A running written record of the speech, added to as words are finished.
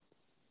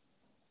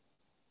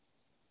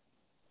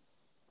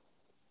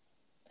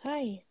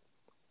Hi.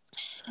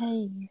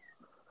 Hey,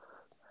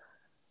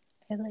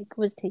 I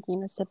was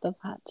taking a sip of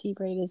hot tea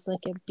right as a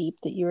beep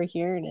that you were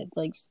here and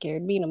it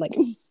scared me and I'm like,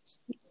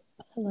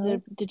 hello?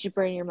 Did you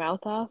burn your mouth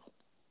off?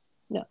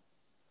 No.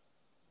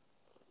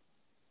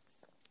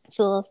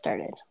 So a little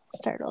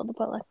startled,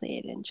 but luckily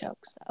I didn't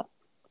choke, so.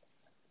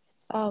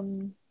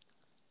 Um,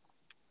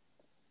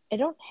 I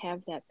don't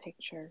have that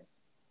picture.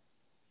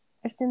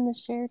 It's in the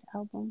shared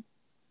album.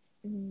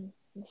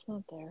 It's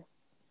not there.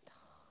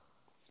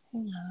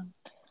 Hang on.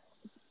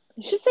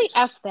 I should say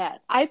F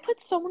that. I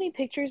put so many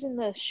pictures in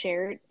the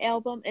shared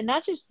album, and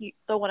not just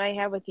the one I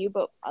have with you,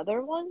 but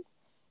other ones.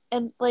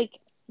 And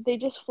they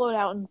just float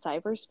out in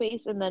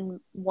cyberspace, and then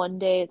one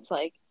day it's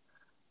like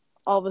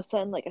all of a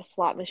sudden a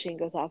slot machine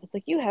goes off. It's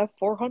like you have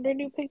 400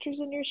 new pictures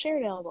in your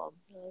shared album.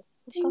 You're like,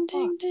 what the Ding, fuck?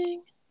 ding,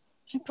 ding.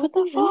 I What put the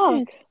them in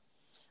there.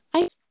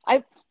 fuck?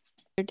 I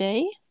Other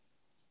day?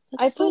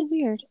 I That's so put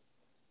weird.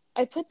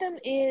 I put them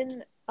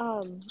in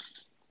a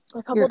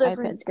couple Your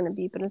different iPad's gonna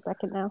beep in a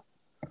second now.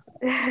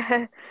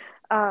 I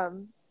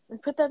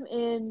put them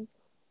in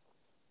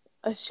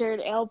a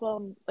shared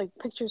album, like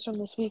pictures from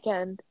this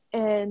weekend,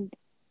 and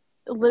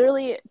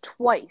literally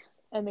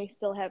twice, and they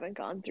still haven't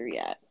gone through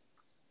yet.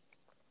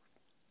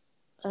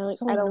 So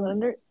I don't annoying.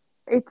 under.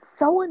 It's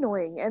so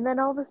annoying, and then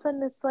all of a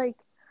sudden it's like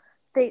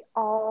they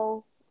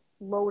all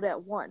load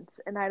at once,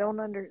 and I don't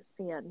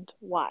understand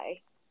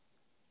why.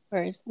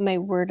 Whereas my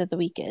word of the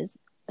week is,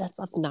 that's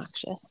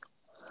obnoxious.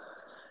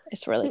 I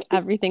swear,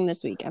 everything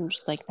this week, I'm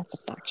just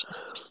that's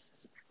obnoxious.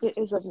 It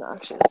is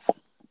obnoxious.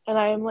 And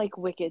I am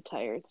wicked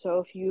tired, so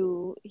if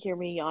you hear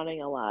me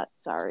yawning a lot,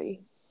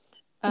 sorry.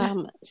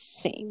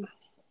 Same.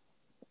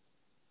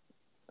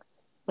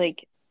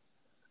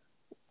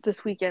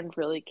 This weekend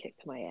really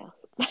kicked my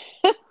ass.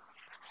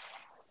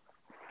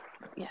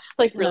 Yeah.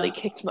 Really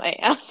kicked my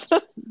ass.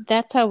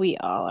 That's how we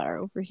all are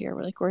over here.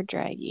 We're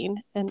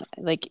dragging. And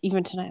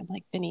even tonight I'm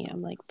Vinny,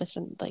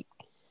 listen, it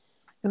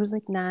was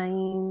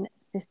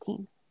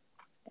 9:15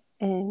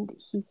 and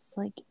he's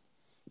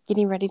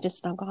getting ready to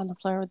snuggle on the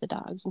floor with the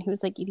dogs and he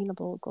was eating a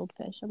bowl of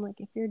goldfish. I'm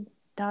if you're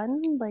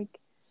done,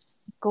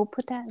 go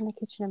put that in the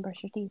kitchen and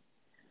brush your teeth.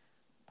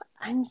 But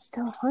I'm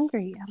still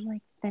hungry.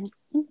 I'm then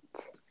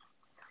eat.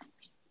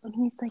 And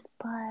he's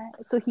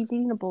but so he's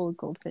eating a bowl of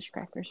goldfish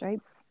crackers,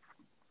 right?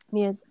 And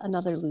he has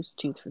another loose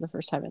tooth for the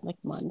first time in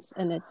months,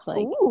 and it's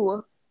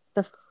Ooh.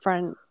 the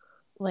front,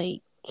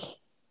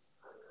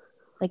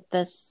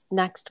 this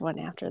next one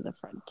after the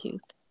front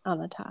tooth on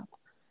the top.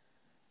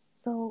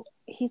 So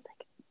he's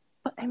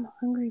but I'm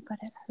hungry, but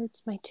it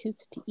hurts my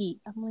tooth to eat.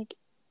 I'm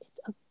it's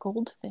a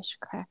goldfish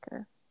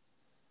cracker.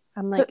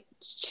 I'm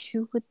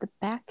chew with the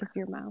back of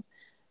your mouth.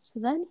 So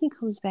then he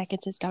comes back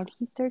and sits down.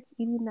 He starts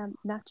eating them,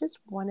 not just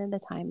one at a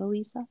time,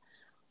 Elisa,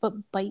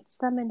 but bites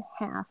them in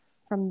half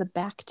from the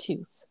back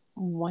tooth,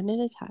 one at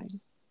a time.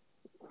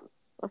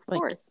 Of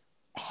course.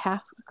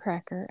 Half a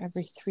cracker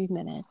every 3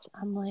 minutes.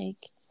 I'm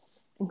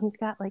and he's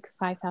got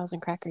 5,000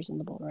 crackers in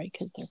the bowl, right?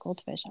 Because they're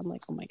goldfish. I'm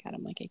oh my God.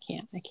 I'm I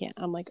can't.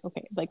 I'm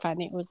okay.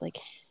 Finally, it was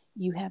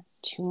you have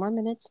 2 more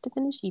minutes to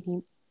finish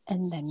eating,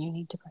 and then you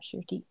need to brush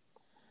your teeth.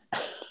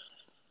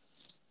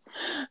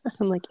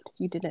 I'm if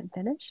you didn't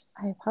finish,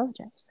 I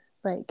apologize.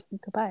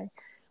 Goodbye.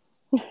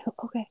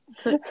 Okay.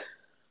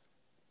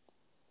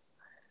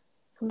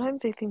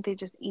 Sometimes I think they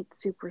just eat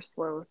super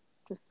slow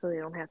just so they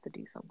don't have to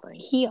do something.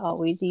 He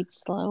always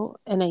eats slow,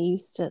 and I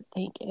used to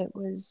think it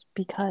was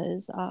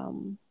because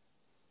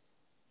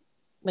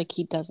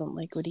he doesn't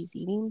like what he's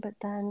eating, but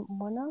then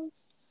one of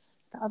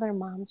the other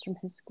moms from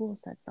his school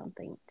said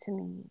something to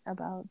me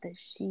about that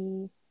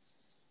she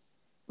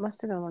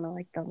must have been one of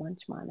the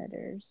lunch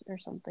monitors or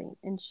something,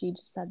 and she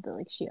just said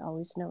that she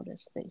always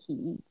noticed that he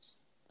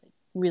eats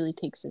really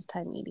takes his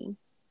time eating.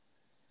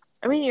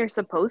 I mean, you're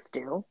supposed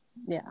to.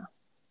 Yeah,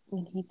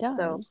 and he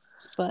does,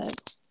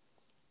 but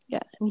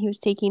yeah, and he was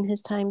taking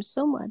his time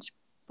so much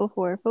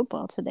before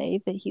football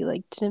today that he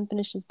didn't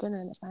finish his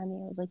dinner, and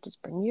finally I was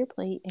just bring your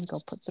plate and go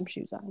put some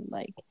shoes on.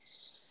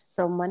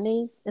 So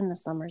Mondays in the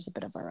summer is a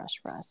bit of a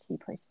rush for us. He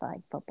plays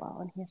flag football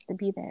and he has to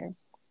be there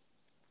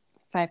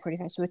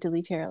 5:45, so we have to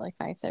leave here at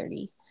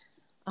 5:30.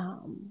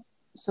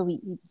 So we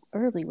eat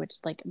early, which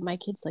my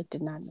kids do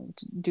not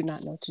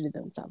know to do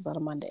themselves on a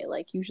Monday.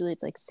 Usually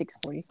it's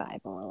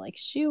 6:45 and we're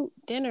shoot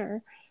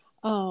dinner.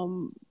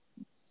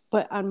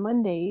 But on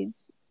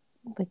Mondays,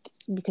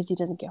 because he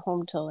doesn't get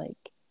home till it's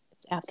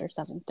after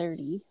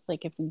 7:30,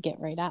 if we get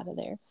right out of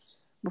there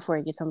before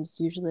he gets home, it's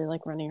usually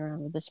running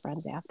around with his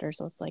friends after,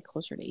 so it's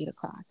closer to 8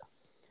 o'clock.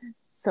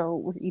 So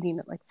we're eating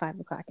at 5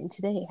 o'clock, and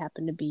today it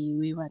happened to be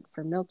we went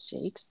for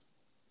milkshakes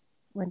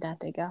when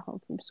Dante got home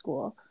from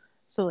school.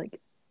 So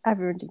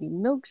everyone's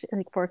eating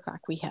milkshake. 4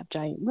 o'clock we have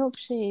giant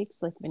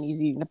milkshakes.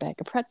 Minnie's eating a bag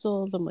of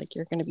pretzels. I'm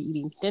you're gonna be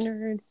eating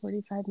dinner in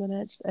 45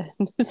 minutes.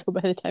 And so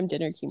by the time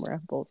dinner came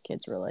around, both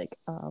kids were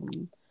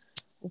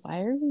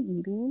why are we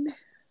eating?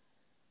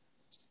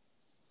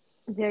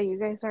 Yeah, you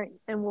guys aren't,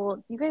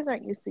 you guys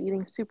aren't used to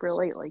eating super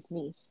late like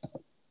me.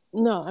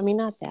 No, I mean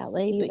not that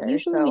late, either, but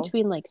usually so.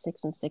 between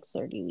 6 and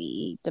 6:30 we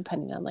eat,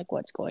 depending on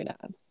what's going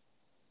on.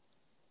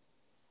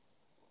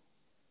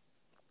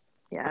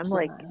 Yeah, I'm So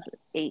like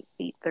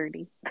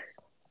 8:30.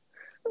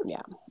 yeah.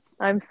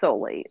 I'm so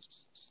late.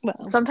 Well,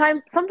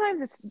 Sometimes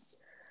it's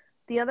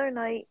the other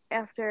night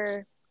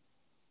after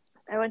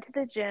I went to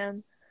the gym.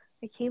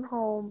 I came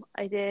home.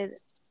 I did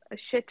a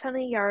shit ton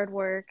of yard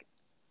work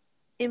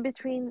in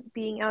between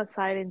being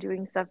outside and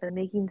doing stuff and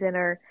making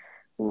dinner.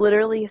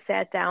 Literally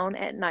sat down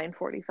at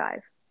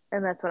 9:45,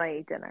 and that's when I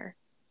ate dinner.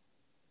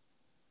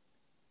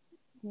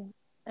 yeah.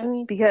 I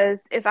mean,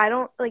 Because if I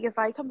don't like if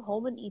I come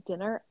home and eat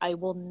dinner, I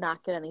will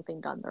not get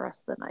anything done the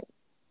rest of the night.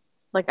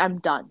 Like I'm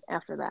done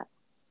after that.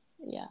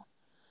 yeah.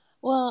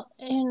 Well,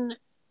 and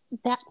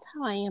that's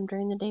how I am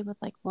during the day with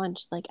like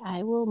lunch. Like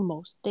I will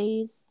most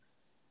days,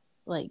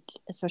 like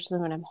especially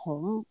when I'm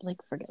home,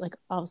 like forget like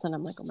all of a sudden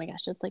I'm like, oh my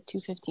gosh, it's like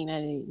 2:15. I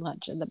didn't eat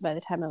lunch, and then by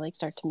the time I like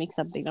start to make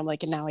something, I'm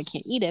like, and now I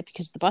can't eat it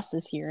because the bus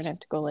is here, and I have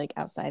to go like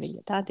outside and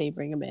get Dante,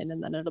 bring him in,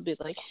 and then it'll be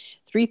like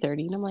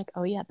 3:30, and I'm like,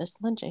 oh yeah, this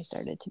lunch I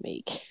started to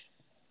make.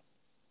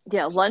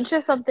 Yeah, lunch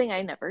is something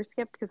I never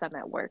skip because I'm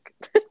at work.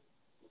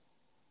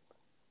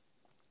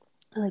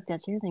 Like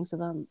that's your thing. So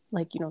then,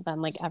 like then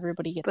like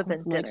everybody gets But home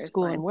then from like dinner's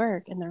school and fine.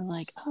 work, and they're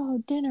like,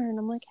 "Oh, dinner," and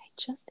I'm like, "I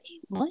just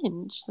ate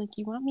lunch. Like,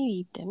 you want me to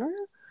eat dinner?"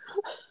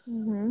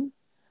 Mm-hmm.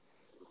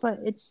 But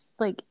it's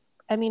like,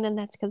 I mean, and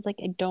that's because like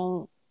I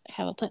don't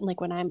have a plan.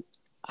 Like when I'm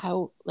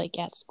out, like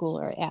at school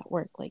or at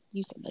work, like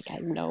you said, like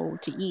I know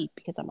to eat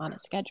because I'm on a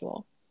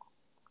schedule.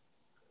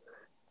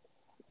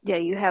 Yeah,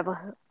 you have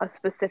a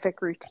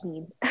specific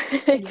routine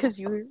Yeah. because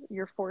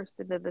you're forced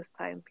into this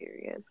time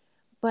period.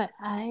 But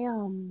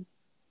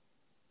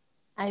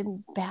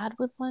I'm bad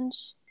with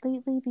lunch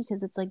lately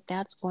because it's like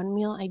that's one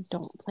meal I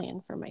don't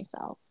plan for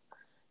myself.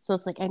 So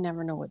it's like I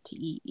never know what to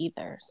eat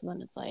either. So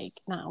then it's like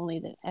not only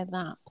that I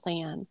not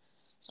plan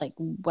like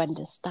when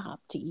to stop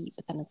to eat,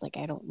 but then it's like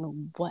I don't know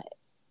what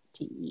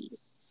to eat.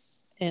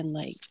 And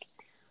like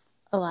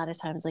a lot of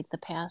times, like the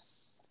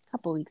past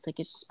couple weeks, like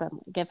it's just been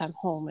like if I'm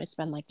home, it's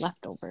been like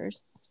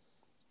leftovers.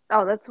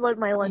 Oh, that's what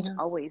my You lunch know,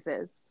 always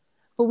is.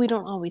 but we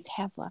don't always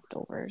have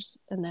leftovers,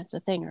 and that's a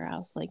thing. Or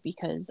else, like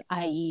because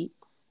I eat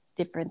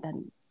different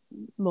than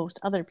most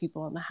other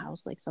people in the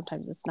house, like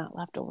sometimes it's not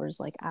leftovers.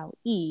 Like I'll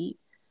eat,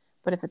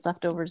 but if it's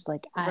leftovers,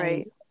 like I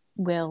Right.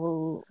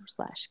 will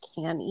slash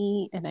can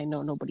eat, and I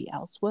know nobody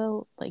else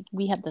will. Like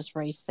we had this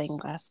rice thing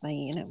last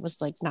night, and it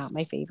was like not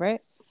my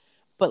favorite.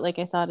 But like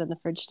I saw it in the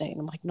fridge today, and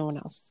I'm like, no one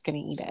else is gonna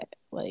eat it.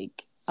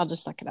 Like I'll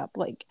just suck it up.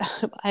 Like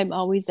I'm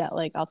always at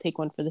like I'll take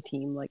one for the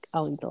team. Like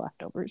I'll eat the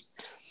leftovers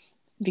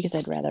because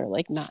I'd rather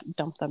like not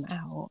dump them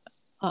out.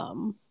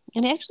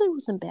 And it actually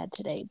wasn't bad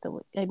today.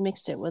 I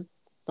mixed it with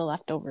the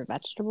leftover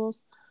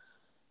vegetables.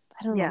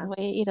 I don't know Yeah. the way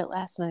I ate it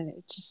last night.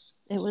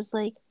 It was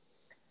like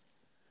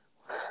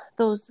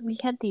those we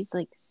had these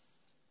like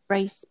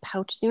rice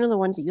pouches. You know the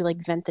ones that you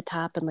like vent the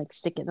top and like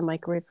stick it in the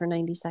microwave for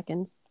 90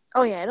 seconds.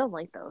 Oh yeah, I don't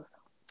like those.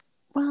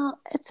 Well,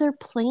 if they're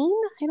plain,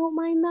 I don't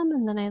mind them,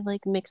 and then I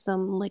like mix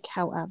them like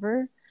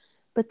however.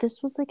 But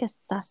this was like a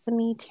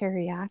sesame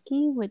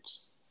teriyaki, which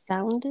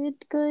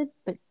sounded good,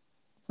 but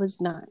was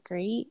not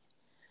great.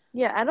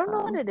 Yeah, I don't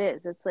know what Um, it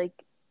is. It's like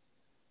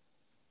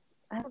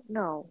I don't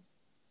know.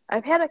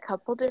 I've had a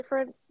couple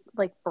different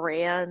like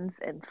brands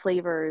and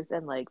flavors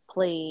and like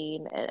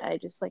plain and I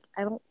just like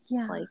I don't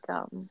yeah, like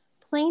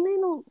plain I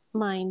don't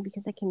mind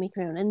because I can make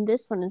my own. And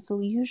this one is so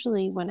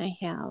usually when I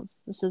have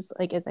this is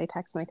like as I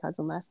text my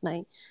cousin last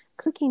night,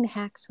 cooking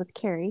hacks with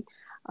Carrie.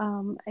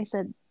 I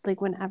said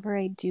like whenever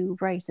I do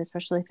rice,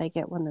 especially if I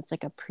get one that's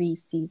like a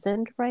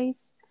pre-seasoned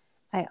rice,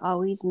 I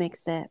always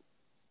mix it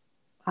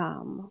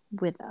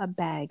with a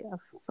bag of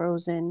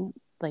frozen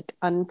like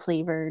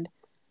unflavored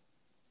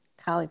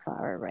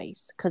cauliflower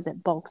rice because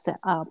it bulks it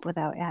up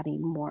without adding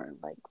more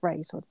like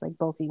rice. So it's like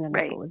bulking it up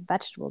but right, with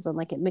vegetables and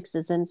like it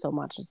mixes in so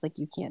much. It's like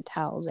you can't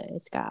tell that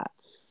it's got,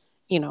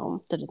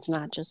 that it's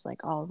not just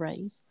like all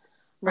rice.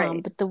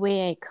 right. But the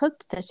way I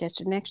cooked this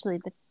yesterday, and actually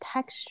the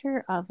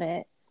texture of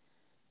it,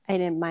 I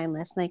didn't mind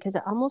last night because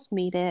it almost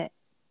made it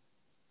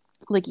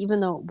like, even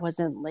though it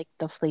wasn't like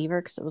the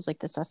flavor, because it was like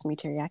the sesame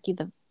teriyaki,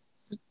 the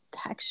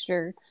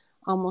texture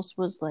almost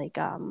was like,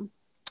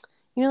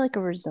 like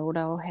a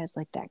risotto has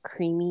like that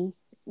creamy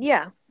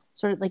Yeah.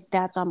 sort of like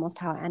that's almost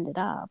how it ended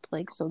up.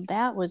 Like, so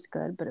that was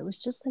good, but it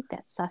was just like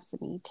that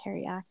sesame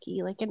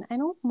teriyaki. Like, and I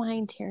don't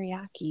mind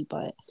teriyaki,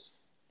 but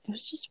it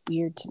was just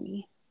weird to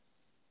me.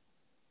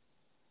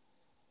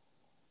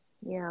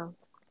 Yeah.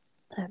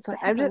 That's what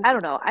I happens.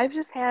 don't know.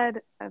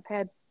 I've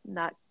had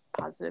not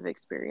positive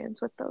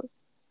experience with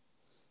those.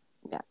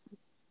 Yeah.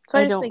 So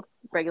I I just don't, make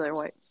regular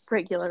rice.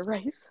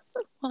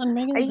 well, and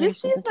I regular used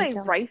rice to use doesn't my take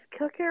out. rice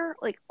cooker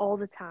like all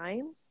the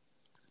time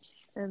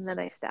and then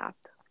I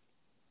stopped.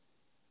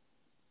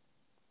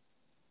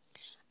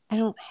 I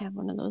don't have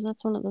one of those.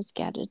 That's one of those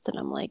gadgets that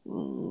I'm like,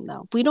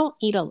 no.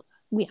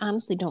 We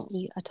honestly don't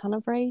eat a ton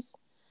of rice.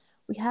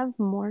 We have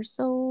more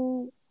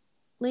so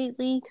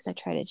lately because I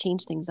try to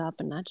change things up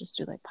and not just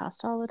do like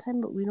pasta all the time,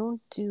 but we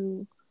don't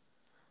do,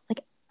 like,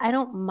 I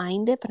don't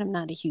mind it, but I'm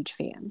not a huge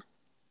fan.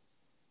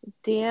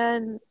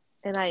 Dan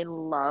and I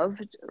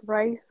loved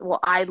rice. Well,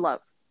 I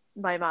love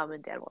my mom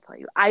and dad will tell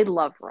you, I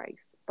love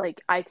rice.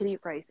 Like, I could eat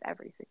rice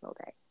every single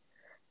day.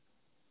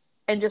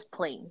 And just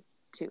plain,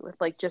 too, with,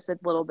 like, just a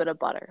little bit of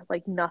butter.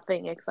 Like,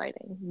 nothing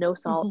exciting. No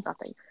salt, Mm-hmm.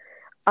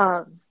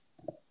 nothing.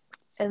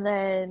 And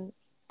then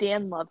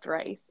Dan loved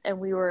rice, and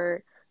we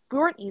weren't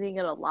eating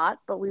it a lot,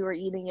 but we were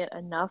eating it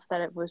enough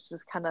that it was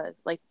just kind of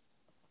like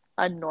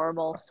a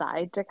normal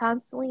side to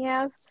constantly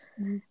have.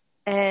 Mm-hmm.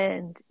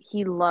 And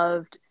he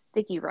loved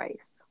sticky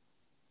rice.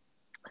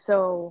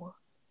 So,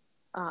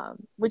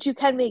 which you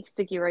can make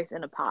sticky rice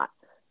in a pot.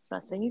 It's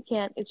not saying you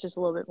can't, it's just a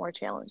little bit more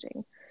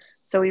challenging.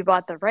 So we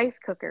bought the rice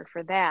cooker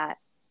for that,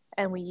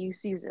 and we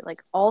used to use it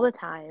like all the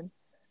time.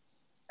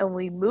 And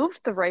we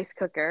moved the rice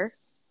cooker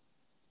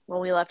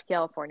when we left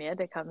California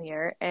to come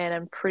here, and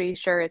I'm pretty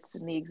sure it's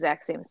in the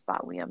exact same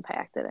spot we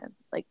unpacked it in.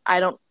 Like, I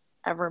don't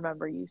ever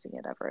remember using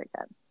it ever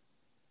again.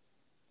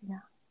 Yeah.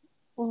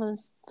 Well,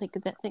 it's like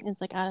that thing.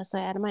 It's like out of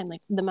sight, out of mind.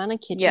 Like the amount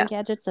of kitchen Yeah.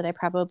 gadgets that I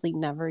probably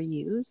never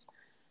use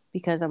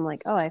because I'm like,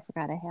 oh, I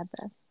forgot I had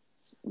this.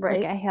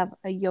 Right. Like I have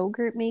a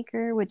yogurt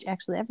maker, which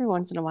actually every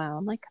once in a while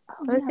I'm like, oh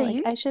I would yeah, say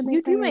like I should you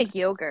make my do yogurt. make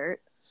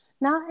yogurt.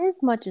 Not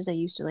as much as I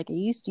used to. Like I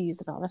used to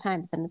use it all the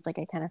time, but then it's like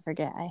I kind of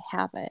forget I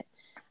have it.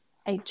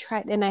 I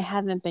tried, and I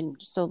haven't been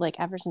so like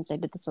ever since I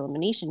did this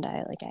elimination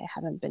diet. Like I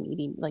haven't been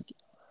eating like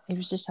I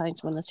was just telling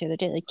someone this the other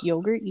day. Like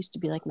yogurt used to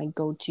be like my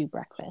go-to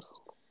breakfast.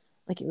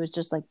 Like it was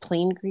just like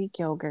plain Greek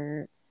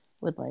yogurt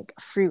with like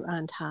fruit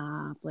on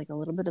top, like a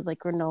little bit of like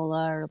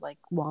granola or like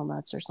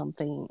walnuts or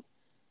something,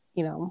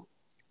 you know,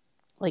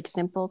 like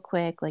simple,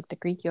 quick. Like the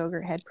Greek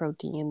yogurt had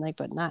protein, like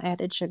but not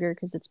added sugar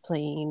because it's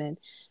plain, and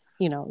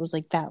you know, it was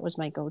like that was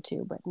my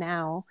go-to. But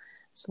now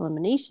this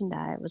elimination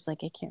diet was like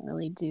I can't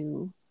really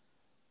do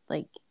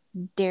like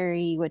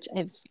dairy, which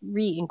I've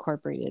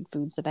reincorporated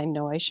foods that I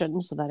know I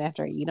shouldn't, so that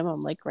after I eat them,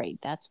 I'm like, right,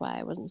 that's why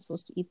I wasn't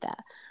supposed to eat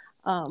that.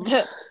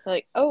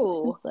 Like,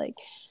 oh, It's like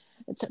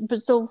it's but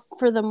so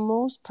for the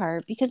most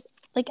part, because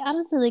like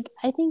honestly, like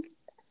I think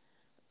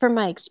from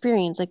my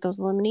experience, like those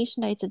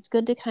elimination diets, it's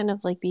good to kind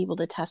of like be able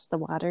to test the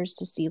waters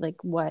to see like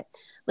what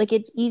like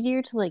it's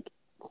easier to like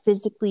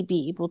physically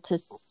be able to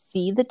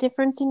see the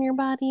difference in your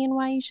body and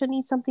why you shouldn't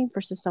eat something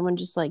versus someone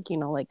just like, you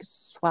know, like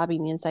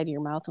swabbing the inside of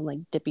your mouth and like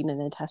dipping in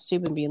a test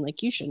tube and being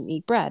like, you shouldn't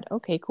eat bread.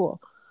 Okay,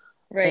 cool.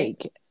 right.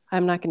 Like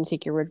I'm not going to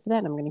take your word for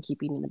that. I'm going to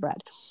keep eating the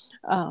bread.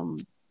 Um,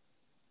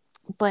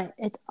 but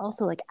it's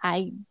also like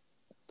I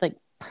like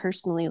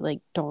personally like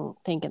don't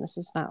think, and this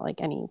is not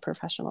like any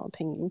professional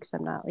opinion because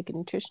I'm not like a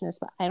nutritionist,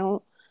 but I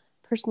don't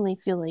personally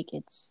feel like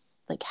it's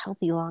like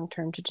healthy long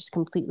term to just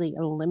completely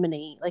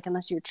eliminate, like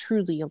unless you're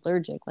truly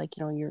allergic, like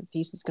you know your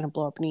face is going to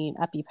blow up and need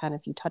an EpiPen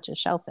if you touch a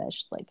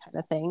shellfish, like kind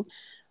of thing.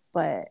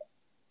 But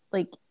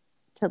like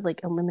to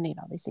like eliminate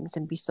all these things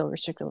and be so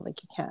restricted,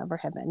 like you can't ever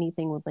have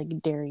anything with like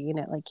dairy in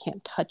it, like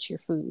can't touch your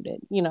food, and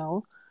you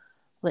know,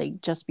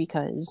 like just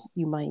because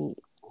you might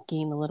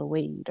gain a little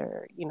weight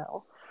or you know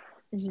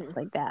stuff Mm-hmm.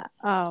 like that.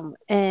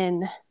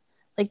 And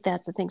like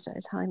that's the thing. So I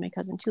was telling my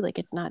cousin too, like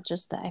it's not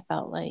just that I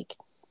felt like,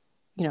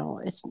 you know,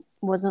 it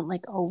wasn't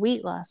like a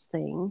weight loss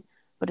thing,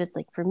 but it's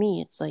like for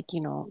me, it's like, you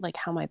know, like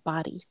how my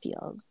body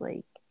feels.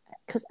 Like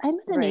because I'm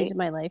at an age Right. in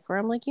my life where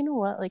I'm like, you know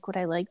what, like would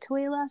I like to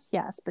weigh less?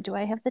 Yes, but do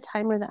I have the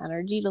time or the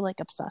energy to like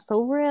obsess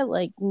over it?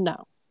 Like, no.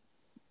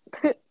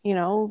 You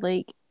know,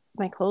 like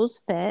my clothes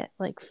fit,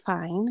 like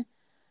fine.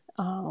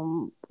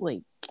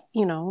 Like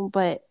you know,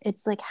 but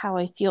it's like how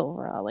I feel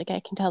overall. Like I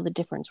can tell the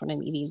difference when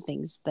I'm eating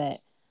things that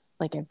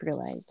like I've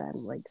realized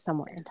I'm like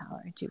somewhat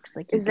intolerant to because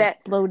like you Is get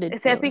that bloated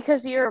is that food.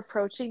 because you're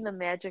approaching the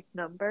magic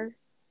number?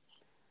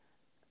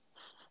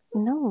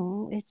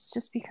 No, it's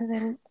just because I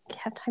don't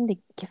have time to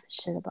give a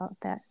shit about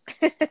that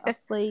stuff.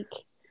 Like,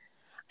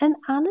 and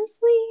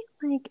honestly,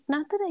 like,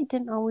 not that I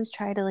didn't always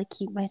try to like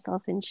keep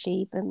myself in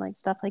shape and like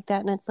stuff like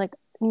that. And it's like,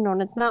 you know,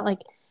 and it's not like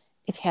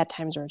I've had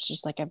times where it's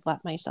just like I've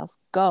let myself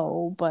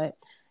go, but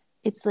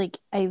it's like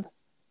I've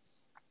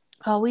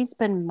always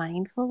been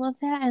mindful of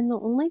that. And the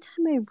only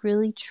time I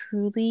really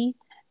truly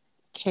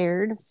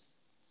cared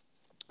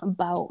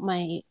about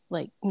my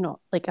like, you know,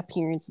 like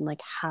appearance and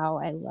like how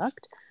I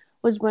looked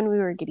was when we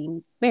were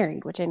getting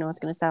married, which I know is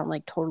going to sound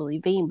like totally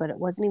vain, but it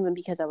wasn't even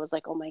because I was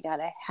like, oh my God,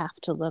 I have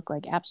to look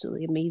like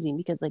absolutely amazing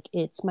because like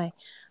it's my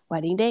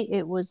wedding day.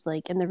 It was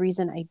like, and the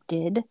reason I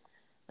did,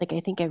 like,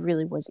 I think I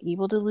really was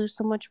able to lose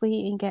so much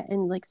weight and get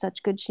in like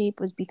such good shape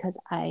was because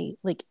I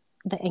like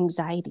the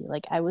anxiety.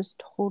 Like, I was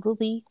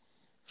totally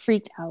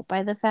freaked out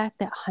by the fact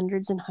that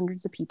hundreds and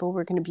hundreds of people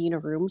were going to be in a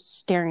room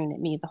staring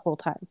at me the whole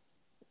time.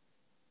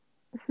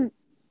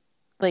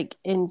 Like,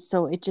 and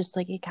so it just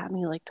like it got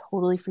me like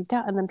totally freaked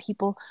out. And then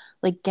people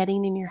like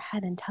getting in your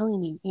head and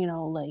telling you, you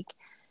know, like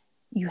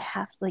you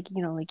have like,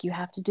 you know, like you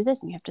have to do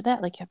this and you have to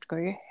that, like you have to grow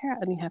your hair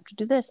out and you have to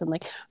do this and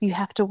like you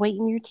have to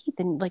whiten your teeth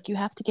and like you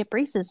have to get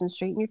braces and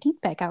straighten your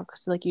teeth back out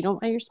because like you don't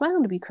want your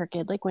smile to be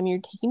crooked like when you're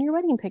taking your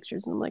wedding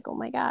pictures. And I'm like, oh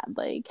my God,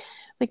 like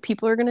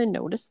people are gonna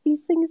notice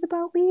these things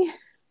about me.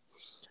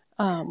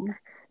 um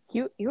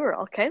You were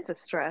all kinds of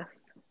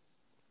stressed.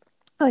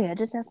 oh yeah,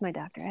 just ask my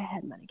doctor. I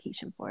had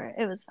medication for it.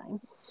 It was fine.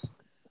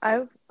 I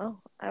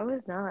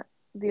was not.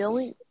 The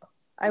only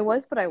I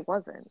was, but I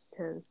wasn't,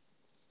 because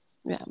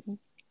Yeah.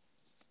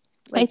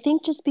 like, I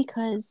think just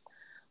because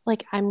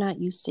like I'm not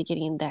used to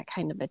getting that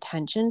kind of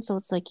attention. So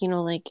it's like,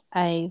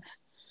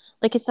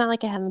 like it's not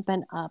like I haven't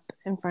been up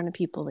in front of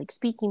people like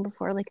speaking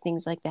before, like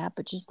things like that,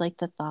 but just like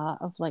the thought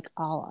of like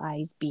all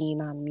eyes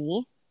being on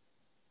me.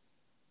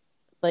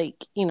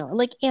 Like,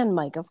 like and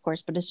Mike, of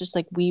course, but it's just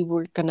like we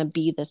were gonna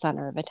be the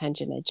center of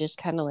attention. It just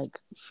kind of like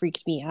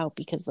freaked me out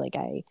because like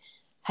I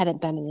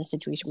hadn't been in a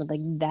situation with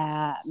like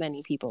that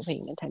many people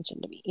paying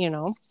attention to me,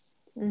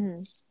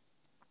 mm-hmm.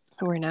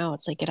 Where now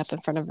it's like get up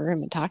in front of a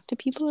room and talk to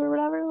people or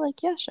whatever.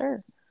 Like, yeah,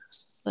 sure.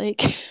 Like,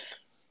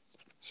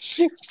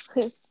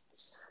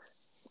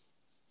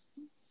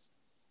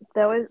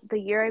 That was the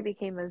year I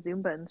became a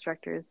Zumba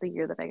instructor, is the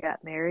year that I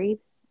got married.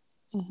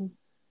 mm-hmm.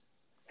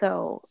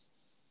 So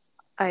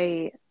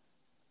I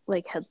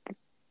like had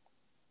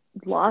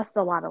lost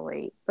a lot of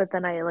weight, but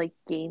then I like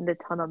gained a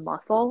ton of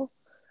muscle.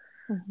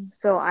 Mm-hmm.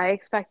 So I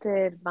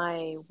expected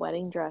my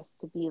wedding dress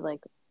to be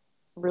like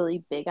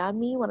really big on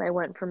me when I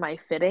went for my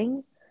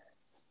fitting,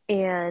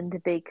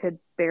 and they could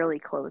barely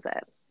close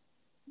it.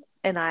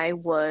 And I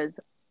was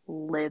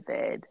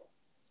livid.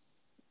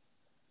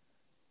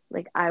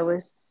 Like, I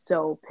was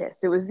so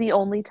pissed. It was the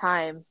only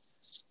time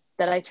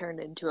that I turned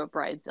into a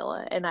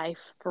bridezilla, and I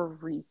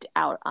freaked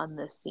out on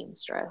this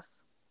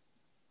seamstress.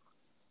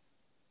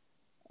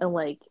 And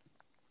like,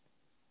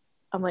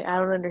 I'm like, I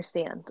don't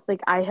understand.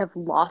 Like, I have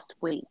lost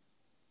weight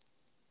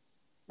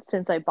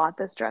since I bought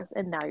this dress,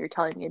 and now you're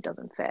telling me it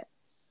doesn't fit,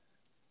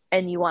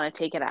 and you want to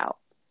take it out.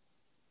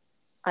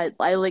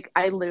 I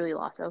literally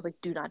lost it. I was like,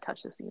 do not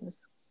touch the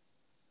seams.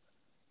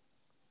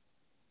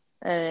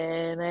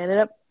 And I ended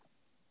up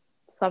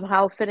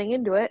somehow fitting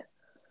into it.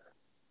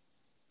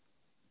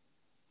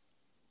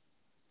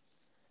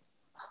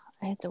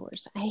 I had the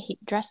worst. I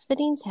hate dress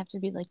fittings. Have to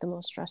be like the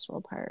most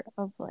stressful part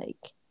of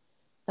like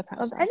the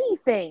process Of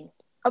anything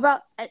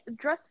about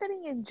dress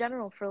fitting in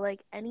general for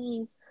like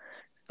any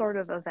sort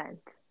of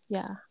event.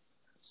 Yeah.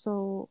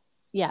 So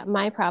yeah,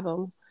 my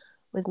problem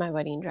with my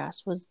wedding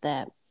dress was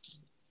that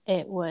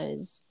it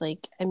was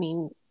like, I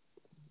mean,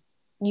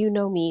 you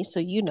know me, so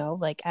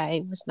like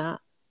I was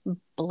not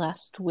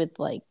blessed with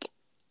like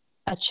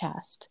a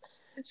chest.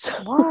 So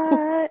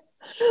What?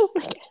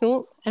 like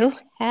I don't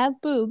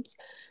have boobs.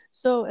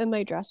 So and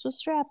my dress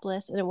was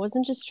strapless, and it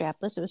wasn't just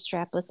strapless, it was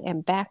strapless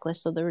and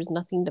backless, so there was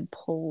nothing to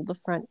pull the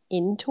front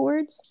in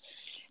towards.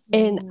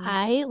 And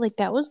I like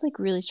that was like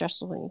really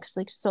stressful for me because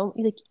like so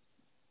like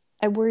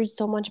I worried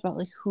so much about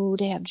like who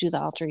to have do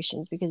the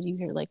alterations, because you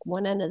hear like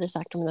one end of the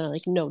spectrum, and they're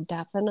like, no,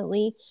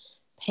 definitely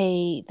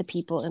pay the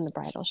people in the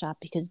bridal shop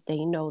because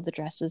they know the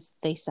dresses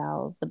they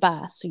sell the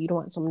best. So you don't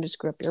want someone to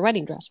screw up your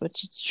wedding dress,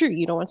 which it's true.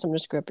 You don't want someone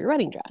to screw up your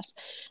wedding dress.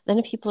 Then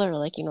if people are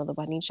like, the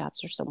wedding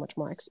shops are so much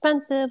more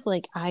expensive,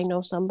 like I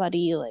know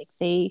somebody, like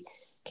they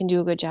can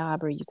do a good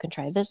job, or you can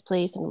try this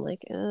place. And I'm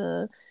like,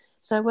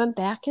 So I went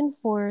back and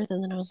forth,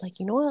 and then I was like,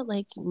 you know what?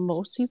 Like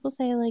most people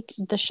say, like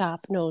the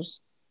shop knows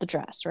the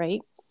dress,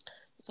 right?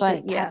 So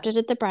I kept it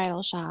at the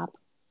bridal shop.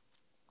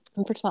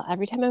 And first of all,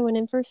 every time I went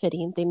in for a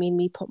fitting, they made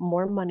me put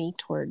more money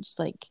towards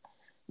like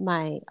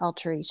my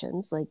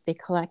alterations. Like they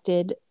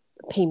collected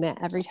payment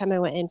every time I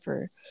went in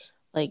for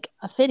like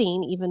a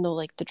fitting, even though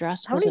like the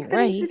dress How many wasn't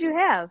fittings right. did you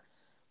have?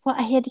 Well,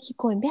 I had to keep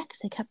going back because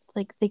they kept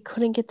like they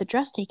couldn't get the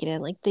dress taken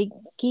in. Like they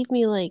gave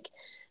me like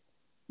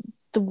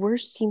the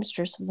worst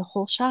seamstress of the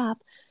whole shop.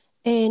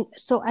 And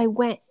so I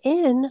went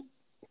in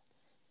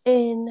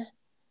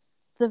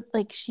the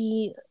like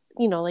she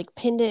like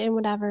pinned it and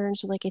whatever, and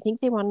so like I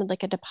think they wanted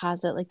like a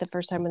deposit like the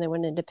first time when they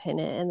went in to pin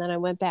it, and then I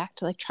went back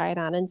to like try it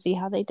on and see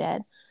how they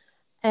did.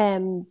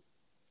 And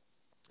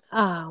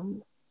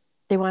um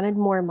they wanted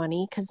more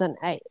money because then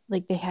I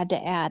like they had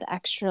to add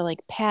extra like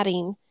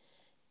padding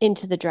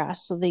into the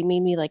dress, so they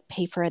made me like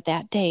pay for it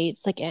that day.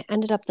 It's like it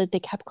ended up that they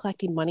kept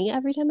collecting money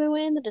every time I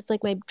went in, that it's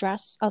like my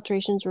dress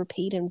alterations were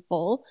paid in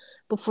full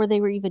before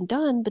they were even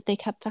done, but they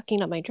kept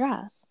fucking up my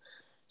dress.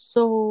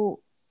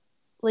 So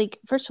like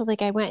first of all,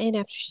 like I went in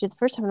after she did the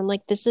first time, and I'm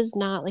like, this is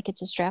not like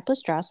it's a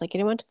strapless dress, like I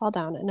didn't want to fall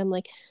down. And I'm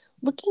like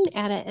looking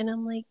at it, and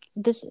I'm like,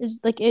 this is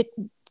like it,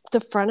 the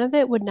front of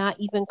it would not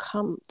even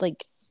come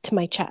like to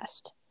my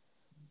chest.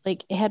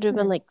 Like it had to have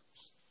been like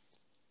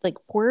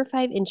 4 or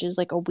 5 inches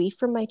like away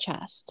from my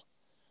chest.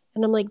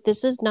 And I'm like,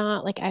 this is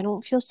not like, I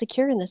don't feel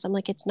secure in this. I'm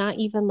like, it's not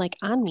even like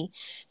on me.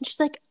 And she's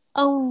like,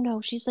 oh no,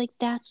 she's like,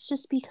 that's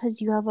just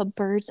because you have a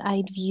bird's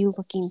eye view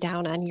looking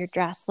down on your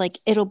dress, like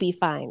it'll be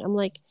fine. I'm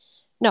like,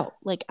 no,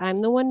 like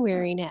I'm the one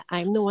wearing it,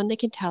 I'm the one that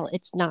can tell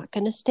it's not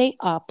going to stay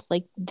up,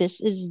 like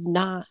this is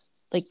not,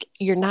 like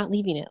you're not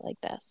leaving it like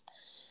this.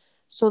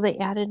 So they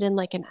added in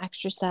like an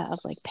extra set of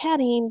like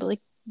padding, but like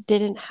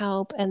didn't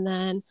help. And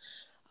then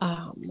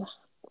um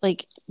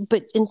like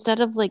but instead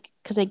of like,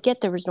 because I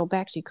get there was no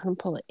back so you couldn't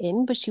pull it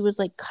in, but she was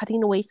like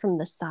cutting away from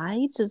the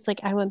sides. It's like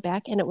I went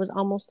back and it was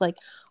almost like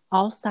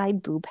all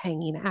side boob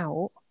hanging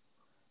out.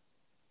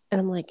 And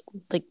I'm like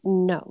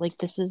no, like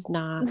this is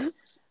not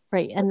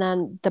Right. And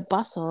then the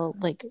bustle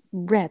like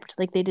ripped.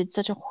 Like they did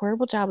such a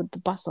horrible job with the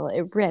bustle.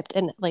 It ripped.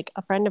 And like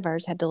a friend of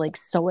ours had to like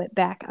sew it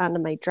back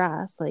onto my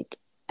dress, like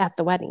at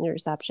the wedding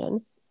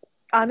reception.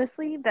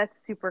 Honestly,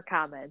 that's super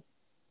common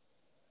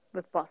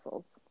with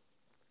bustles.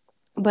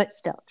 But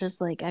still, just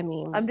like, I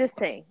mean, I'm just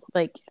saying.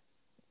 like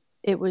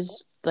it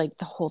was like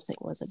the whole thing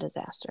was a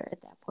disaster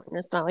at that point. And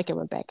it's not like I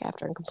went back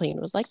after and complained.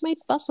 It was like my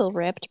bustle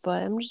ripped,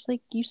 but I'm just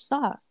like, you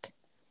suck.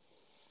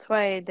 That's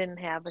why I didn't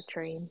have a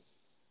train.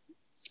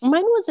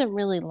 Mine wasn't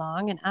really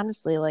long, and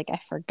honestly, like I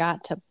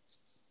forgot to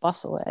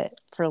bustle it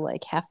for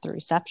like half the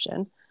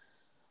reception.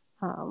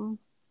 Um,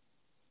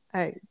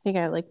 I think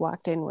I like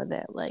walked in with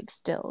it like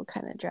still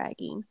kind of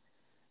dragging,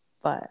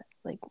 but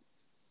like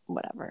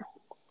whatever.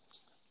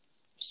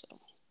 So,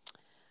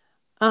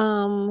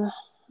 um,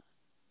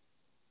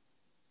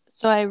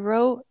 so I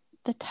wrote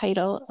the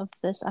title of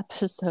this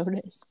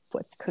episode is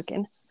 "What's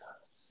Cooking."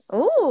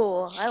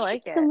 Oh, I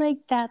like it. So I'm like,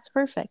 that's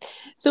perfect.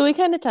 So we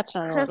kind of touched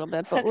on it a little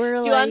bit, but we're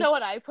Do like, you want to know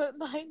what I put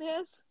mine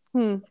as?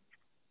 hmm.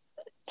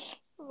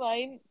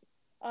 Mine,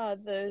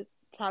 the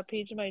top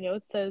page of my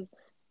notes says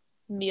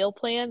meal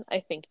plan.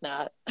 I think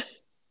not.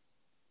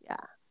 Yeah.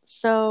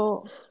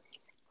 So,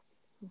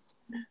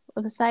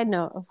 with a side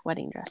note of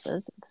wedding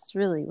dresses, this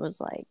really was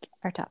like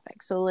our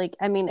topic. So, like,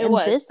 I mean, It and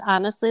was. this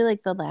honestly,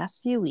 like the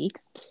last few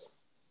weeks,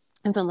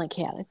 have been like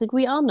chaotic. Like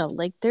we all know,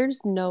 like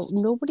there's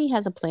nobody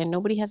has a plan,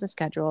 nobody has a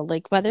schedule.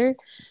 Like whether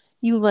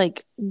you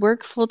like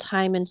work full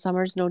time and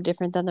summer's no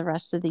different than the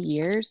rest of the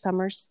year,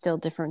 summer's still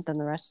different than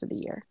the rest of the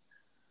year.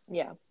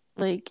 Yeah.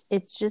 Like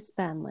it's just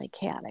been like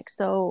chaotic.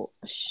 So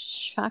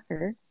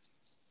shocker,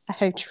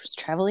 I was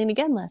traveling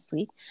again last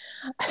week.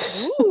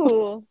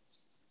 Ooh.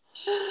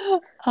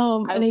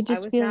 And I I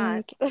just was feel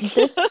not. like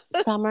this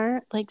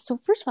summer, like so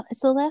first of all,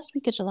 it's the last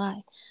week of July.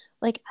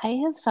 Like I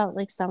have felt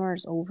like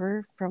summer's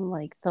over from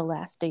like the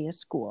last day of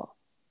school.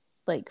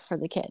 Like for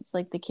the kids.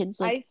 Like the kids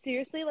like I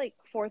seriously like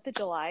 4th of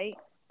July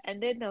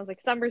ended and I was like,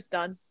 summer's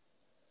done.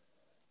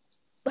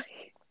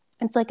 Like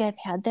it's like I've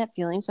had that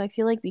feeling. So I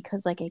feel like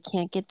because like I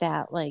can't get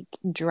that like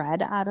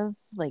dread out of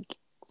like,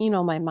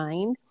 my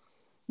mind,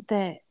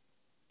 that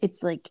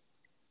it's like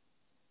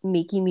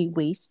making me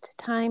waste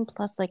time.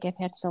 Plus, like I've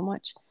had so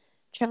much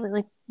traveling.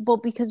 Like, well,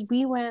 because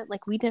we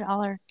did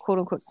all our quote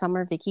unquote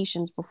summer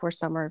vacations before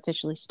summer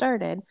officially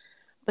started.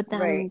 But right.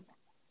 then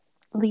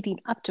leading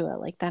up to it,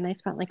 like then I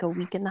spent like a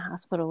week in the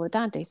hospital with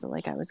Dante. So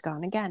like I was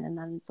gone again. And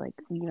then it's like,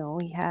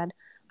 we had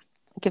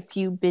like a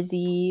few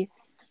busy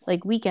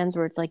like weekends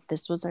where it's like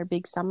this was our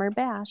big summer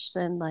bash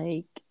and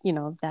like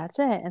that's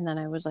it. And then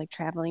I was like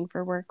traveling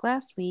for work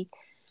last week,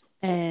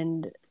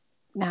 and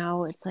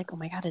now it's like, oh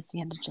my god, it's the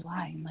end of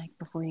July, and like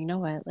before you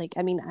know it, like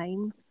I mean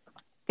I'm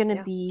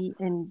gonna be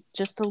in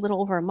just a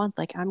little over a month,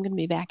 like I'm gonna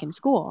be back in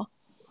school.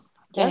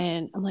 Yeah.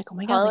 And I'm like, oh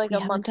my god, Probably like like we a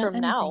haven't month done from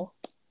anything. now.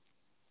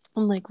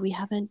 I'm like, we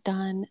haven't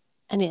done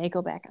any. I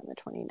go back on the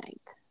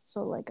 29th,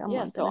 so like a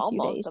month So and a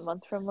few almost days. a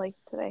month from like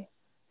today.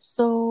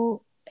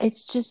 So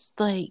it's just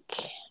like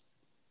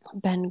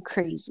been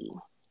crazy,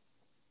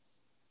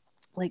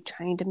 like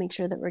trying to make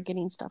sure that we're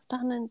getting stuff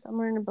done in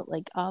summer, but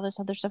like all this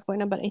other stuff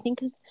going on. But I think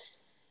because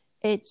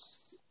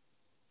it's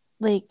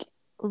like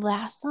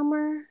last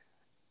summer,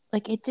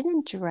 like it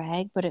didn't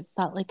drag, but it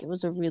felt like it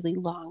was a really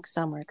long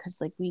summer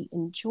because like we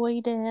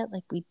enjoyed it,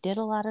 like we did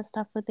a lot of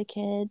stuff with the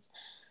kids.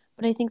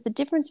 But I think the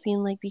difference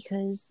being like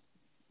because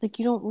like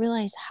you don't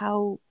realize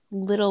how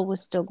little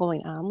was still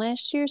going on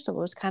last year, so it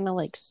was kind of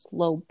like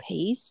slow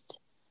paced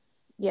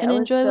Yeah, and it was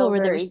enjoyable still where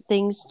there very was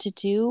things to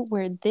do,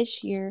 where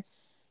this year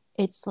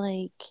it's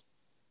like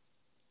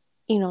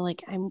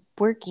like I'm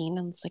working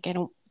and it's like I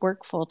don't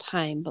work full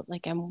time, but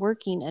like I'm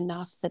working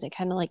enough that it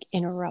kind of like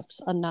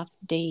interrupts enough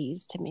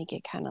days to make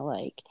it kind of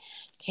like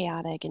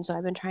chaotic. And so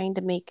I've been trying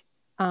to make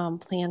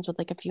plans with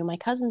like a few of my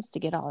cousins to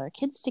get all our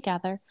kids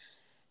together.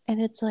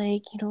 And it's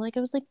like, like I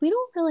was like, we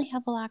don't really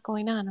have a lot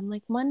going on. I'm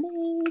like,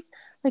 Mondays,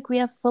 like we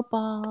have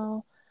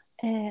football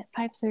at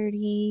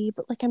 5:30,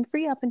 but like I'm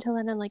free up until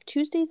then. And like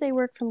Tuesdays I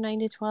work from 9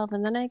 to 12,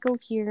 and then I go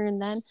here,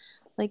 and then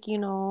like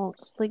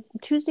like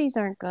Tuesdays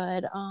aren't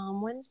good.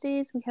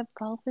 Wednesdays we have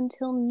golf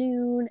until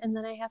noon, and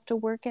then I have to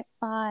work at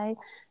 5.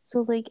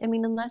 So like I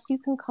mean, unless you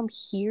can come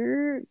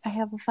here, I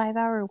have a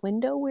 5-hour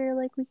window where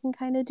like we can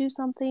kind of do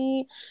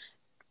something.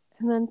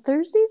 And then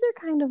Thursdays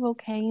are kind of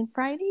okay. And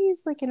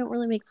Fridays, like, I don't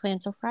really make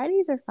plans. So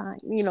Fridays are fine,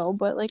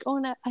 but like, oh,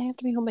 and I have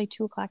to be home by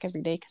 2 o'clock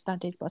every day because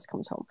Dante's bus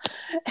comes home.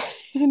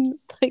 And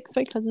like,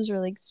 my cousins are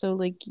like, so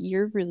like,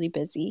 you're really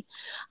busy.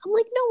 I'm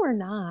like, no, we're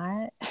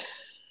not.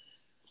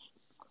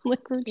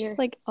 Like, we're just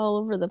like all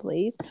over the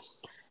place.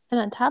 And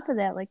on top of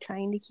that, like,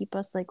 trying to keep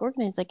us like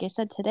organized. Like I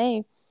said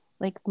today,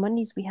 like,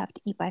 Mondays we have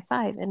to eat by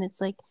 5. And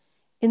it's like,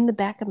 in the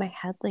back of my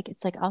head, like,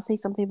 it's like, I'll say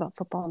something about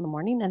football in the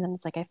morning. And then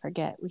it's like, I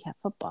forget we have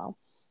football.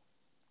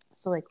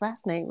 So like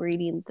last night we're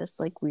eating this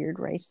like weird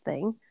rice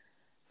thing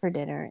for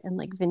dinner, and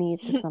like Vinny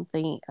said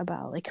something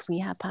about like we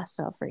have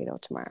pasta alfredo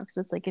tomorrow, because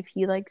it's like if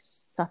he like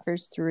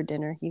suffers through a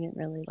dinner he didn't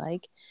really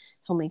like,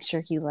 he'll make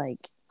sure he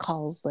like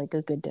calls like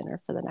a good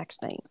dinner for the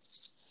next night.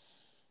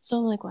 So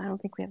I'm like, well, I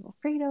don't think we have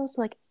alfredo.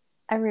 So like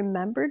I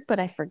remembered, but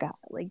I forgot.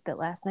 Like that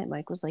last night,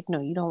 Mike was like, "No,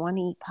 you don't want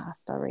to eat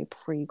pasta right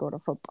before you go to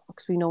football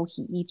because we know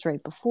he eats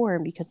right before,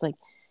 and because like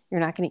you're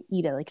not going to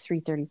eat at like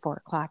 3:30, 4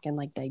 o'clock and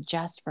like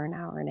digest for an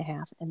hour and a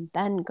half and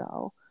then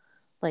go.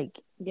 Like,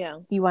 Yeah.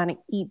 you want to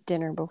eat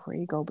dinner before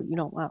you go, but you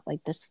don't want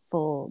like this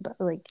full,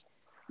 like,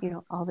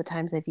 all the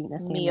times I've eaten a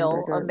salmon Meal,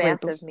 burger a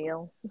massive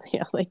meal.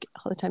 Yeah, like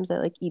all the times I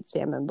like eat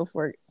salmon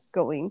before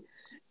going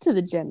to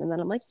the gym, and then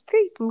I'm like,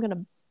 great, I'm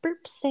gonna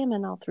burp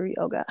salmon all through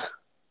yoga.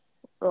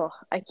 Ugh,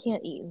 I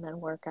can't eat and then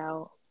work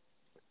out.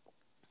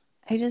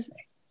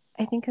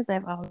 I think because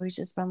I've always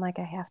just been like,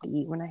 I have to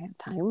eat when I have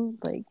time.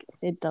 Like,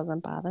 it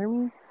doesn't bother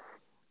me.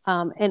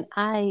 And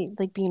I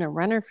like being a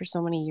runner for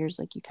so many years,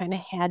 like you kind of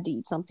had to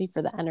eat something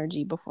for the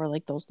energy before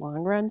like those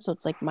long runs. So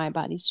it's like my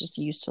body's just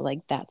used to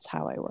like, that's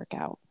how I work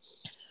out.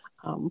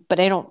 But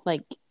I don't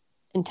like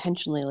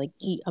intentionally like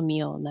eat a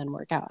meal and then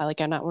work out.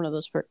 I'm not one of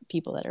those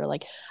people that are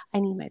like, I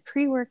need my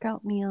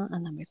pre-workout meal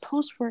and then my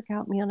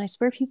post-workout meal. And I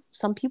swear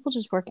some people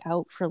just work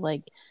out for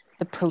like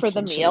the protein for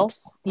the meal.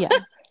 shakes. Yeah.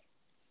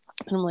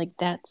 And I'm like,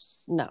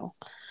 that's no.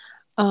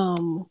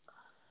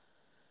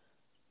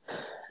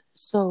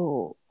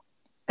 So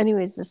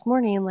anyways, this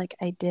morning, like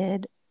I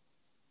did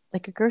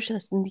like a grocery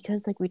list, and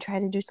because like we try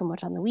to do so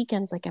much on the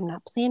weekends, like I'm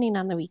not planning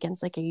on the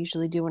weekends like I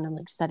usually do when I'm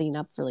like setting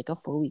up for like a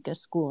full week of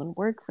school and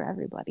work for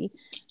everybody.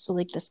 So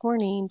like this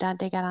morning,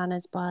 Dante got on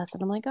his bus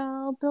and I'm like,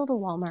 oh, I'll build a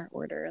Walmart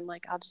order and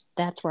like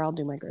that's where I'll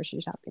do my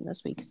grocery shopping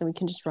this week, so we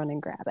can just run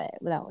and grab it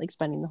without like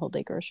spending the whole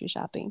day grocery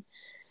shopping.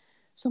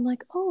 So I'm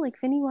like, oh, like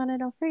Vinny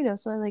wanted Alfredo,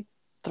 so I like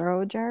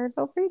throw a jar of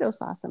Alfredo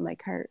sauce in my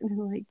cart and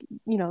like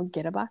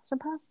get a box of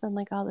pasta and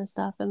like all this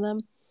stuff. And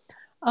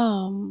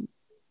then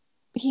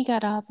he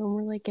got up and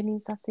we're like getting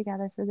stuff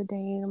together for the day,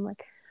 and I'm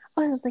like,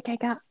 oh, I was like, I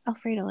got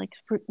Alfredo, like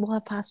we'll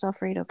have pasta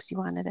Alfredo because you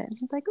wanted it. And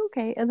he's like,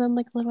 okay. And then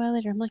like a little while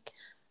later I'm like,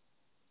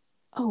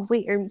 oh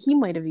wait, or he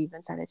might have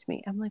even said it to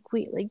me, I'm like,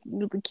 wait, like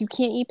you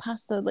can't eat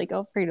pasta like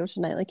Alfredo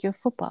tonight, like you have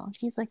football. And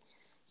he's like,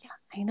 yeah,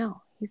 I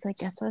know. He's like,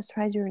 that's what I was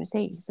surprised you were gonna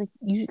say. He's like,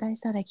 you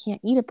guys said I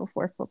can't eat it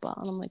before football.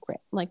 And I'm like, right.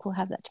 I'm like, we'll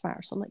have that tomorrow.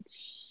 So I'm like,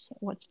 shit,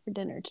 what's for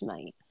dinner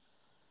tonight?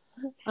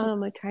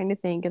 Like trying to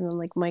think, and then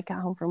like Mike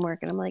got home from work,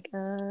 and I'm like,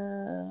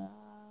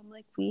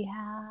 like we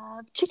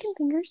have chicken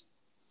fingers.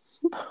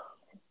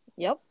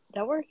 Yep,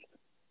 that works.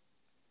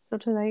 So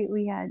tonight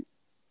we had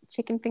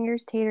chicken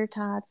fingers, tater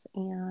tots,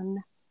 and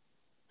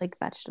like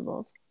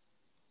vegetables.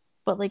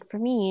 But like for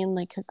me, and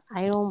like because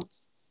I don't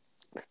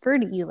prefer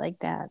to eat like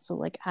that, so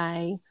like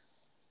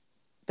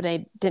but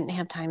I didn't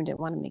have time, didn't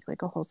want to make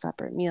like a whole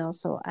separate meal,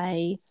 so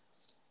I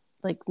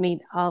like made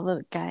all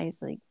the guys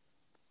like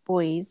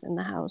boys in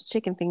the house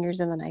chicken fingers,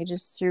 and then I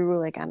just threw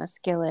like on a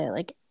skillet.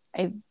 Like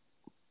I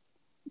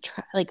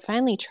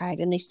finally tried,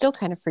 and they still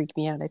kind of freak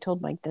me out. I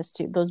told Mike this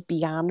too. Those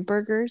Beyond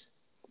Burgers.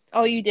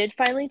 Oh, you did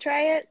finally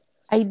try it?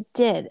 I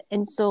did,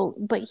 and so,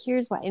 but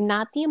here's why. And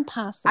not the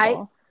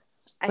Impossible.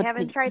 I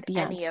haven't tried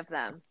Beyond. Any of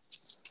them.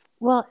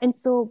 Well, and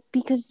so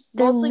because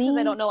mostly because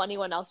I don't know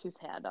anyone else who's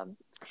had them.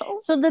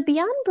 So the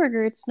Beyond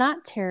Burger, it's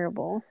not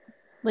terrible.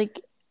 Like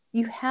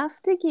you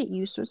have to get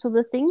used to it. So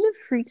the thing that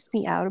freaks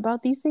me out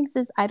about these things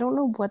is I don't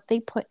know what they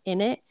put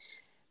in it,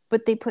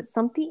 but they put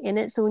something in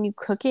it so when you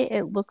cook it,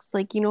 it looks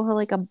like, you know how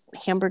like a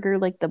hamburger,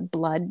 like the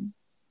blood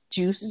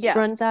juice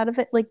runs out of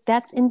it, like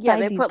that's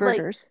inside these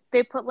burgers.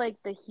 They put like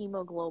the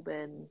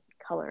hemoglobin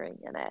coloring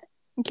in it.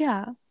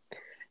 Yeah,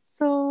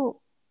 so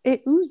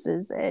it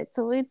oozes it,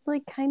 so it's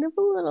like kind of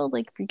a little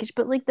like freakish.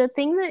 But like the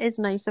thing that is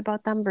nice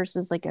about them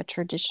versus like a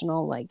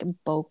traditional like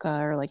Boca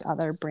or like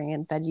other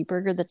brand veggie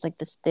burger that's like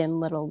this thin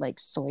little like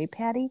soy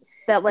patty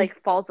that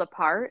like falls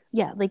apart.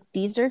 Yeah, like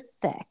these are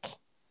thick.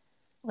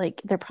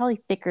 Like they're probably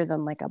thicker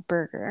than like a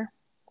burger,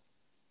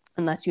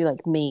 unless you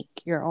like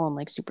make your own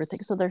like super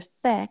thick. So they're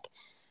thick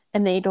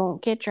and they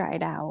don't get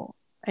dried out.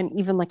 And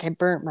even like I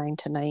burnt mine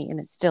tonight and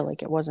it's still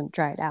like it wasn't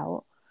dried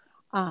out.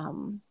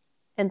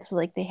 And so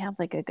like they have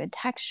like a good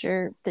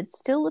texture that's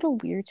still a little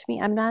weird to me.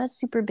 I'm not a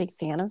super big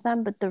fan of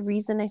them, but the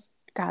reason I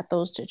got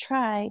those to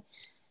try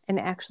and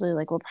actually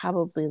like will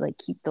probably like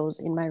keep those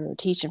in my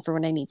rotation for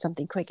when I need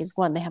something quick is,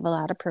 one, they have a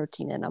lot of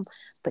protein in them,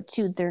 but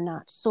two, they're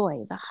not soy.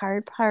 The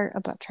hard part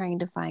about trying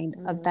to find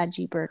a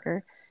veggie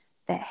burger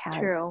that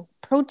has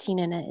protein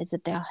in it is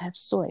that they all have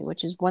soy,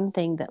 which is one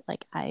thing that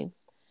like I've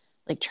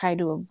like tried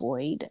to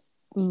avoid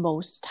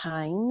most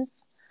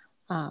times,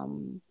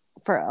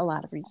 for a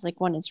lot of reasons. Like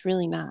one, it's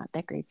really not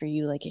that great for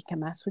you. Like it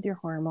can mess with your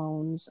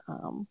hormones.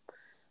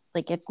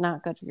 Like it's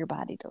not good for your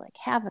body to like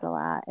have it a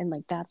lot, and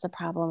like that's a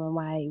problem, and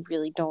why I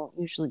really don't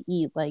usually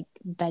eat like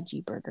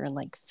veggie burger and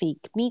like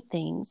fake meat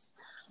things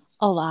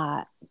a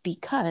lot,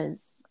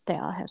 because they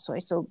all have soy.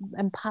 So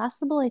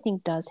Impossible I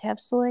think does have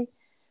soy.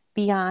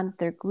 Beyond,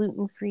 they're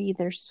gluten free,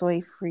 they're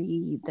soy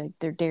free,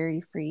 they're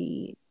dairy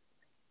free.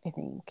 I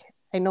think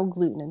I know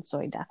gluten and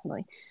soy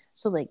definitely.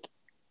 So like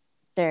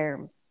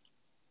they're,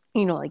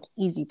 you know, like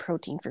easy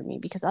protein for me,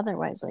 because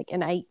otherwise like,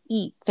 and I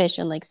eat fish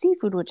and like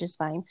seafood, which is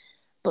fine,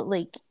 but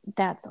like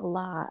that's a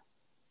lot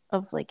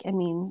of like, I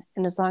mean,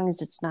 and as long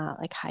as it's not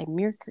like high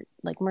mercury,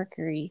 like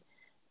mercury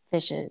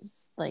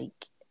fishes, like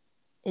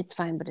it's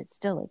fine, but it's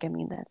still like, I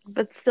mean, But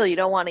that's, still, you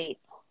don't want to eat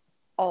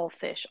all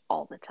fish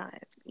all the time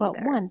well,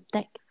 either. one,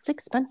 that's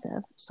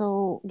expensive.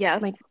 So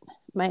Yes.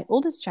 my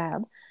oldest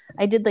child,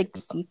 I did like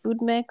the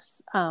seafood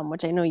mix,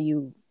 which I know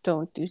you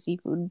don't do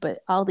seafood, but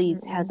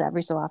Aldi's Mm-mm. has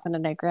every so often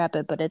and I grab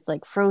it, but it's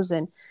like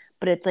frozen,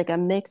 but it's like a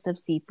mix of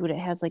seafood. It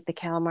has like the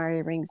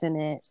calamari rings in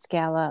it,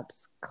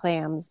 scallops,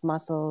 clams,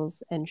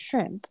 mussels, and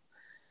shrimp.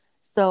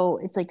 So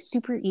it's like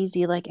super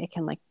easy. Like I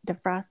can like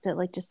defrost it,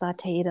 like just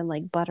saute it in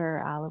like butter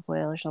or olive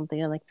oil or something,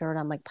 and like throw it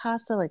on like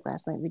pasta. Like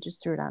last night we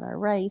just threw it on our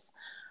rice.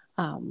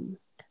 Um,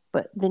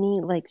 but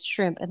Vinny likes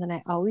shrimp, and then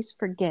I always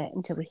forget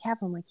until we have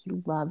him. Like he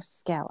loves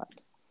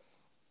scallops,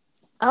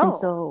 and Oh,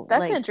 so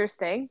that's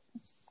interesting.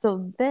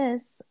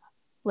 this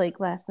like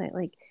last night,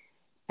 like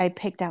I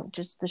picked out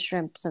just the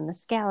shrimps and the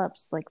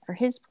scallops like for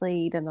his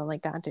plate, and then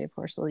like Dante, of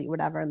course, will eat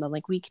whatever, and then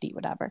like we could eat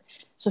whatever.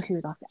 So he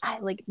was off. I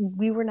like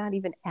we were not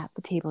even at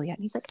the table yet,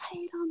 and he's like, I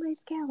ate all my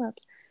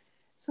scallops.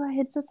 So I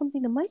had said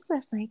something to Mike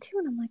last night too,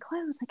 and I'm like,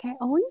 oh, I was like, I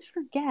always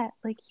forget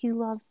like he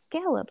loves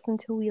scallops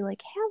until we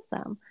like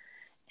have them,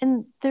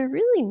 and they're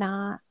really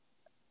not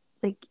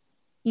like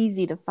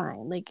easy to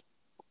find. Like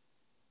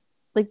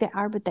they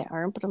are, but they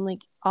aren't. But I'm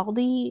like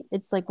Aldi,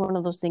 it's like one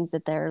of those things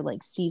that they're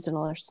like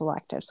seasonal or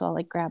selective. So I'll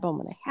like grab them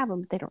when I have them,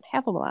 but they don't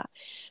have them a lot.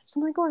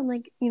 So I'm like, oh, I'm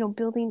like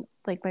building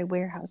like my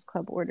warehouse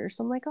club order.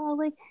 So I'm like, oh, I'll,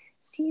 like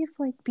see if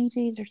like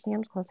BJ's or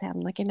Sam's Club have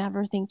them. Like I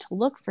never think to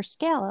look for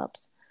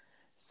scallops.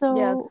 Yeah,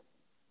 So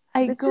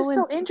I it's go just in.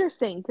 so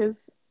interesting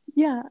because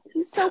Yeah,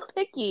 he's so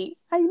picky.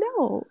 I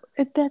know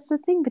that's the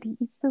thing, but he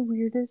eats the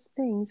weirdest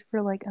things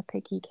for like a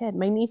picky kid.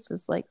 My niece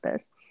is like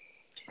this.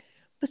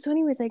 But so,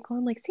 anyways, I go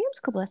on like Sam's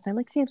Club last time,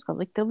 like Sam's Club,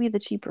 like they'll be the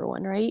cheaper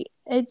one, right?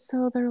 And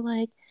so they're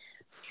like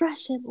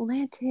fresh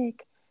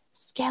Atlantic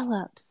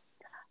scallops,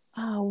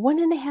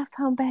 1.5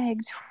 pound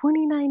bag,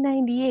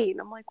 $29.98.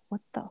 And I'm like,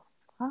 what the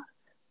fuck?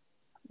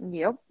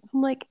 Yep.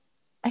 I'm like,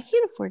 I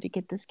can't afford to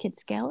get this kid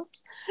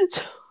scallops.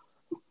 So,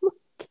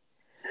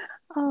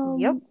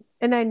 Yep.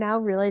 and I now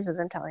realize as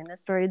I'm telling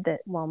this story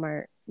that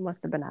Walmart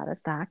must have been out of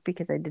stock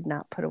because I did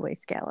not put away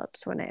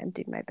scallops when I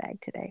emptied my bag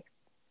today.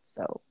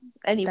 So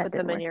And you that put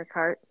didn't them in work. your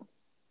cart.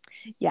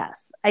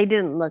 Yes, I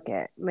didn't look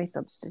at my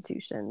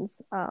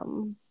substitutions.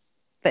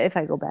 But if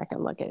I go back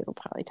and look at it, it'll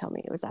probably tell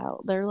me it was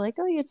out. They're like,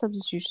 oh, you had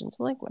substitutions.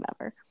 I'm like,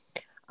 whatever.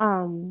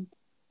 Um,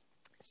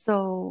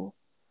 so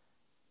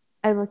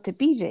I looked at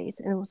BJ's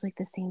and it was like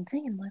the same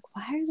thing. I'm like,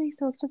 why are they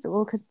so expensive?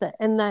 Well,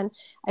 and then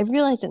I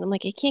realized it. And I'm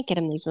like, I can't get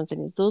him these ones.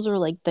 And those are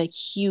like the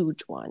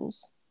huge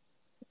ones.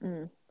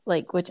 Mm.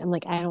 Like, which I'm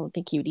like, I don't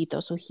think he would eat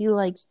those. So he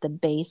likes the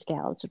bay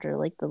scallops, which are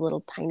like the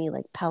little tiny,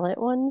 like pellet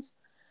ones.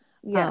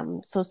 Yeah.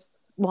 So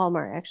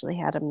Walmart actually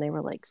had them. They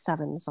were like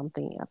 7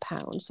 something a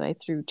pound. So I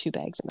threw 2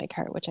 bags in my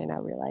cart, which I now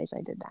realize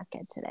I did not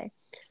get today.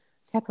 I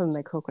got them in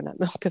my coconut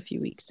milk a few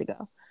weeks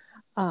ago.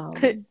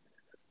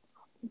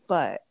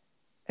 But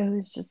it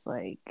was just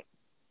like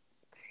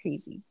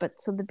crazy. But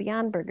so the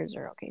Beyond Burgers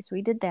are okay. So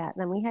we did that.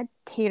 And then we had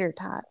tater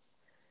tots,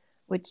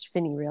 which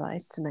Vinny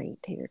realized tonight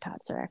tater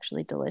tots are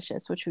actually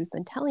delicious, which we've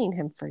been telling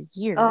him for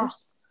years. Oh,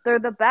 they're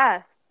the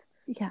best.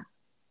 Yeah.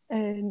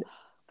 And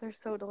they're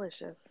so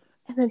delicious.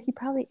 And then he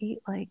probably ate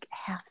like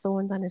half the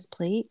ones on his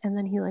plate. And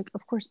then he like,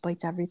 of course,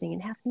 bites everything in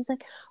half. And he's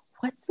like,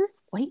 what's this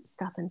white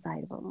stuff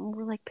inside of them? And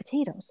we're like,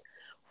 potatoes.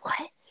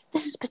 What?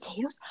 This is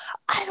potatoes?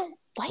 I don't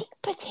like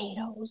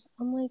potatoes.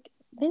 I'm like,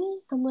 Vinny,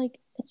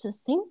 it's the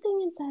same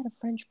thing inside a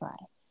French fry.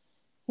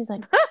 He's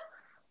like,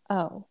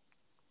 oh,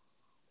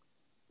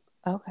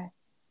 okay.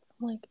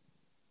 I'm like,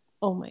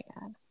 oh my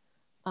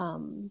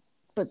God.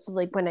 But so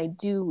like when I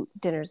do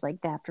dinners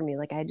like that for me,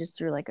 like I just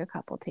threw like a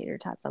couple tater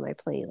tots on my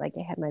plate. Like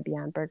I had my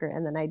Beyond Burger,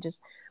 and then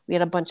we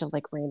had a bunch of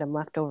like random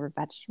leftover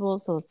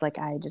vegetables. So it's like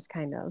I just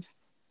kind of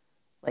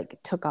like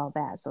took all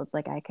that. So it's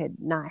like I could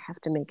not have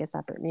to make a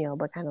separate meal,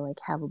 but kind of like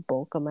have a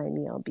bulk of my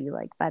meal be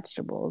like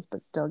vegetables,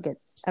 but still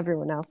get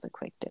everyone else a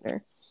quick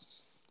dinner.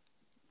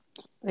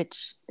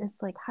 Which is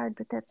like hard,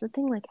 but that's the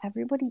thing. Like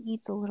everybody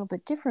eats a little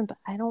bit different, but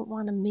I don't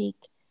want to make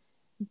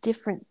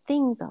different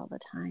things all the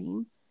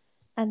time.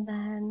 And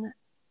then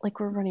like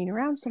we're running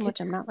around so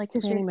much, I'm not like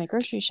planning my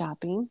grocery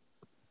shopping.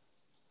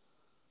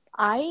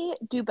 I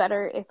do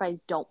better if I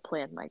don't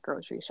plan my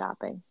grocery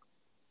shopping.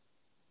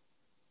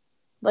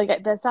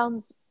 Like that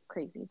sounds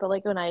crazy, but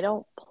like when I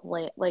don't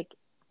plan, like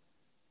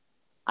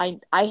I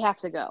have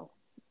to go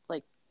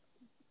like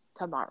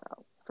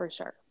tomorrow for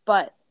sure.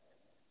 But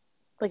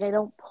like I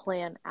don't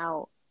plan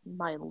out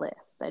my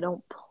list. I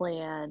don't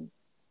plan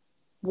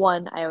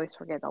one, I always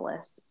forget the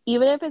list.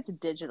 Even if it's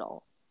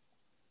digital.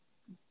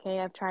 Okay,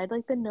 I've tried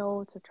like the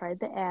notes, I've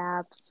tried the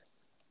apps,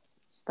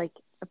 like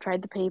I've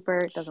tried the paper,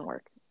 it doesn't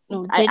work.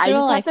 No,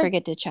 digital, I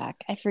forget to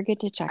check. I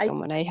forget to check them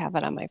when I have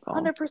it on my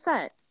phone.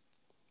 100%.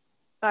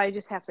 I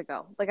just have to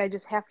go. Like I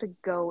just have to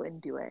go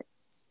and do it.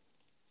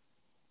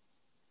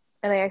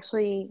 And I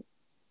actually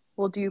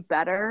will do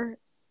better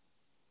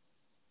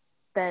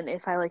than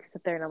if I like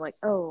sit there and I'm like,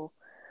 oh,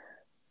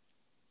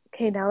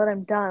 okay, now that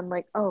I'm done,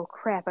 like, oh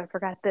crap, I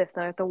forgot this.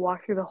 And I have to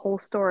walk through the whole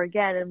store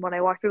again. And when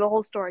I walk through the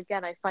whole store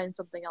again, I find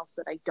something else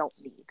that I don't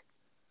need.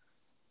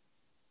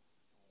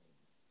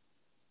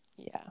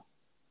 Yeah.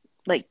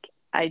 Like,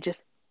 I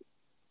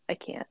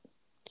can't.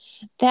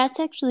 That's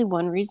actually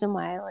one reason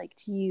why I like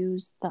to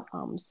use the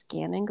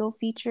scan and go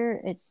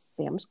feature. It's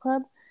Sam's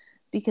Club,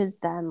 because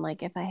then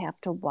like if I have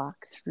to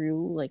walk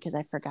through like because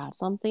I forgot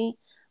something,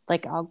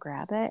 like I'll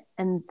grab it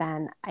and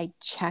then I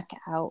check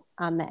out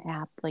on the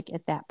app like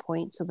at that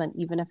point. So then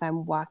even if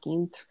I'm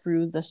walking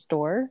through the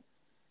store,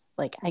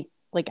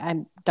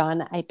 I'm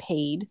done, I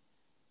paid,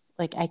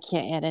 like I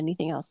can't add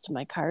anything else to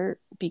my cart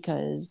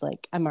because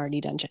like I'm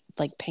already done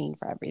like paying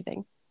for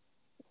everything.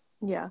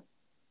 Yeah.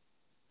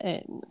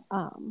 And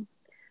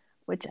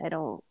which I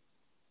don't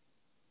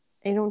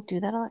do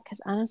that a lot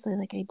because honestly,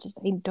 like I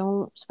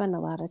don't spend a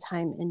lot of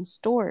time in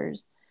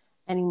stores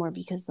anymore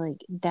because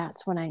like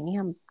that's when I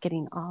am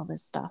getting all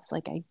this stuff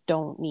like I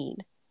don't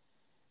need.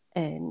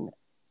 And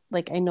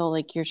like I know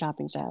like your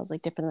shopping style is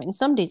like different. And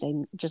some days I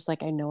just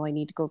like I know I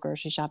need to go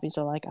grocery shopping,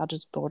 so like I'll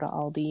just go to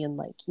Aldi and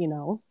like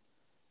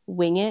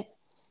wing it.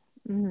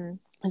 Mm-hmm.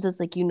 And so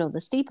it's like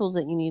the staples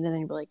that you need, and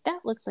then you're like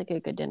that looks like a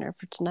good dinner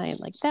for tonight,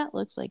 and like that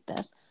looks like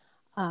this.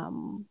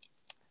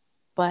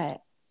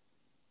 But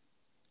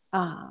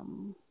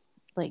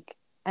like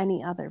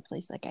any other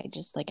place, like I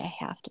just like I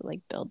have to like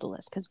build the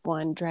list because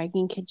one,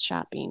 dragging kids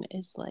shopping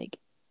is like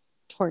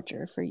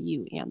torture for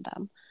you and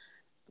them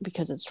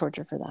because it's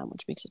torture for them,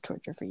 which makes it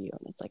torture for you,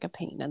 and it's like a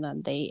pain. And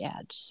then they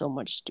add so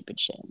much stupid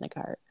shit in the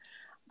cart,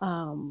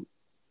 and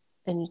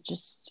it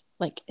just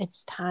like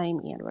it's time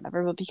and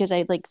whatever. But because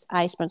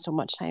I spent so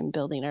much time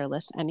building our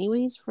list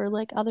anyways for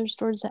like other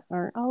stores that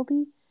aren't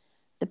Aldi,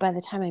 that by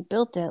the time I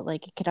built it,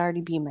 like it could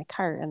already be in my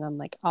cart, and then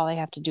like all I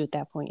have to do at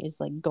that point is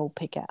like go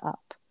pick it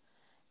up.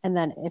 And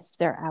then if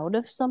they're out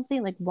of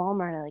something, like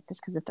Walmart, I like this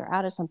because if they're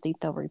out of something,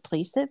 they'll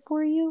replace it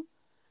for you.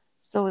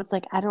 So it's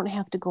like I don't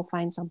have to go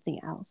find something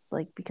else,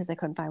 like because I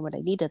couldn't find what I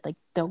needed. Like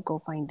they'll go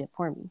find it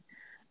for me.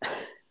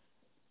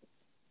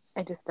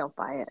 I just don't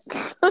buy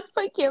it.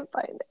 I can't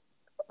find it.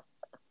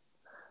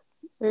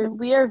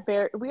 We are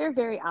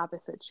very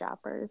opposite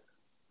shoppers.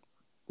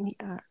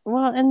 Yeah.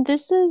 Well, and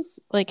this is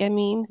like, I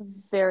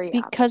mean, Very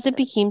because it opposite.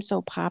 became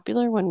so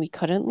popular when we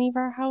couldn't leave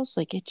our house,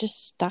 like it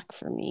just stuck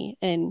for me.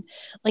 And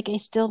like I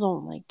still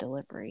don't like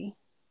delivery.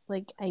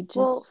 Like I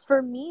Well, just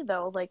for me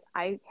though, like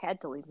I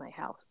had to leave my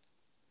house.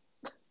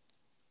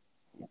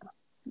 You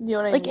know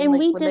what I like, mean? and Like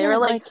we when they were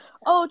didn't like, like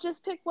 "Oh,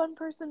 just pick one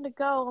person to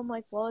go." I'm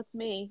like, "Well, it's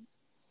me."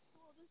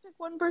 "Oh, just pick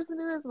one person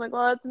to do this." I'm like,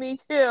 "Well, that's me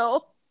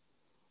too."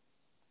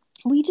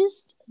 we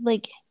just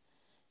like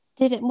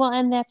didn't well,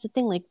 and that's the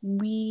thing,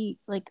 we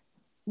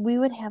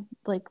would have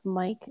like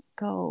Mike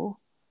go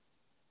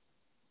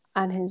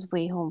on his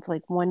way home for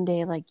like one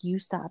day, like you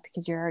stop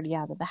because you're already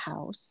out of the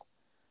house.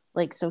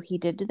 Like so he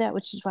did do that,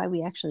 which is why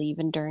we actually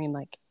even during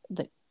like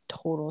the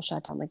total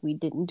shutdown, like we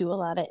didn't do a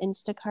lot of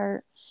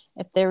Instacart.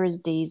 If there was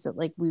days that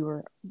like we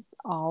were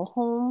all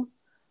home,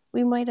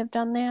 we might have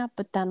done that.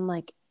 But then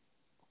like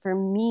for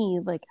me,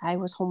 like I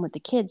was home with the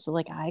kids, so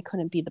like I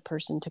couldn't be the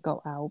person to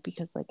go out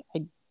because like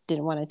I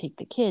didn't want to take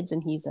the kids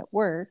and he's at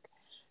work.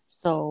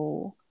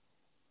 So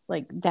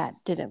like that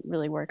didn't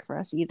really work for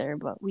us either.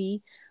 But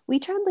we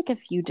tried like a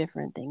few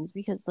different things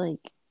because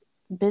like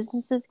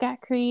businesses got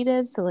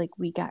creative, so like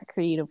we got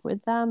creative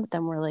with them, but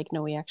then we're like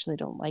no, we actually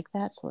don't like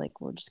that, so like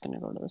we're just gonna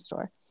go to the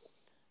store.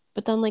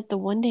 But then like the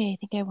one day I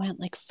think I went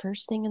like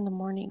first thing in the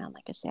morning on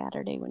like a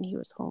Saturday when he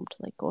was home to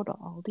like go to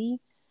Aldi,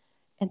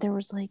 and there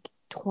was like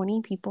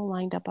 20 people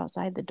lined up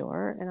outside the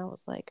door, and I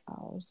was like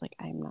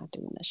I'm not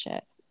doing this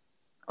shit.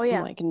 Oh I'm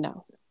yeah, like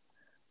no.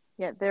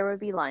 yeah. There would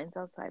be lines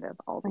outside of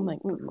I'm Aldi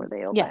like before mm-mm.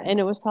 they Yeah, opened. and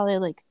it was probably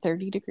like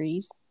 30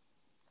 degrees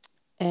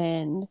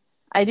and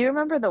I do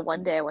remember the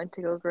one day I went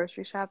to go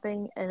grocery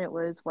shopping, and it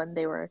was when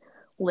they were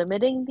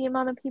limiting the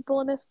amount of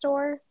people in a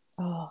store.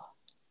 oh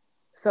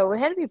So it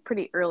had to be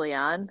pretty early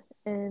on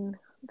in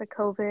the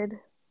COVID,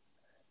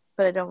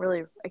 but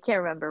I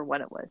can't remember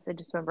when it was. I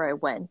just remember I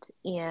went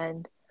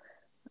and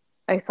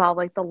I saw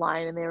like the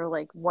line and they were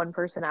like one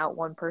person out,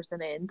 one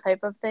person in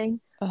type of thing.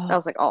 I oh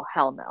was like, oh,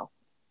 hell no.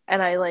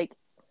 And I like,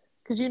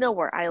 because you know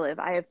where I live,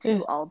 I have yeah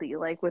two Aldi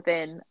like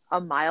within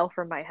a mile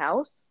from my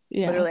house.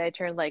 yeah Literally, I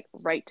turned like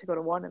right to go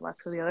to one and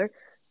left for the other.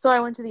 So I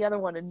went to the other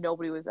one and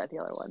nobody was at the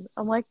other one.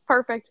 I'm like,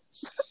 perfect.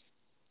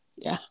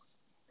 yeah.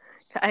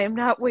 I am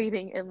not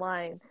waiting in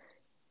line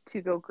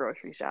to go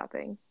grocery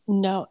shopping.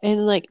 No,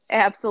 and like,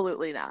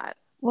 Absolutely not.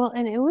 well,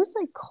 and it was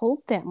like cold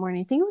that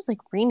morning. I think it was like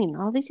raining.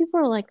 All these people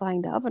were like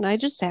lined up, and I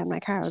just sat in my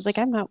car. I was like,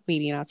 I'm not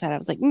waiting outside. I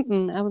was like,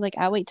 mm-mm. I was like,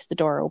 I'll wait till the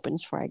door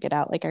opens before I get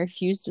out. Like, I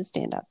refused to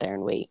stand out there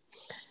and wait.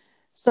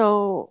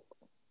 So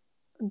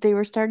they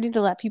were starting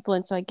to let people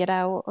in. So I get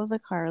out of the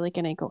car, like,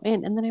 and I go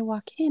in, and then I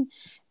walk in,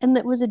 and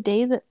that was a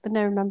day that, and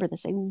I remember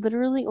this. I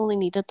literally only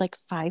needed like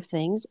 5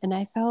 things, and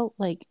I felt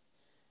like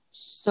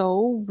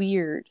so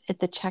weird at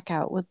the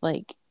checkout with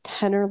like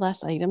 10 or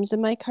less items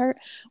in my cart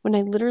when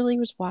I literally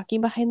was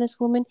walking behind this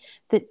woman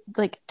that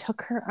like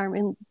took her arm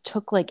and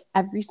took like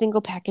every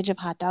single package of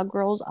hot dog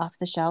rolls off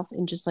the shelf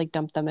and just like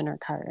dumped them in her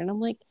cart. And I'm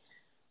like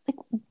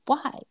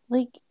why?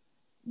 Like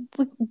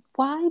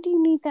why do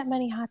you need that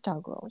many hot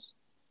dog rolls?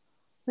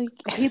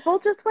 Like people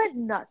just went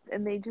nuts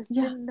and they just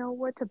didn't know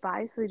what to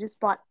buy, so they just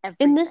bought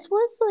everything. And this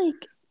was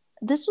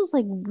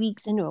like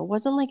weeks into it. It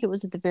wasn't like it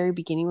was at the very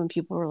beginning when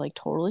people were like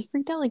totally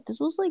freaked out. Like this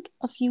was like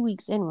a few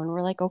weeks in when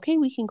we're like, okay,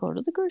 we can go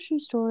to the grocery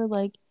store.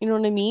 Like, you know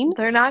what I mean?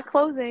 They're not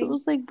closing. So it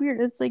was like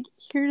weird. It's like,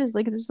 here it is.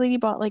 Like this lady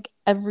bought like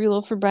every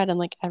loaf of bread and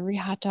like every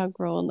hot dog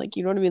roll. And like,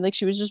 you know what I mean? Like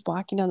she was just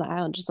walking down the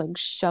aisle and just like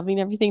shoving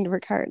everything to her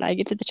cart. And I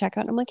get to the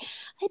checkout and I'm like,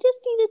 I just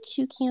needed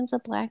 2 cans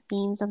of black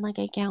beans and like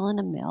a gallon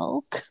of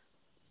milk.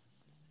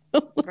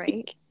 Like,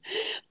 right.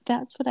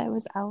 That's what I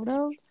was out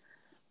of.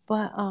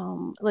 But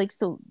like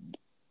so,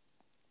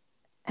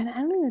 and I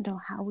don't even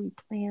know how we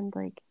planned.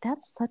 Like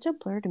that's such a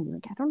blur to me.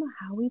 Like I don't know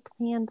how we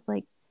planned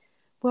like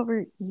what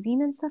we're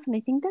eating and stuff. And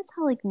I think that's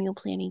how like meal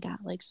planning got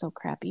like so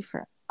crappy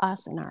for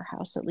us in our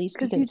house, at least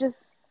because you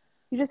just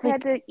like,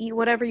 had to eat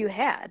whatever you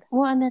had.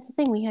 Well, and that's the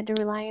thing, we had to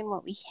rely on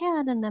what we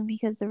had, and then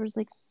because there was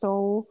like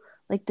so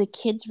like the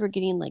kids were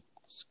getting like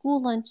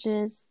school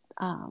lunches,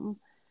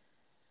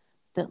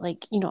 that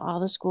like, you know, all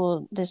the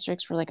school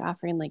districts were like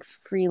offering like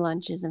free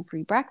lunches and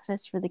free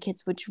breakfast for the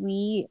kids, which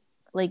we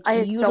like I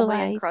had utilized. so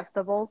many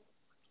Uncrustables.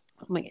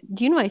 Oh my,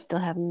 do you know I still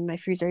have them in my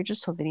freezer? I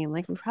just told Vinny, I'm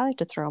like, we probably have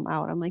to throw them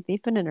out. I'm like,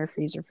 they've been in our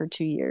freezer for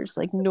 2 years.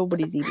 Like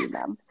nobody's eating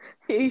them.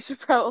 Yeah, you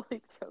should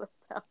probably throw those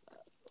out.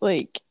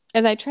 Like,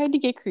 and I tried to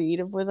get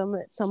creative with them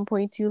at some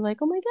point too. Like,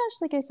 oh my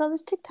gosh, like I saw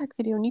this TikTok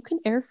video and you can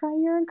air fry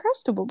your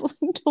Uncrustable, but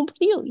like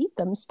nobody will eat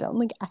them still. I'm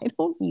like, I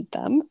don't eat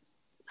them.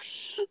 I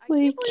can't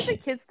believe the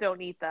kids don't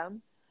eat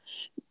them.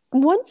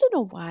 Once in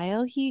a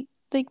while,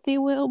 they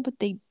will, but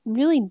they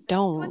really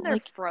don't. When they're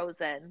like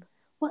frozen.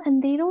 Well,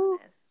 and they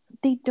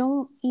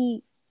don't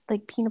eat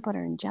like peanut butter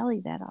and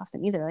jelly that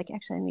often either. Like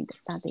actually, I made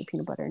Dante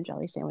peanut butter and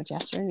jelly sandwich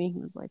yesterday, and he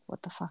was like,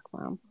 "What the fuck,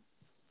 Mom?"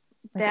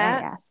 Like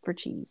I asked for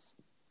cheese.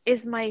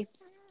 Is my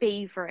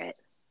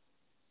favorite.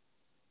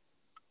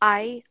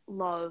 I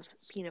love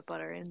peanut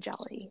butter and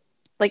jelly.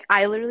 Like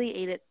I literally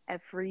ate it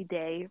every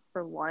day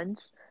for lunch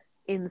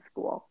in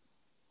school.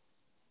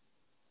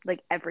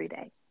 Like every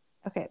day.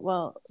 Okay,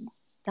 well,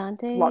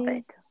 Dante love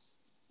it.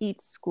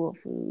 Eats school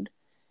food.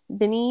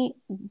 Vinny,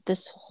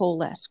 this whole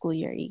last school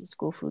year, ate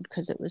school food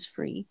because it was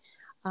free.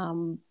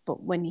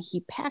 But when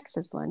he packs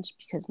his lunch,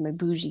 because my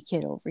bougie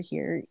kid over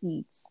here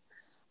eats,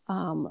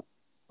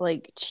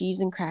 like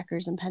cheese and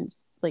crackers and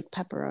like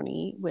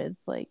pepperoni with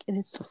like, and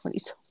it's so funny.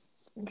 So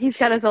he's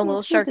got his own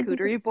little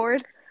charcuterie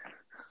board.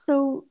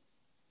 So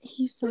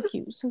he's so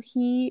cute. So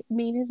he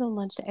made his own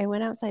lunch. I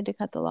went outside to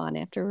cut the lawn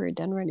after we were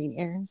done running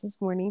errands this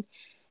morning,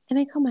 and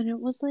I come in. It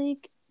was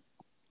like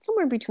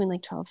somewhere between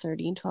like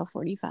 12:30 and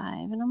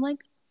 12:45, and I'm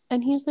like,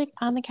 and he's like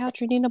on the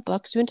couch reading a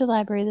book. So we went to the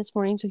library this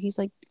morning, so he's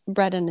like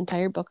read an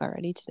entire book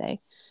already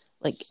today,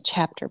 like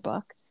chapter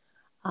book.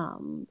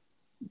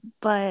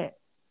 But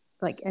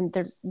like, and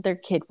their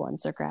kid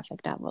ones are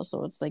graphic novels,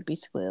 so it's like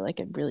basically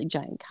like a really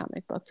giant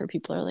comic book for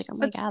people who are like, oh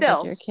my god,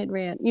 like your kid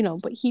ran, you know.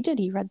 But he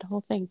read the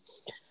whole thing.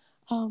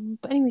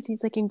 But anyways,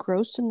 he's like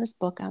engrossed in this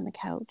book on the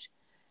couch,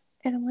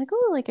 and I'm like,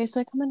 oh, like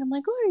so I come in, I'm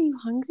like, oh, are you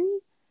hungry?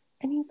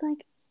 And he's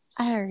like,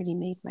 I already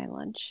made my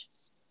lunch.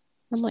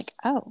 I'm like,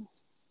 oh,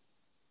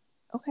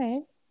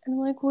 okay. And I'm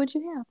like, what'd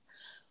you have?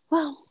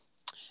 Well,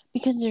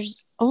 because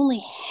there's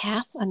only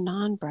half a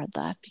naan bread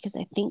left because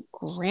I think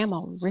Grandma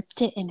ripped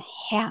it in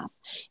half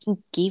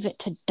and gave it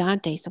to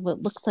Dante, so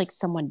it looks like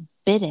someone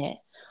bit it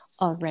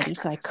already.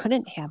 So I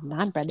couldn't have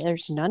naan bread.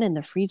 There's none in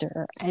the freezer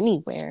or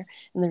anywhere,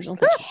 and there's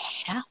only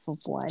half of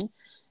one.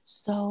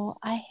 So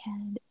I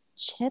had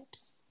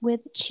chips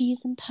with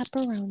cheese and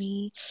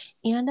pepperoni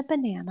and a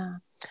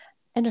banana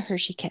and a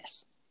Hershey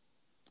Kiss.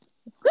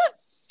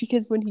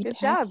 Because when he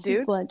packs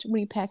his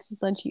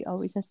lunch, he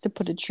always has to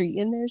put a treat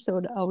in there. So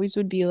it always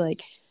would be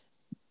like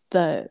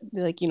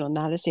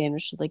not a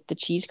sandwich, like the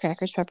cheese,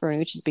 crackers, pepperoni,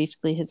 which is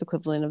basically his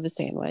equivalent of a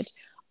sandwich,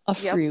 a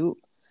fruit,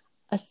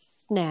 a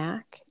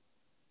snack,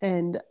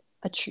 and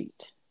a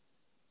treat.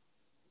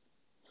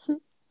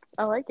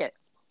 I like it.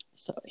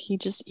 So he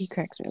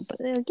cracks me up. But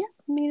yeah,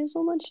 I made his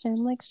own lunch today.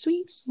 I'm like,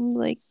 sweet. I'm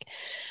like,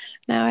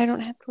 now I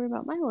don't have to worry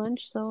about my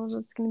lunch. So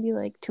it's going to be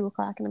like 2:00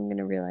 and I'm going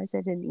to realize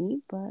I didn't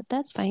eat, but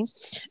that's fine.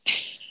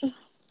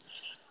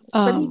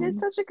 But he did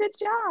such a good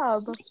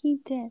job. He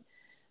did.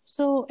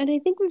 So, and I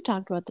think we've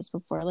talked about this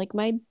before. Like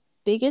my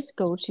biggest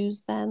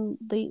go-tos then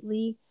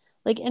lately,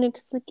 like, and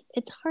it's like,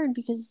 it's hard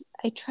because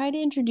I try to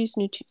introduce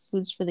new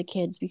foods for the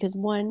kids because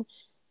one,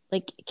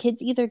 like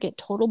kids either get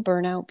total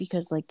burnout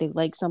because like they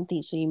like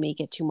something, so you make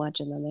it too much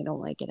and then they don't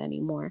like it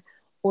anymore,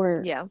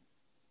 or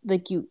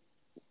like you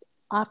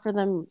offer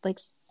them like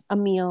a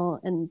meal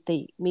and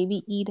they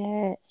maybe eat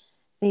it,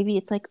 maybe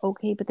it's like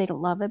okay, but they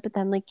don't love it, but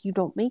then like you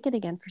don't make it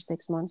again for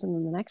 6 months and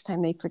then the next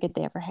time they forget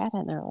they ever had it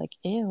and they're like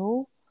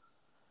ew.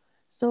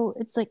 So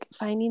it's like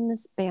finding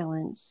this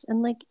balance,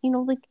 and like, you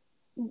know, like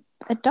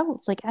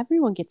adults, like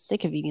everyone gets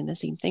sick of eating the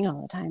same thing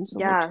all the time, so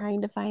like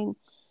trying to find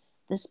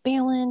this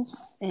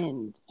balance,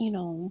 and you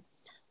know,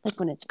 like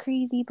when it's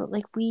crazy, but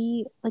like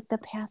we like the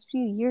past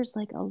few years,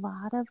 like a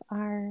lot of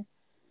our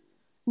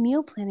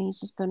meal planning has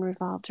just been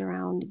revolved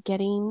around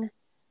getting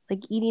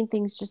like eating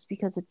things just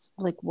because it's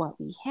like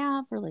what we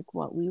have or like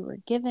what we were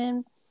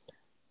given.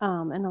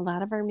 And a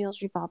lot of our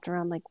meals revolved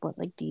around like what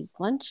like these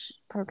lunch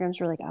programs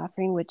were like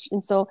offering,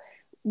 and so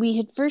we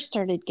had first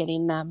started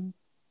getting them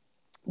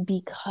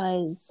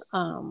because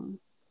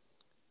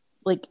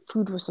like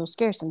food was so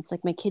scarce, and it's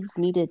like my kids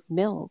needed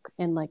milk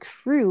and like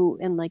fruit,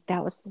 and like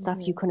that was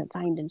stuff you couldn't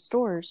find in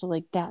stores. So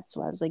like that's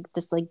why I was like,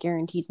 this like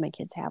guarantees my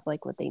kids have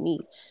like what they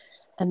need.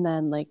 And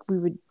then like we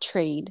would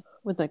trade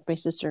with like my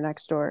sister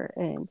next door,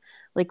 and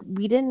like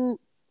we didn't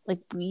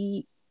like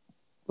we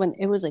when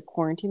it was like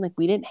quarantine, like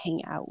we didn't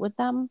hang out with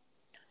them.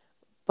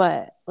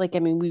 But like, I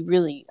mean, we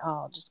really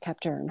all just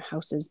kept our own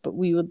houses, but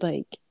we would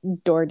like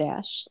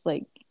DoorDash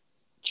like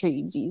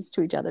tradesies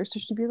to each other. So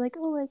she'd be like,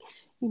 oh, like,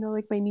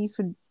 like my niece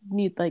would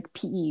need like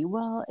PE.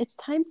 Well, it's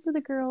time for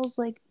the girls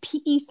like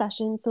PE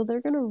session. So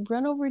they're going to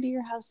run over to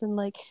your house and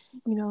like,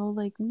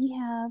 like we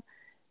have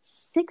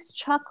 6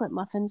 chocolate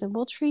muffins and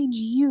we'll trade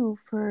you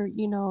for,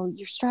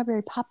 your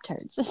strawberry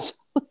Pop-Tarts. So,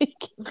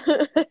 like,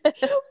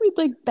 we'd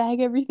like bag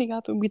everything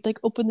up and we'd like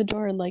open the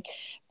door and like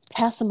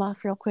pass them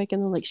off real quick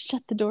and then like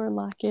shut the door and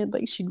lock it.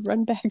 Like she'd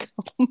run back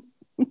home.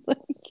 Like,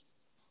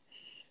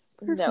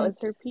 that was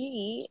her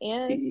PE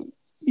and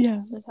yeah,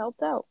 it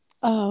helped out.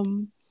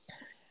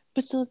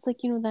 But so it's like,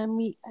 then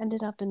we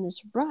ended up in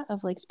this rut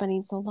of like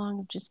spending so long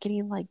of just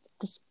getting like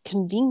this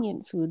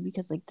convenient food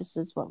because like this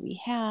is what we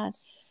had.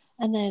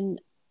 And then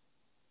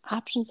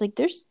options, like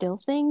there's still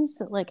things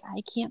that like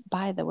I can't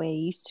buy the way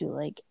I used to.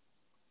 Like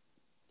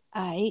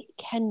I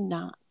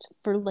cannot,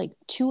 for like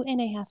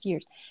 2.5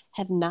 years,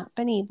 have not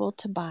been able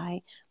to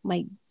buy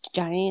my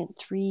giant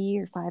 3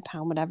 or 5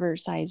 pound, whatever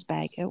size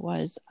bag it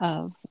was,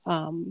 of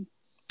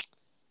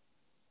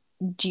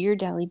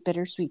Ghirardelli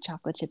bittersweet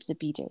chocolate chips at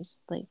BJ's.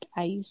 Like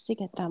I used to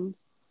get them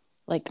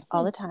like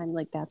all the time.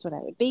 Like that's what I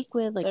would bake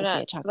with. Like if they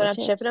had chocolate they're not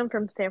chips. shipping them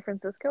from San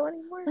Francisco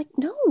anymore. Like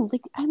no,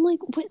 like I'm like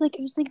what? Like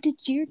it was like did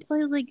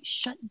Ghirardelli like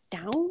shut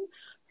down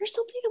or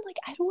something? I'm like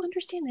I don't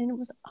understand. And it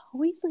was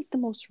always like the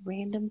most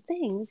random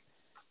things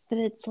that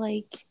it's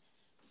like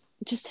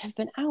just have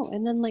been out.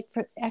 And then like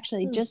for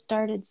actually just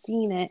started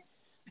seeing it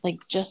like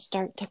just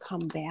start to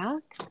come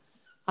back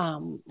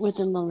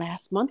within the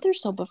last month or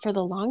so. But for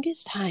the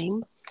longest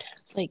time,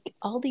 like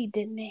Aldi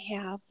didn't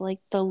have like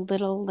the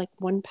little like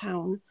 1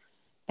 pound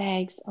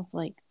bags of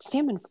like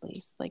salmon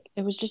fillets. Like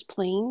it was just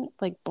plain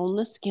like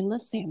boneless,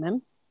 skinless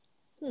salmon.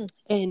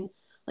 And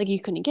like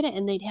you couldn't get it.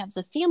 And they'd have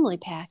the family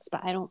packs,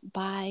 but I don't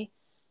buy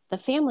the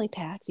family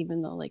packs,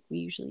 even though like we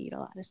usually eat a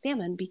lot of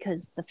salmon,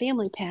 because the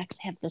family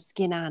packs have the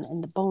skin on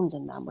and the bones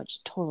in them,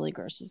 which totally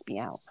grosses me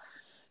out.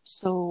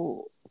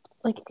 So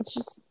like it's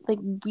just like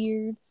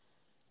weird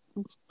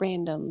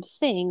random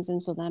things.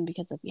 And so then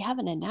because like we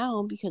haven't, and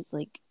now because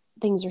like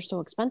things are so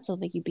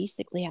expensive, like you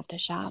basically have to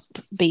shop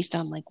based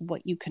on like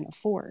what you can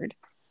afford.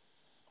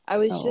 I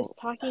was just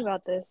talking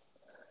about this.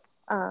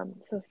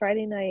 So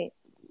Friday night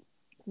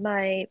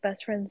my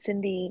best friend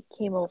Cindy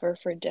came over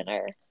for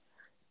dinner,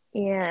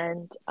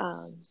 and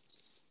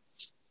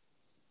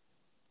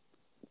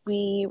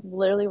we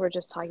literally were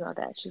just talking about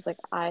that. She's like,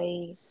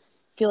 I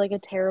feel like a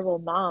terrible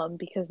mom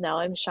because now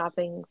I'm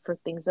shopping for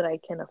things that I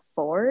can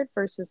afford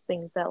versus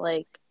things that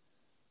like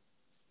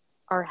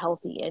are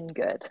healthy and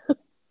good.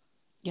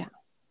 Yeah.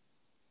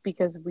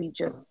 Because we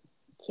just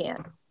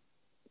can't.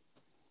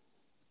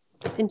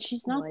 And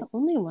she's not the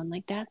only one.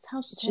 Like that's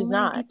how so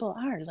many people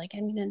are. Like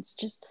I mean, it's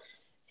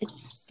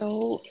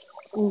so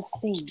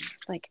insane.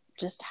 Like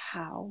just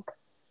how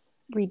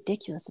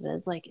ridiculous it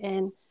is. Like,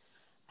 and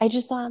I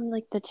just saw on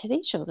like the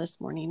Today Show this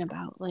morning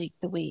about like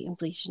the way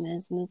inflation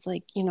is, and it's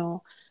like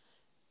and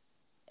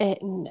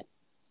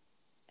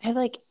I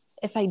like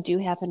if I do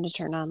happen to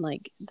turn on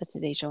like the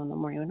Today Show in the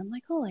morning when I'm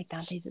like, oh, like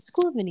Dante's at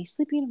school, Vinny's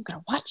sleeping, I'm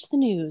gonna watch the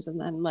news, and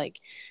then like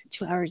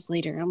 2 hours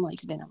later, I'm like,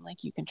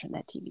 you can turn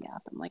that TV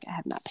off. I'm like, I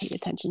have not paid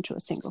attention to a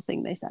single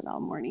thing they said all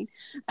morning,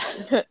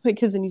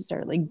 because then you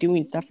start like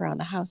doing stuff around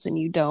the house and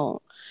you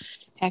don't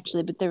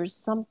actually. But there was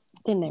something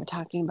they were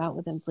talking about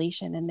with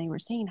inflation, and they were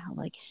saying how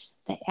like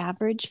the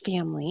average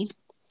family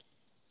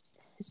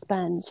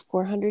spends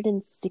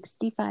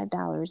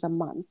 $465 a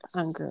month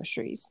on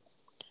groceries,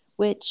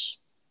 which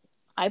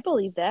I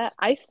believe that.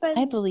 I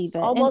believe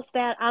it. Almost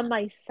that on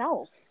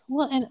myself.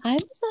 Well, and I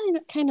was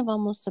kind of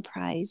almost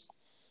surprised,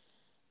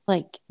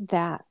 like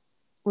that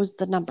was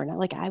the number now.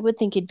 Like I would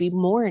think it'd be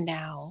more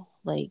now,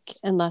 like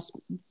unless,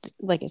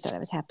 like I said, I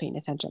was half paying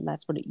attention.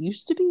 That's what it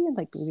used to be, and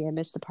like maybe I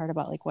missed the part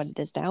about like what it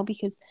is now.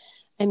 Because,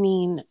 I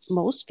mean,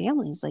 most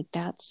families like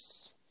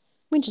that's,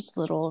 I mean, just a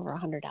little over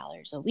 $100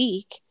 a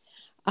week,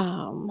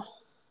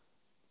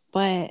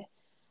 but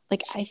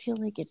like I feel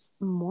like it's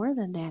more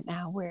than that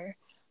now. Where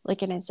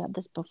like, and I've said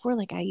this before,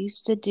 like I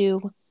used to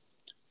do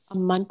a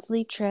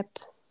monthly trip,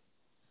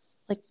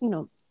 like,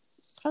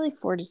 probably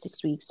 4 to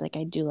 6 weeks. Like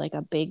I do like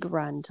a big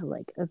run to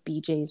like a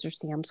BJ's or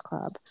Sam's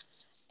Club,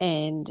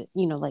 and,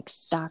 like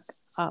stock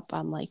up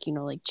on like,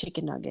 like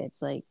chicken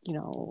nuggets, like,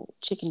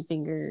 chicken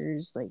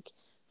fingers, like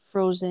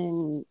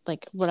frozen,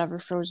 like whatever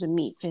frozen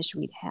meat, fish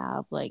we'd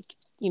have, like,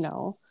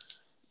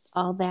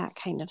 all that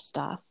kind of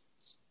stuff.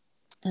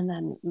 And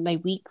then my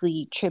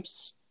weekly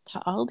trips to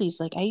Aldi's,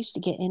 like I used to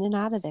get in and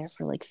out of there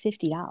for like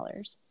 $50.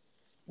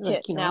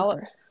 Like, Now,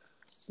 for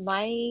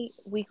my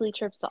weekly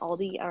trips to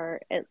Aldi are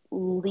at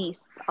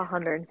least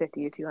 $150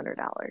 to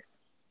 $200.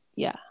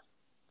 yeah.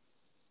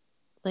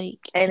 Like,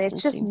 And it's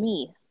it's just insane.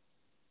 me.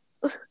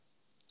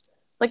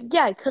 Like,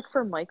 yeah, I cook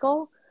for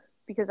Michael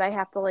because I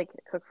have to like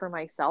cook for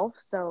myself,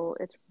 so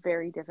it's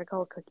very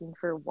difficult cooking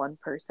for one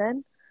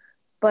person.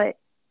 But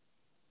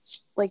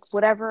like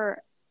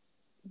whatever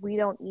we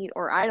don't eat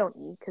or I don't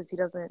eat because he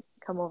doesn't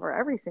come over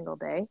every single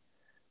day,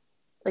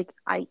 like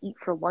I eat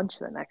for lunch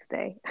the next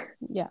day.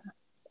 Yeah.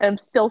 And I'm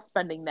still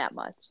spending that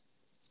much.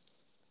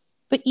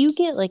 But you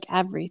get like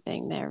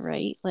everything there,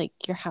 right? Like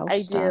your house I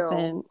stuff do.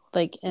 and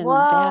like that.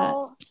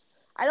 Well,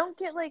 I don't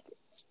get like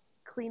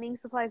cleaning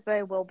supplies, but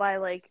I will buy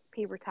like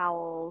paper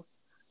towels,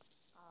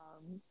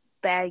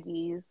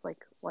 baggies, like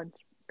lunch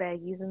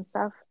baggies and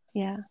stuff.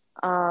 Yeah.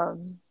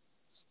 Um,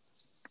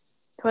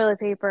 toilet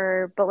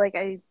paper, but like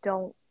I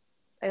don't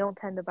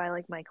tend to buy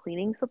like my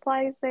cleaning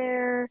supplies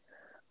there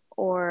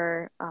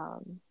or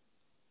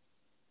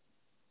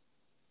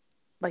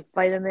like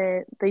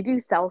vitamin. They do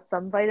sell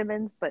some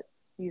vitamins, but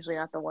usually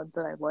not the ones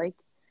that I like.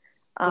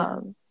 Yeah.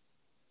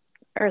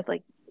 Or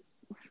like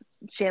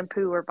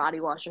shampoo or body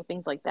wash or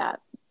things like that.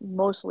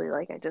 Mostly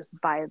like I just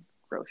buy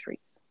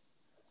groceries.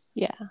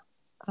 Yeah.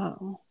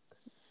 Um,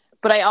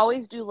 But I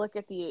always do look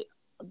at the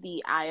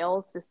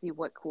aisles to see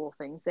what cool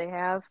things they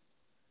have.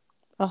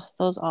 oh,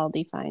 those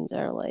Aldi finds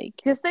are like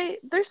Because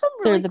there's some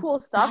they're really the cool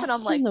stuff and I'm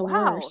best like, and the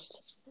wow,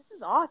 worst. this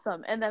is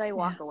awesome. And then I Yeah.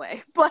 walk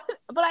away. But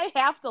I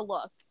have to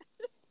look.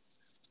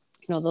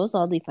 Those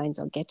Aldi finds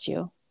will get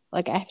you.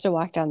 Like I have to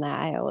walk down that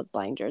aisle with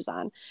blinders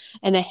on.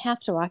 And I have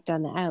to walk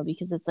down the aisle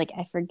because it's like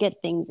I forget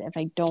things if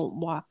I don't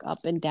walk up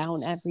and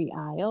down every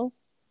aisle.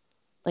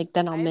 Like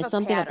then I'll I have miss a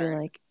something.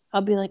 pattern.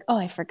 I'll be like, oh,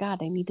 I forgot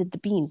I needed the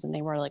beans and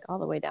they were like all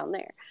the way down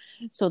there.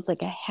 So it's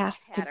like I have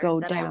to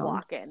go That I down.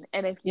 walk in.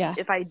 And Yeah.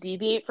 if I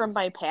deviate from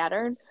my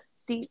pattern,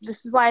 see,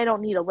 this is why I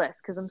don't need a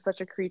list because I'm such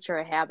a creature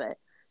of habit.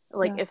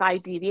 Like Yeah. if I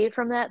deviate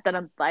from that,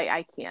 then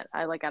I can't.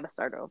 I like gotta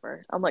start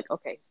over. I'm like,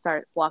 okay,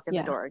 start walking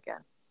the door again.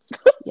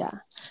 Yeah.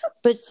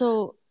 But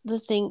so the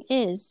thing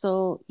is,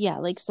 so yeah,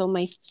 like so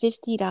my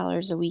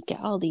 $50 a week at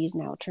Aldi is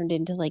now turned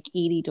into like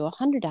 $80 to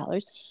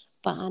 $100.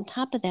 But on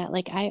top of that,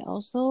 like I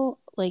also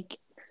like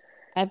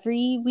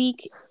every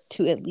week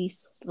to at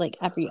least like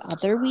every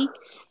other week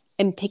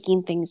am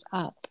picking things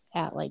up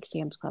at like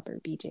Sam's Club or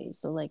BJ's.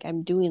 So like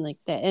I'm doing like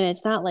that. And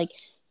it's not like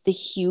the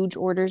huge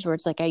orders where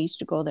it's like I used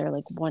to go there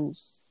like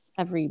once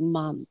every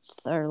month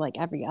or like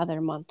every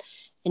other month.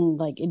 And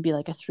like it'd be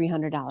like a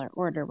 $300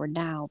 order where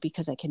now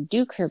because I can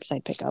do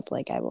curbside pickup,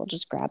 like I will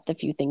just grab the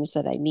few things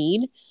that I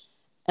need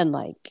and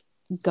like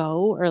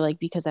go or like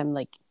because I'm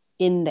like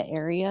in the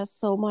area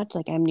so much,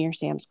 like I'm near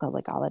Sam's Club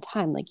like all the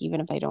time. Like even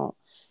if I don't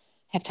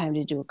have time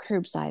to do a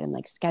curbside and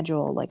like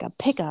schedule like a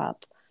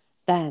pickup,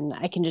 then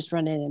I can just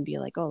run in and be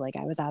like, oh, like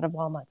I was out of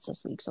walnuts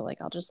this week. So like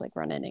I'll just like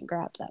run in and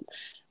grab them.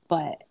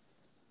 But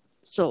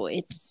so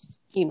it's,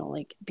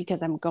 like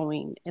because I'm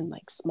going in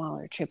like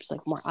smaller trips,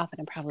 like more often,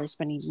 I'm probably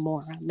spending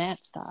more on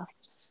that stuff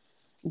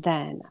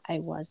than I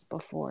was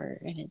before.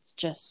 And it's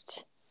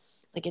just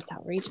like, it's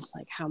outrageous,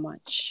 like how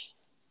much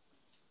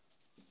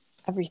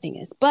everything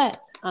is. But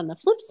on the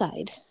flip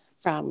side,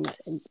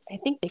 I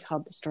think they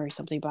called the story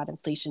something about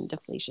inflation,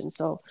 deflation.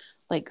 So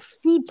like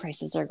food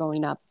prices are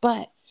going up,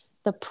 but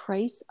the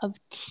price of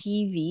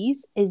TVs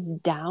is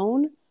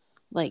down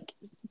like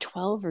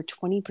 12 or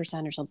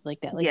 20% or something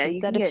like that. Like Yeah, you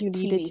instead can if get you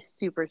needed TV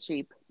super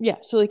cheap. yeah,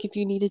 so like if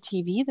you need a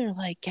TV, they're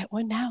like get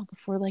one now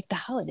before like the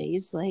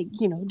holidays, like,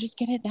 just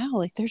get it now.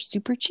 Like they're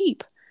super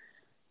cheap.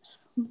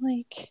 I'm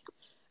like,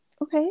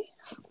 okay.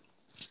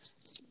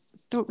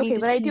 Don't need Okay, a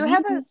but I do TV.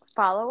 have a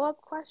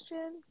follow-up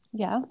question.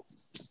 Yeah.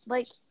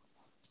 Like,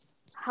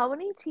 how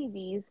many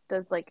TVs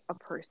does like a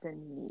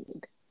person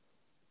need?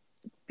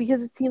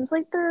 Because it seems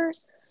like they're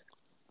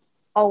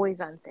always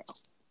on sale.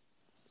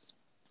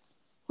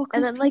 Well,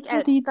 And because then like people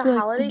at need the like the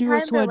holiday time,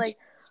 newest they're ones. like,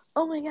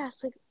 "Oh my gosh,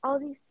 like all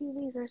these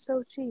TVs are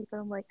so cheap."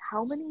 And I'm like,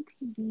 "How many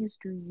TVs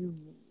do you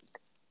need?"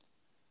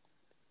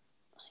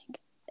 Like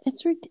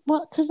it's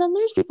well, because then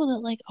there's people that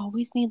like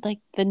always need like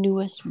the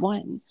newest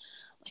one.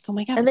 Like, oh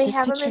my god, And but they this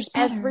have them in picture's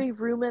better. every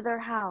room of their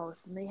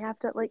house, and they have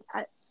to like,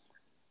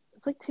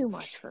 it's like too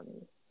much for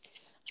me.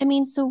 I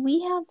mean, so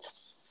we have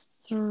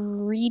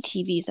 3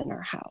 TVs in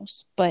our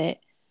house, but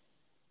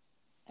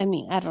I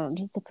mean, I don't know.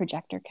 Does the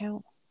projector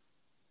count?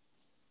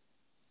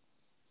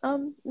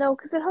 No,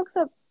 because it hooks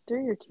up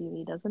through your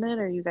TV, doesn't it?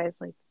 Or you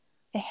guys like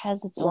It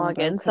has its own log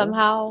in Roku.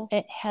 somehow?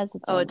 It has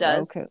its Oh, own it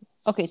does. Roku.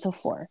 Okay, so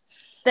 4.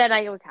 Then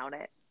I would count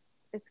it.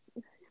 If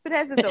it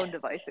has its own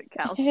device, it It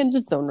counts. has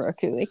its own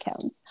Roku. It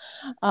counts.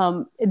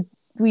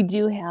 We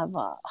do have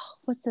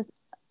what's the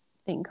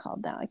thing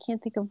called now? I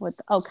can't think of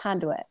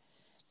conduit.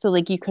 So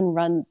like you can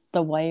run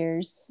the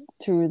wires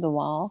through the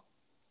wall.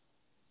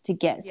 to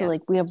get. So Yeah.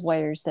 like we have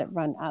wires that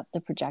run up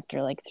the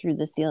projector like through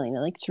the ceiling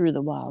and like through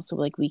the wall. So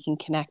like we can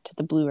connect to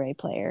the Blu-ray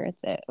player.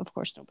 That of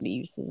course nobody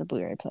uses a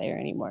Blu-ray player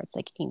anymore. It's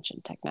like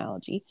ancient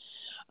technology.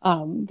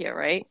 Yeah,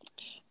 right.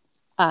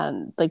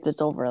 Like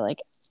that's over like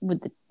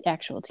with the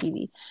actual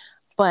TV.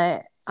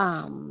 But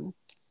I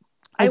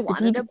like the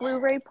wanted TV, a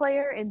Blu-ray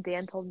player, and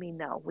Dan told me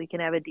no, we can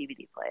have a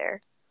DVD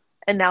player.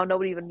 And now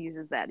nobody even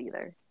uses that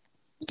either.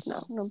 no,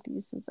 nobody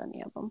uses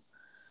any of them.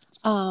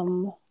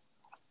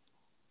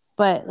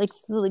 But like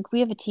so like we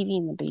have a TV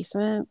in the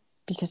basement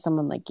because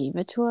someone like gave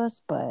it to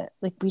us, but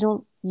like we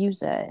don't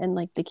use it. And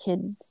like the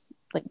kids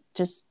like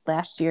just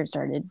last year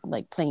started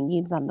like playing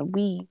games on the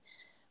Wii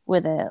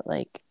with it,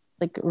 like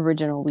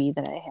original Wii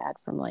that I had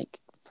from like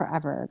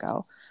forever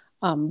ago.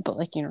 But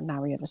like, you know,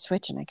 now we have a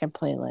Switch and I can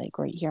play like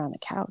right here on the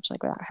couch,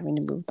 like without having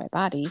to move my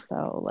body.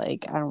 So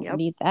like I don't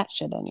need that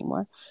shit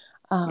anymore.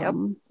 Yep.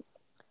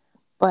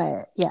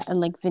 But yeah, and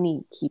like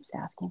Vinny keeps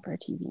asking for a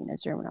TV in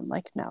his room, and I'm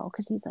like, no,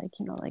 because he's like,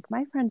 you know, like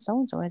my friend so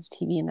and so has a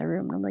TV in their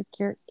room, and I'm like,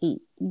 you're 8,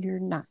 you're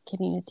not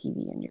getting a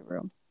TV in your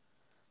room.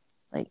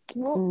 Like,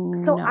 Well,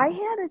 so I no.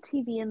 had a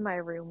TV in my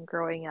room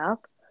growing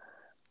up,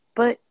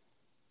 but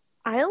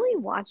I only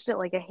watched it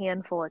like a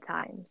handful of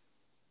times.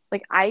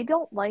 Like, I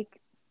don't like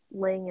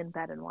laying in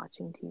bed and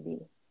watching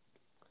TV.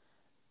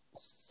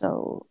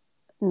 So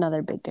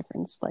another big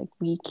difference, like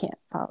we can't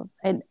follow.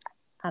 And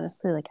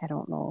honestly, like I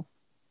don't know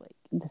if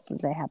like this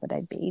is a habit I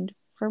made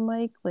for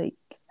Mike. Like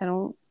I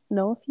don't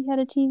know if he had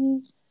a TV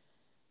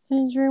in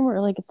his room or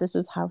like if this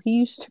is how he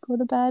used to go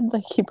to bed.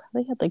 Like he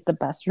probably had like the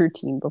best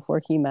routine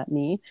before he met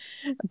me,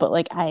 but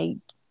like I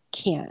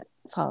can't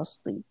fall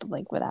asleep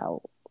like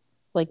without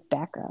like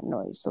background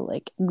noise. So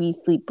like we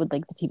sleep with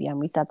like the TV on.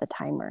 We set the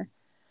timer,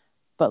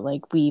 but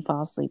like we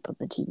fall asleep with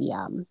the TV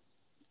on.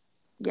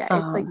 Yeah,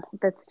 it's like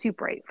that's too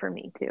bright for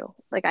me too.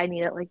 Like I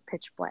need it like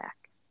pitch black.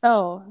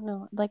 Oh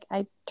no, like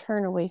I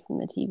turn away from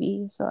the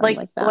TV, so I'm Like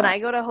like when that. I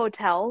go to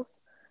hotels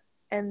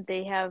and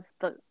they have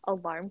the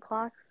alarm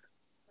clocks,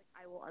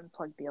 like I will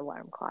unplug the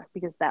alarm clock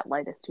because that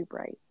light is too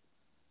bright.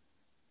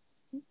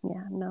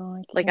 Yeah, no,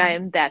 I Like I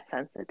can't. am that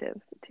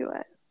sensitive to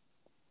it.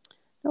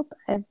 Nope.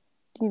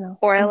 You know,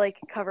 Or I like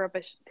cover up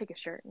take a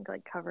shirt and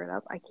like cover it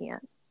up. I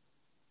can't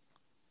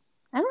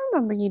I don't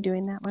remember you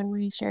doing that when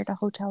we shared a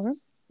hotel room.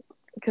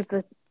 because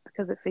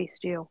it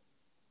faced you.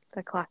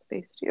 The clock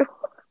faced you.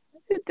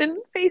 It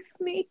didn't face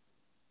me.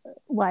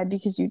 Why?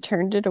 Because you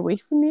turned it away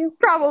from you?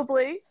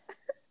 Probably.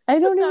 I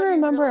don't even That'd be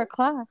remember really. a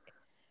clock.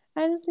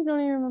 I honestly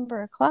don't even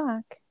remember a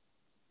clock.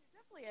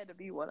 There definitely had to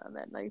be one on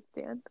that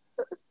nightstand.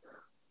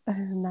 I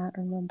do not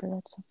remember.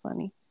 That's so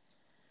funny.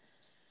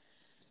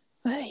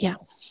 But yeah.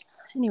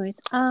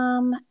 Anyways,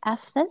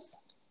 F this.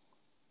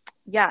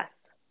 Yes.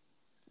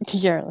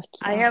 You're like,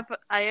 yeah.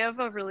 I have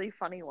a really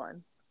funny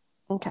one.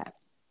 Okay.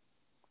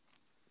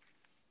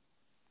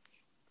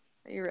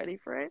 Are you ready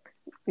for it?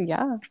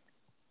 Yeah.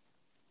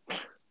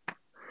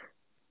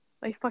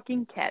 My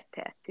fucking cat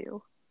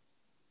tattoo.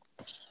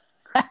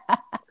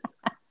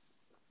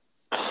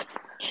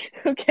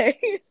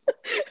 Okay.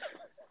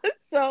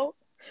 So,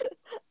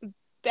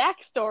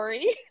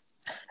 backstory.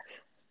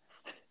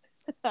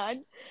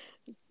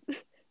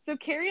 So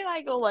Carrie and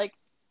I go like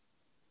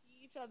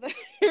see each other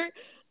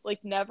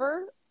like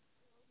never.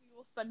 We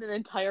will spend an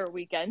entire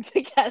weekend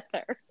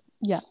together.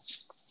 Yeah.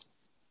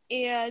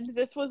 And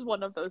this was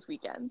one of those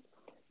weekends.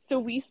 So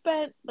we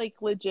spent like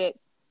legit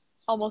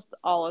almost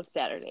all of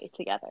Saturday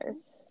together.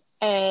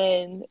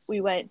 And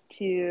we went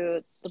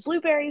to the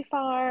blueberry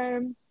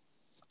farm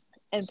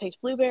and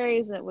picked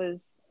blueberries, and it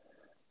was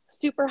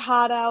super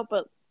hot out,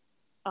 but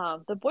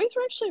the boys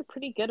were actually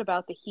pretty good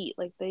about the heat.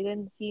 Like they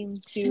didn't seem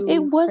It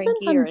too wasn't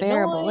cranky or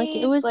unbearable. Like it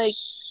annoyed. was Like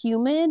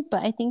humid,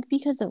 but I think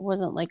because it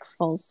wasn't like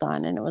full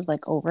sun and it was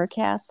like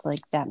overcast, like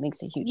that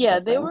makes a huge yeah,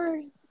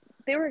 difference.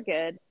 they were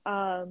good.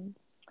 And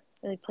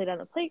they played on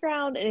the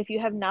playground. And if you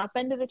have not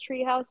been to the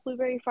Treehouse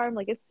Blueberry Farm,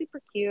 like it's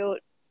super cute.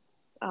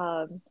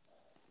 Um,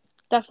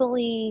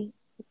 definitely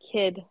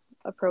kid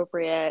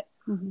appropriate.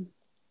 Mm-hmm.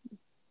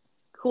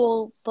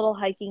 Cool little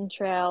hiking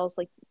trails.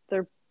 Like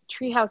they're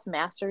treehouse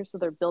masters, so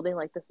they're building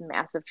like this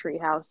massive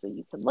treehouse that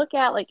you can look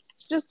at. Like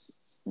just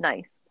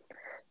nice.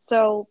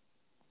 So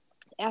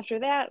after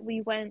that,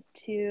 we went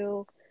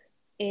to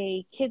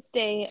a kids'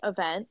 day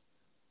event,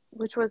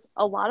 which was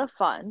a lot of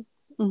fun.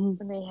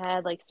 Mm-hmm. And they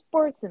had like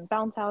sports and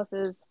bounce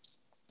houses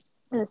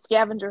and a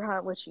scavenger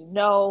hunt, which you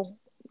know,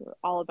 we're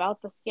all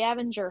about the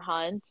scavenger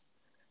hunt.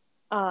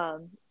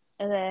 Um,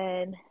 and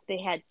then they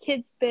had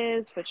Kids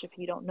Biz, which if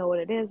you don't know what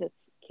it is,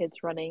 it's kids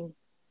running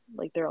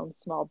like their own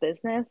small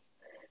business,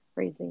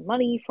 raising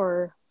money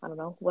for I don't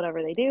know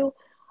whatever they do.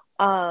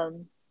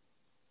 Um,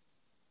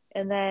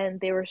 and then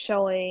they were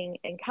showing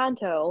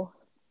Encanto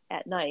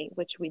at night,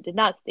 which we did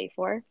not stay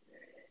for.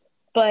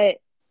 But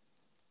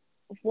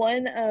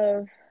one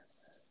of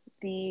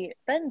the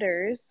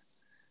vendors,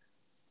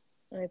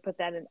 and I put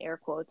that in air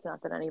quotes,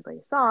 not that anybody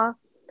saw,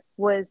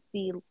 was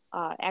the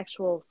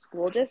actual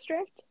school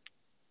district.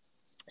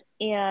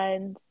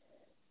 And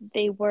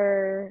they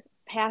were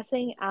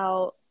passing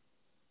out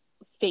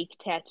fake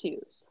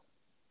tattoos.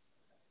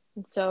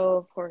 And so,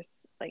 of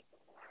course, like,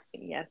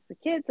 he asked the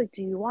kids, like,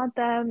 do you want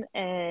them?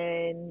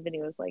 And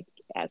Vinny was like,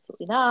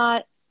 absolutely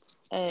not.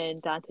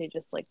 And Dante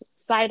just, like,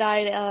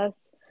 side-eyed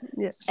us.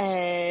 Yeah.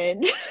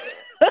 And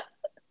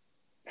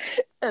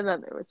and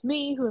then there was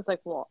me, who was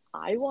like, well,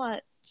 I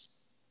want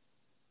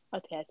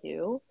a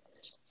tattoo.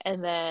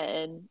 And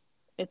then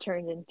it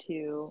turned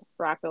into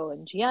Rocco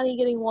and Gianni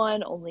getting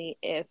one, only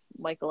if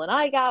Michael and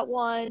I got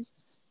one.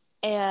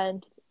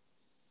 And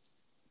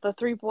the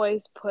three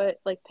boys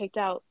picked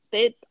out,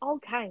 they had all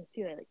kinds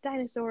too. They had like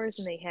dinosaurs,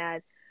 and they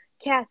had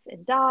cats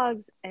and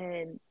dogs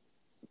and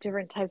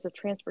different types of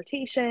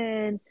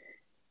transportation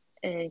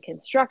and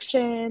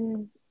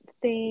construction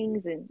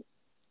things and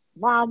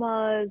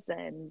llamas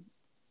and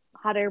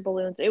hot air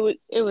balloons. It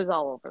was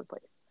all over the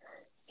place.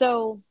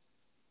 So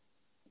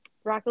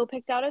Rocco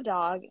picked out a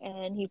dog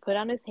and he put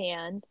on his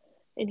hand,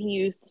 and he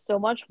used so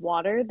much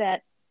water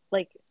that,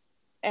 like,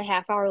 a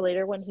half hour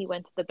later when he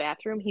went to the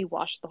bathroom, he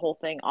washed the whole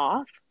thing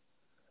off.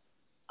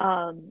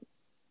 Um,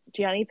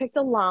 Gianni picked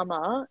a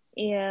llama,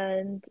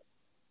 and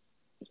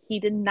he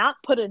did not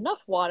put enough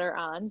water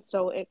on,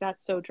 so it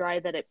got so dry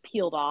that it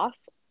peeled off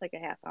like a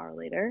half hour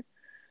later.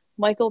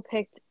 Michael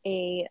picked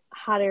a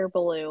hot air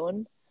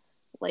balloon,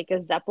 like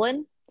a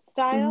Zeppelin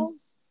style,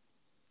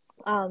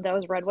 that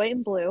was red, white,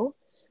 and blue,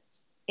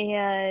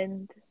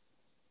 and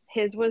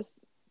his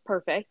was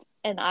perfect.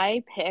 And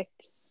I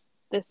picked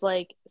this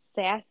like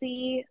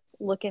sassy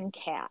looking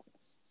cat.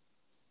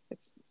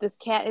 This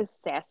cat is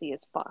sassy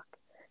as fuck.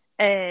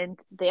 And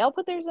they all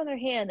put theirs on their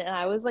hand, and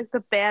I was like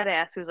the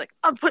badass who was like,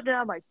 I'm putting it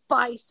on my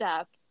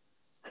bicep.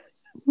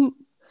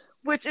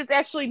 Which is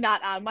actually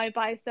not on my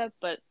bicep,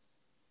 but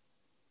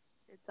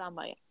it's on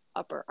my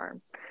upper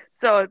arm.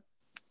 So I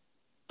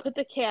put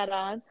the cat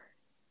on,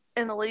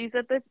 and the ladies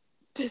at the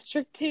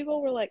district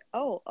table were like,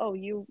 "Oh,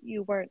 you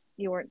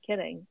weren't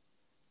kidding.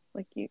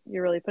 Like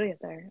you're really putting it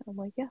there." I'm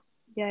like, "Yeah,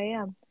 I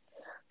am."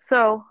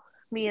 So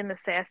me and the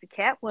sassy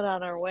cat went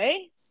on our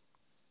way.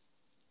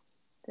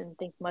 Didn't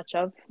think much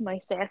of my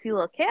sassy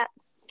little cat.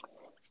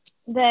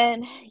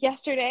 Then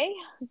yesterday,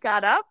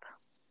 got up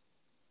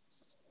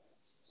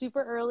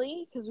super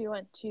early because we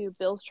went to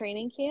Bill's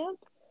training camp.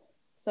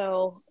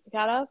 So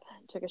got up,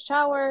 took a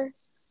shower.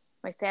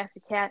 My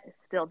sassy cat is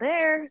still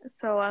there.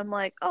 So I'm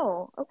like,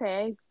 oh,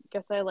 okay. I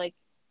guess I like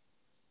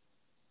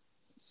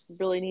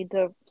really need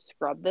to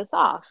scrub this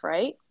off,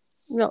 right?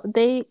 No,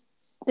 they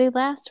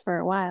last for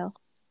a while.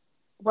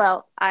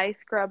 Well, I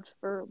scrubbed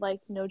for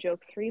like no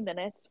joke 3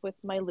 minutes with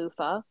my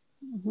loofah,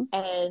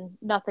 and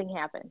nothing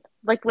happened.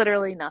 Like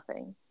literally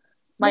nothing.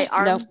 My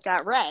arm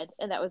got red,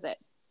 and that was it.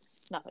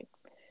 Nothing.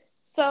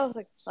 So I was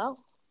like, well,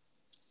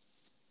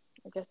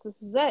 I guess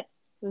this is it.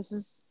 This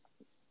is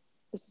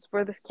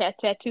where this cat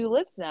tattoo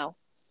lives now.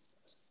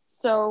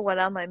 So went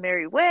on my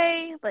merry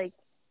way. Like,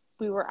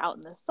 we were out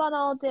in the sun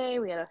all day.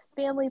 We had a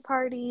family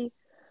party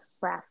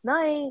last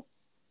night,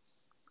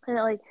 and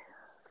like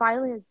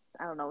finally,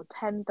 I don't know,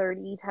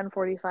 10:30,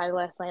 10:45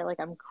 last night. Like,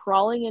 I'm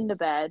crawling into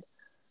bed.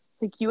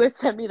 Like, you had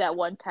sent me that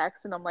one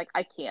text, and I'm like,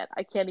 I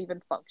can't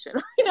even function.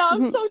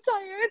 I'm so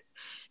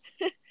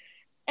tired.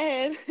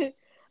 And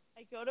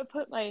I go to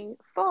put my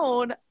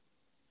phone on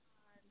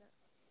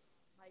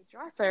my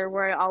dresser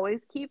where I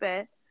always keep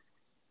it.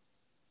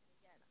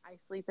 Again, I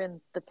sleep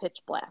in the pitch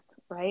black,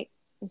 right?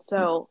 And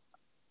so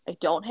I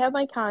don't have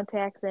my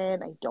contacts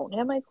in. I don't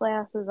have my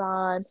glasses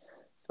on.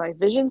 So my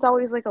vision's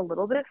always like a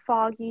little bit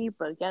foggy,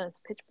 but again,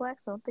 it's pitch black,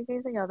 so I don't think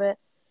anything of it.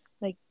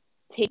 And I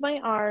take my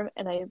arm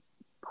and I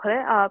put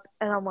it up,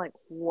 and I'm like,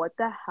 what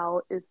the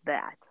hell is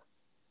that?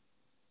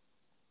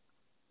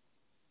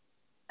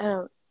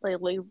 And I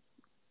like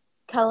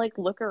kind of like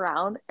look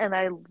around, and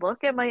I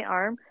look at my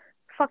arm.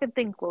 Fucking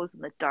thing glows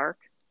in the dark.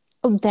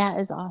 Oh, that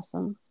is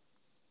awesome.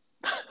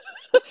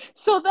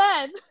 So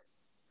then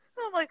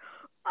I'm like,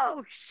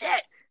 oh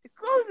shit, it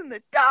glows in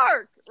the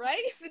dark,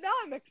 right? So now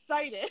I'm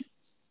excited.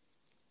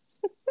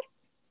 I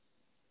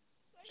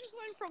just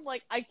went from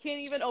like, I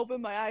can't even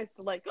open my eyes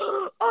to like,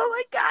 oh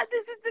my god,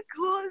 this is the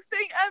coolest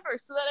thing ever.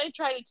 So then I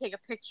tried to take a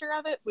picture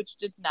of it, which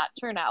did not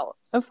turn out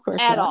of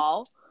course at not.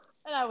 all.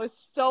 And I was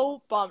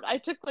so bummed. I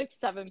took like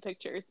 7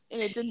 pictures,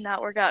 and it did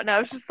not work out. And I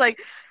was just like,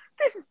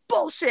 this is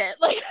bullshit.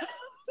 Like, I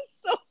was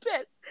so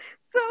pissed.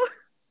 So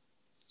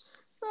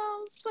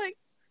I was like,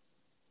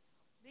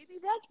 maybe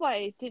that's why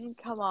it didn't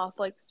come off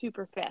like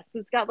super fast. So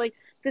it's got like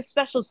this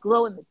special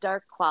glow in the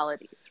dark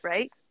qualities,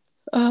 right?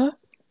 And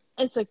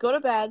so I go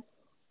to bed.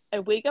 I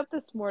wake up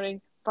this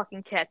morning,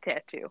 fucking cat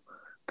tattoo.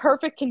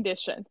 Perfect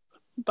condition,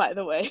 by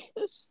the way.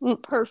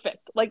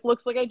 Perfect. Like,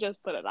 looks like I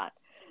just put it on.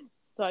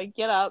 So I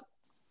get up,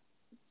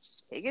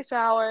 take a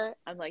shower.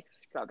 I'm like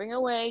scrubbing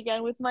away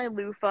again with my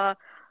loofah.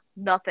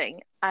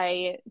 Nothing.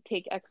 I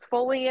take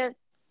exfoliant.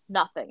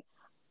 Nothing.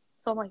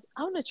 So I'm like,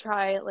 I'm going to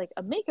try like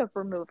a makeup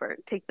remover.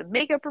 Take the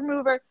makeup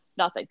remover.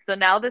 Nothing. So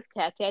now this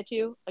cat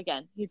tattoo,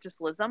 again, he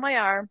just lives on my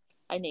arm.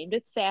 I named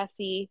it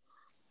Sassy.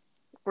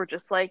 We're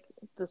just like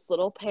this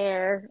little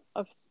pair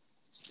of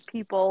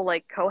people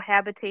like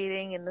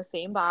cohabitating in the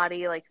same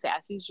body. Like,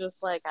 Sassy's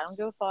just like, I don't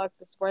give a fuck.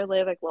 This is where I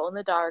live. I glow in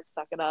the dark.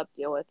 Suck it up.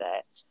 Deal with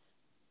it.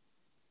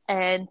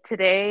 And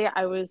today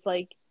I was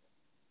like,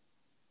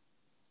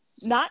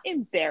 not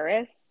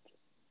embarrassed,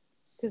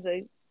 because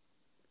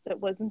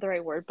that wasn't the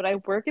right word, but I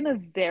work in a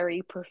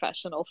very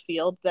professional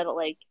field that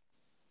like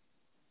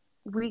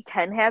we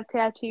can have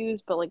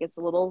tattoos, but like it's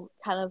a little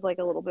kind of like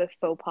a little bit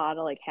faux pas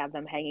to like have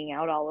them hanging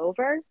out all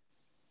over.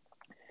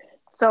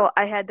 So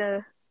I had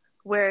to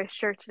wear a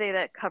shirt today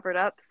that covered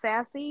up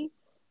Sassy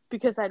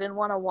because I didn't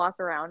want to walk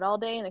around all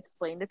day and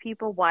explain to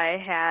people why I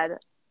had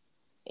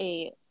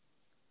a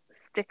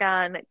stick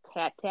on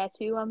cat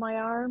tattoo on my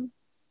arm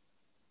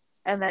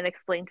and then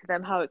explain to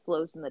them how it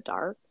glows in the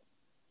dark.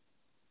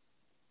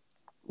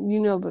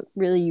 But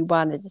really you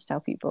wanted to tell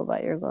people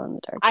about your glow in the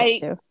dark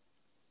tattoo.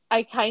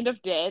 I kind of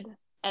did,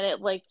 and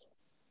it like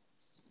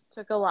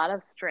took a lot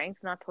of strength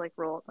not to like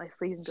roll up my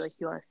sleeve and be like,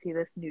 you want to see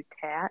this new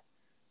tat?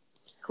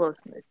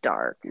 Glows in the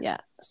dark. Yeah.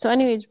 So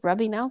anyways,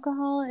 rubbing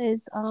alcohol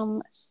is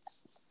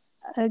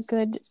a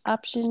good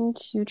option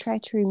to try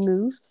to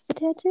remove the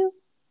tattoo.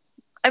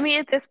 I mean,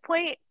 at this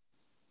point,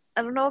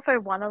 I don't know if I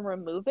want to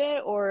remove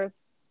it or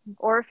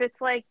if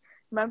it's like,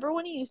 remember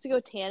when you used to go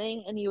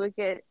tanning and you would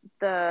get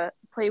the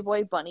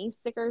Playboy bunny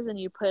stickers and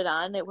you put it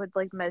on, it would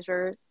like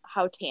measure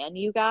how tan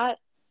you got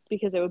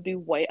because it would be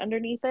white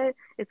underneath it.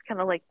 It's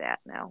kind of like that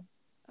now.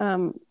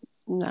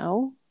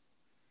 No.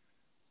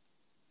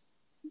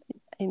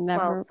 They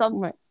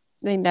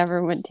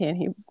never went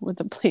tanning with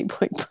a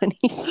Playboy bunny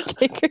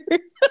sticker.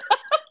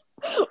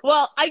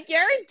 Well, I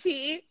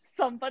guarantee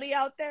somebody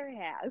out there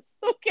has.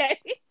 Okay.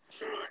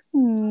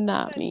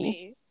 Not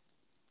me.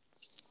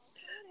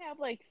 I would have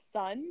like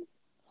suns.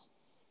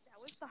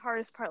 That was the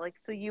hardest part. Like,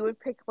 so you would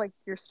pick like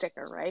your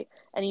sticker, right?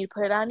 And you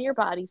put it on your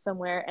body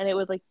somewhere, and it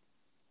would like,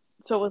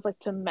 so it was like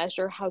to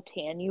measure how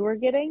tan you were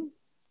getting.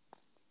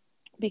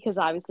 Because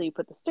obviously you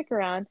put the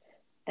sticker on,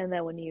 and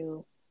then when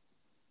you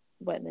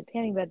went in the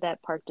tanning bed,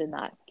 that part did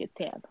not get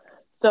tan.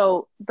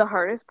 So the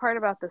hardest part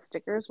about the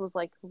stickers was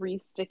like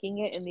re-sticking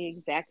it in the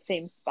exact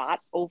same spot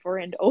over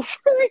and over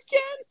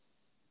again.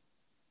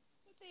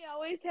 But they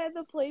always had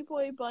the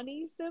Playboy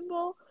bunny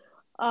symbol.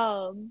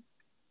 Some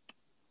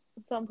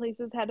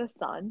places had a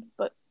sun,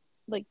 but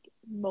like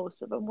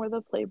most of them were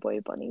the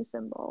Playboy bunny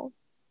symbol.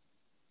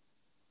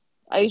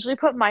 I usually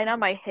put mine on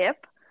my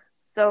hip,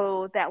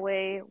 so that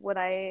way when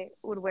I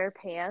would wear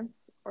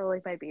pants or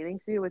like my bathing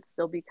suit would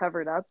still be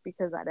covered up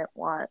because I didn't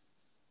want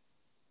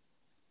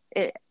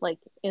it like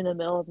in the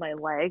middle of my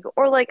leg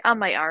or like on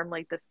my arm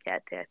like this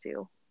cat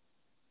tattoo.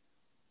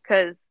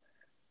 Because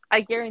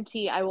I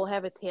guarantee I will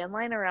have a tan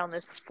line around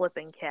this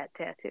flipping cat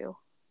tattoo.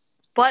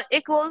 But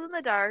it glows in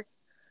the dark.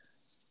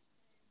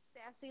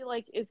 Sassy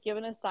like is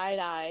giving a side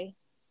eye.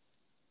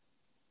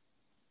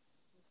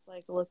 Just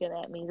like looking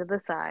at me to the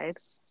side.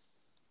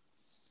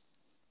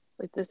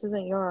 Like, this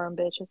isn't your arm,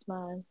 bitch, it's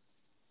mine.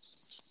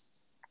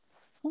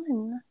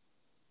 Fun.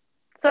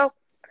 So,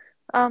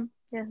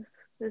 yes,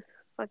 this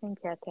fucking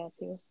cat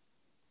tattoo.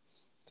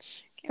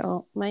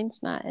 Well,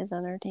 mine's not as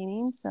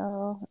entertaining,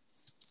 so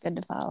it's good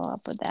to follow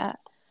up with that.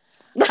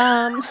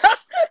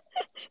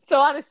 So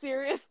on a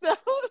serious note.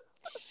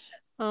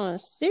 On a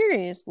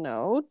serious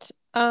note,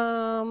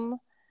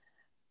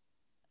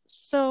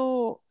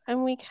 so,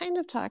 and we kind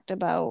of talked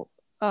about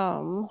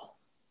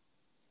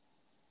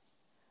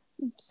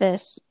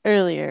this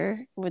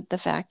earlier with the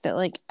fact that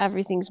like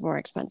everything's more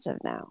expensive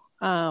now.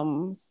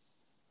 And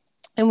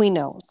we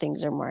know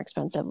things are more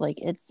expensive,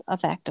 like it's a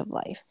fact of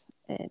life,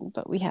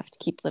 but we have to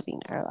keep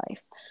living our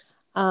life.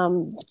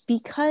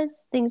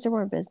 Because things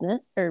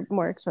are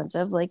more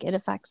expensive, like it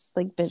affects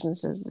like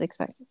businesses,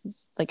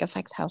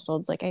 affects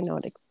households. Like I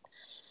know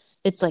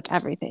it's like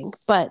everything.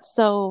 But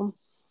so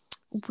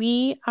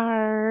we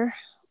are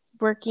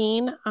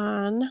working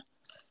on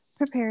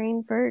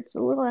preparing for, it's a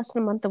little less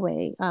than a month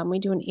away. We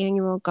do an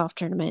annual golf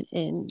tournament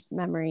in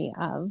memory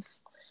of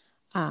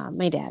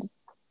my dad.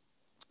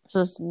 So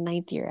it's the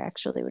 9th year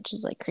actually, which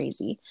is like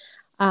crazy.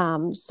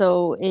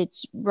 So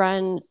it's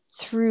run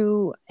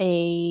through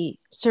a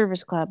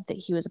service club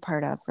that he was a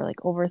part of for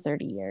like over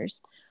 30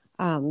 years.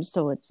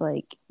 So it's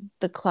like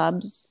the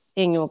club's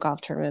annual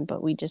golf tournament,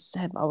 but we just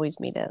have always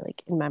made it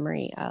like in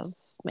memory of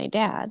my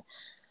dad.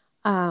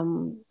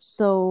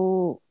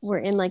 So we're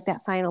in like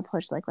that final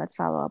push, like let's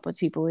follow up with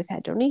people we've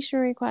had donation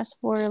requests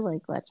for,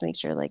 like let's make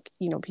sure like,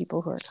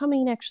 people who are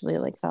coming actually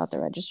like fill out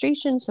their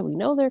registration so we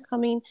know they're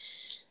coming.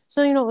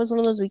 So, it was one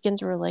of those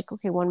weekends where we're like,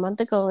 okay, 1 month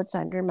ago, let's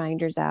send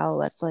reminders out.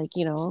 Let's like,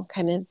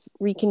 kind of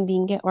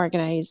reconvene, get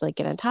organized, like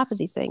get on top of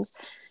these things.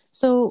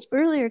 So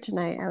earlier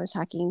tonight, I was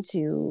talking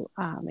to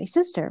my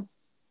sister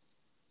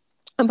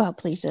about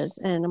places,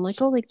 and I'm like,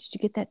 oh, like, did you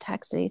get that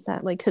text today?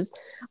 Like, because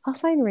I'll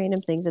find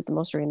random things at the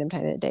most random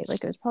time of the day.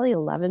 Like, it was probably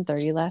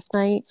 11:30 last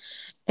night,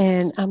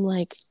 and I'm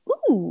like,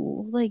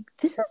 ooh, like,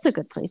 this is a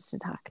good place to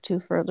talk to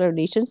for a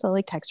donation. So I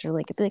like text her,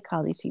 like, I'd be like,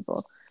 call these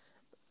people.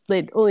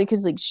 Like, only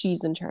because like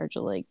she's in charge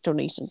of like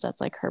donations. That's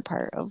like her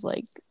part of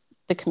like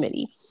the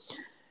committee.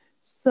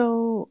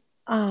 So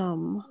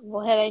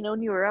well, had I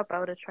known you were up, I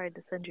would have tried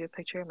to send you a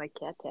picture of my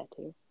cat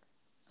tattoo.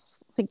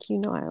 like,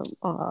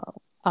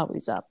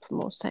 always up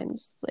most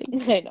times. Like,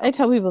 I know. I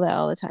tell people that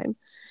all the time.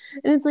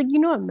 And it's like,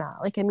 I'm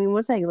not. Like, I mean,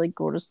 once I, like,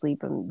 go to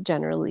sleep, I'm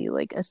generally,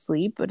 like,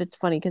 asleep. But it's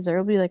funny because there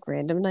will be, like,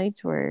 random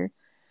nights where,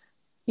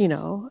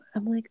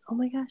 I'm like, oh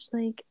my gosh,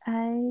 like,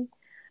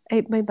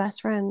 my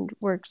best friend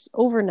works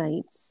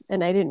overnights,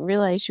 and I didn't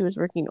realize she was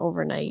working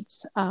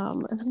overnights.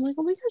 And I'm like,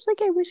 oh my gosh,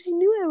 like, I wish I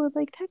knew. I would,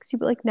 like, text you,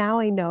 but, like, now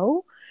I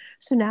know.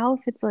 So now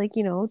if it's like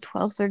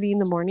 12:30 in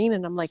the morning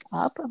and I'm like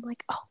up, I'm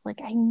like, oh,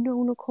 like, I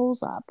know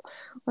Nicole's up,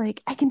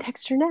 like, I can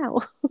text her now.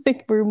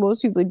 Like, where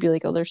most people would be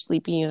like, oh, they're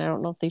sleeping and I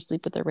don't know if they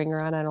sleep with their ringer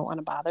on, I don't want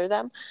to bother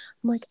them.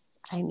 I'm like,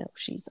 I know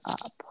she's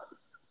up.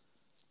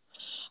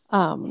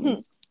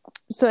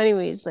 So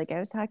anyways, like, I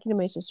was talking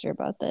to my sister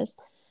about this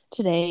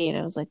today, and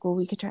I was like, well,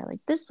 we could try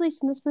like this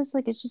place and this place.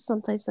 Like, it's just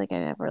someplace like I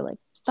never like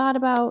thought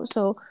about.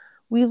 So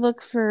we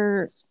look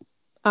for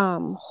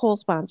whole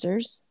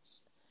sponsors,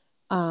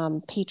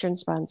 patron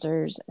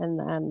sponsors, and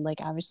then, like,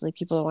 obviously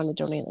people that want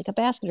to donate like a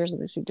basket or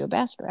something, so we do a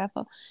basket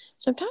raffle.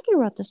 So I'm talking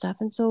about this stuff,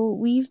 and so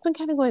we've been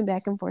kind of going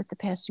back and forth the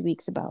past 2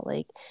 weeks about,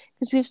 like,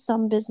 because we have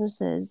some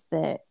businesses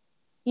that,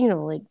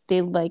 like,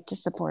 they like to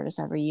support us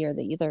every year.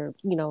 They either,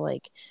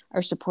 like,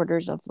 are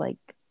supporters of, like,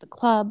 the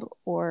club,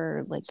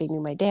 or, like, they knew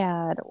my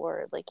dad,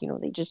 or, like,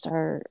 they just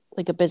are,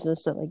 like, a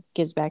business that, like,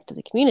 gives back to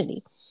the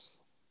community.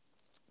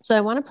 So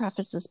I want to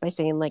preface this by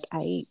saying, like,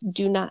 I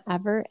do not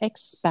ever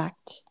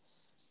expect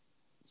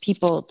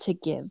people to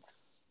give,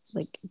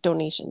 like,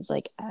 donations.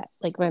 Like,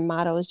 my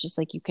motto is just,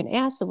 like, you can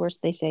ask, the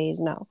worst they say is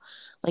no.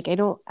 Like, I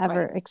don't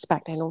ever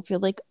expect, I don't feel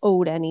like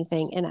owed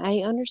anything. And I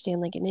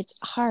understand, like, and it's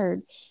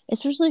hard,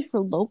 especially for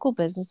local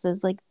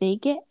businesses, like, they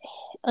get,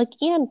 like,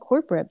 and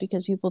corporate,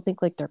 because people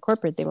think, like, they're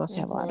corporate, they must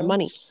have a lot of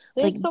money.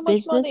 They like, have so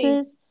much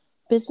money.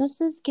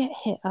 Businesses get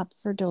hit up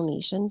for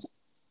donations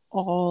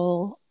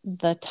all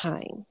the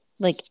time.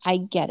 Like, I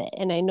get it.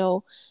 And I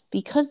know,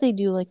 because they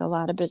do, like, a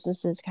lot of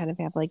businesses kind of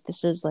have, like,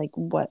 this is, like,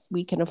 what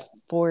we can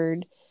afford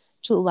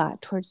to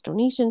allot towards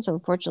donations. So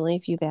unfortunately,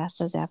 if you've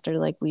asked us after,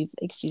 like, we've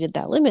exceeded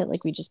that limit,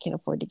 like, we just can't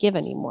afford to give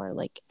anymore.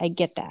 Like, I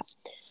get that.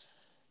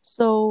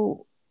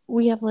 So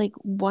we have, like,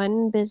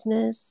 one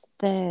business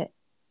that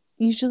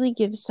usually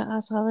gives to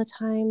us all the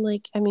time.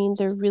 Like, I mean,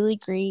 they're really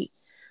great,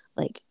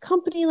 like,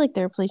 company. Like,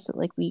 they're a place that,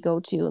 like, we go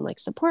to and, like,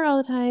 support all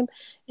the time.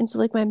 And so,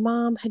 like, my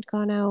mom had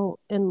gone out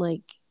and,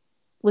 like,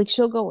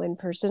 she'll go in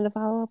person to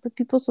follow up with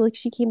people. So, like,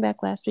 she came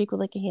back last week with,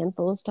 like, a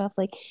handful of stuff.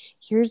 Like,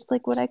 here's,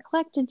 like, what I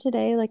collected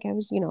today. Like, I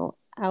was,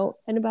 out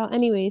and about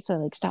anyway. So I,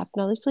 like, stopped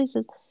in all these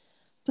places.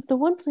 But the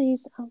one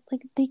place,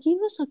 like, they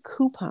gave us a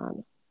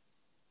coupon,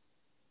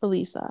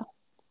 Elisa.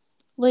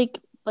 Like,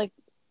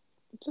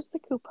 just a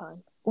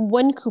coupon.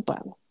 One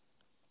coupon.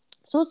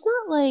 So it's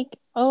not like,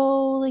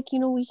 oh, like,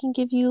 we can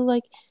give you,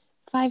 like,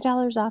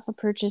 $5 off a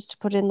purchase to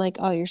put in, like,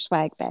 all your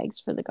swag bags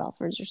for the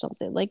golfers or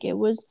something. Like, it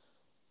was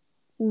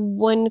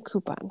one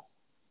coupon.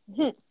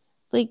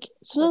 Like,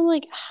 so I'm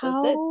like,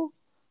 how,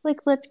 like,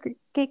 let's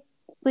get,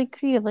 like,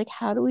 creative. Like,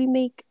 how do we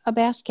make a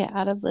basket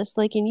out of this?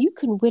 Like, and you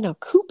can win a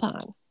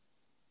coupon.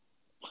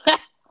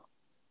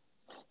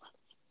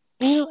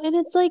 And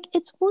it's like,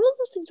 it's one of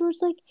those things where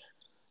it's like,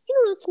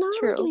 it's not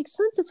like an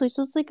expensive place.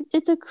 So it's like,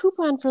 it's a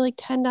coupon for, like,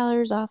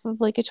 $10 off of,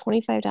 like, a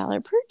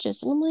 $25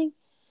 purchase. And I'm like,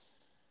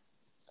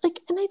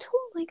 and I told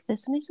him, like,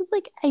 this, and I said,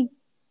 like, I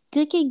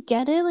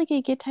get it. Like,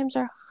 I get times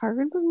are hard,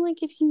 but I'm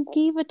like, if you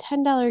gave a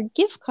 $10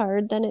 gift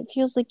card, then it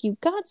feels like you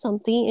got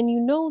something,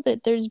 and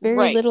that there's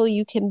very little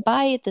you can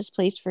buy at this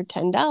place for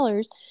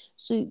 $10.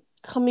 So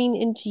coming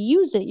in to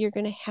use it, you're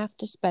going to have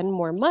to spend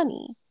more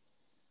money.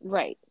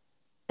 Right.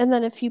 And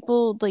then if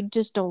people, like,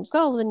 just don't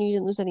go, then you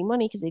didn't lose any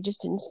money because they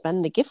just didn't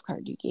spend the gift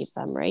card you gave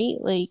them, right?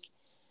 Like,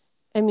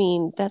 I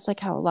mean, that's, like,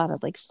 how a lot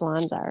of, like,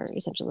 salons are,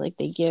 essentially. Like,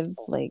 they give,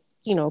 like,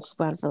 a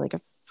coupon for, like, a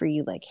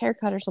free, like,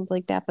 haircut or something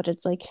like that. But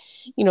it's like,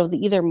 they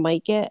either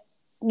might get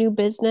new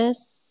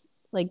business,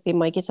 like, they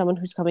might get someone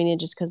who's coming in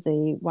just because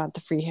they want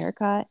the free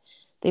haircut.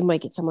 They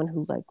might get someone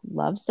who, like,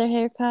 loves their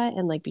haircut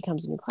and, like,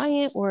 becomes a new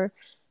client, or,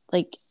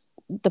 like,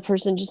 the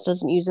person just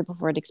doesn't use it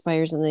before it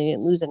expires and they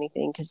didn't lose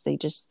anything because they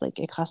just, like,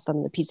 it cost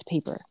them the piece of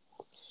paper.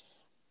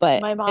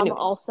 But my mom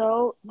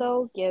also,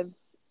 though,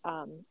 gives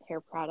hair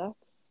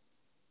products.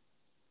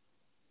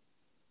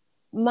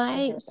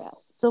 My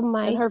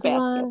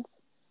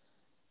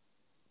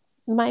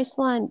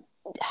salon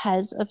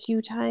has a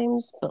few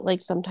times, but,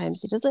 like,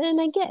 sometimes it doesn't.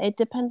 And I get it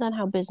depends on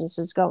how business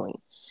is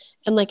going.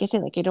 And like I say,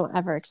 like, I don't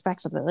ever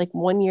expect something. Like,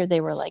 one year they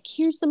were like,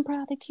 here's some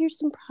product,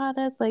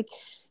 like,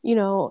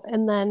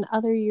 and then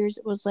other years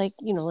it was like,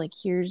 like,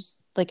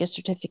 here's, like, a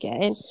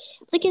certificate. And,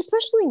 like,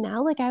 especially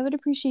now, like, I would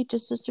appreciate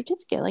just a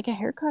certificate. Like, a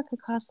haircut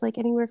could cost, like,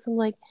 anywhere from,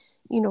 like,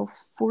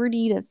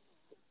 40 to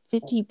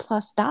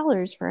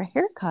 $50+ for a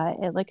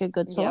haircut at, like, a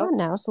good salon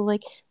now. So,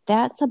 like,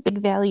 that's a big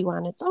value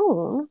on its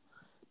own.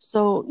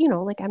 So,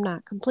 like, I'm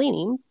not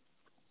complaining.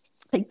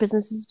 Like,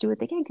 businesses do what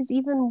they can, because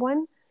even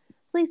one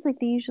place, like,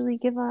 they usually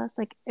give us,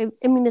 like, I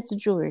mean, it's a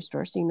jewelry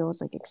store, so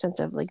it's, like,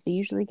 expensive. Like, they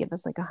usually give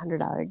us, like,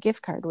 $100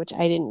 gift card, which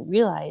I didn't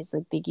realize,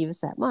 like, they gave us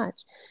that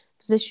much.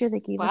 Because this year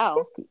they gave us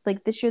 50.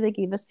 Like, this year they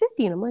gave us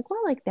 50, and I'm like,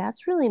 wow, like,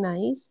 that's really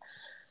nice.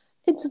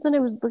 And so then I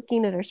was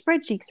looking at our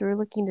spreadsheets. We were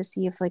looking to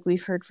see if like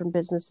we've heard from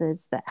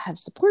businesses that have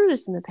supported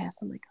us in the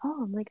past. I'm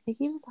like, they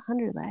gave us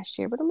 100 last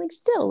year, but I'm like,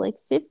 still like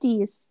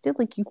 50 is still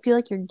like, you feel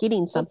like you're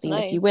getting That's something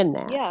if you nice. win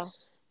that, Yeah.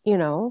 you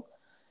know?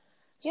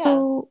 Yeah.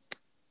 So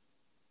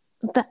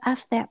the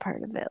F that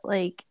part of it,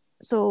 like,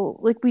 so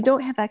like we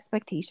don't have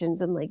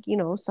expectations, and like, you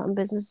know, some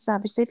businesses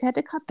obviously have had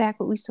to cut back,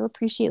 but we still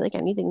appreciate like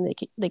anything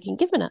they can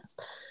give in us.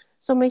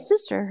 So my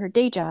sister, her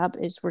day job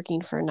is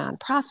working for a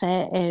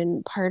nonprofit,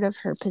 and part of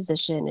her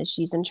position is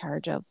she's in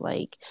charge of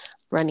like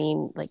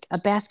running like a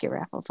basket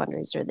raffle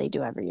fundraiser they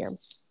do every year.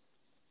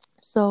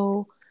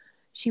 So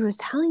she was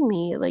telling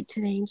me like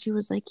today, and she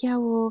was like, yeah,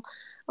 well,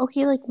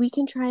 okay, like we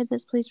can try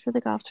this place for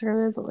the golf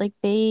tournament, but like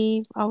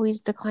they've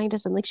always declined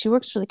us. And like she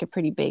works for like a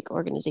pretty big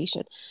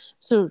organization,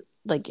 so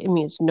like, I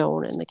mean, it's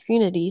known in the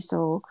community.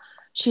 So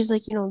she's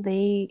like, you know,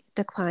 they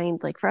declined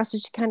like for us. So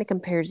she kind of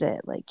compares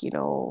it like, you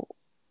know,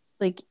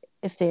 like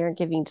if they aren't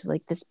giving to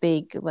like this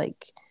big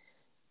like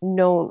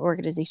known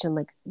organization,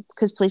 like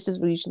because places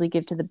will usually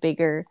give to the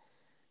bigger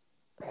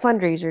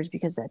fundraisers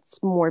because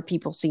that's more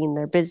people seeing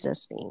their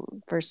business name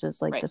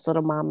versus like Right. this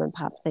little mom and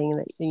pop thing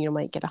that, you know,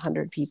 might get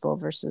 100 people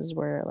versus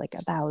where like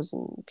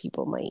 1,000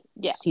 people might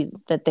see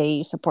that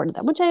they supported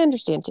them, which I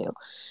understand too,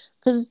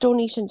 because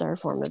donations are a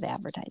form of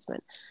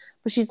advertisement.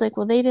 But she's like,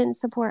 well, they didn't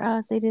support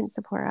us,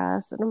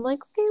 and I'm like,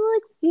 okay, well,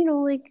 like, you know,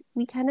 like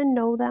we kind of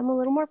know them a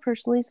little more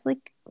personally, so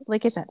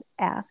like I said,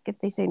 ask. If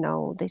they say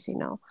no, they say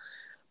no.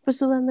 But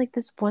so then like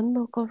this one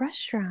local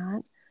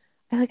restaurant,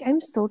 I'm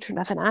so turned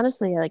off. And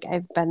honestly, like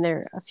I've been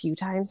there a few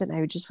times and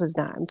I just was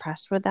not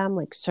impressed with them.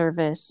 Like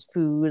service,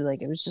 food,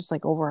 like it was just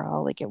like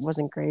overall, like it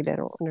wasn't great. I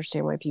don't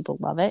understand why people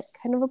love it,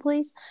 kind of a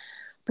place.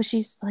 But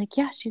she's like,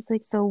 yeah, she's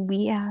like, so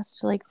we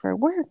asked like for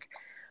work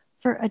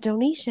for a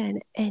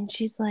donation. And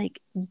she's like,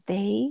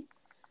 they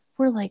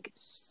were like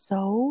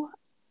so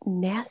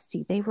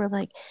nasty. They were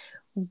like,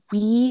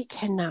 we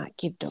cannot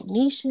give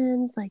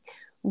donations. Like,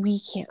 we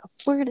can't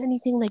afford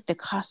anything. Like, the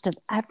cost of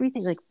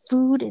everything, like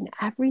food and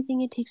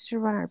everything it takes to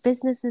run our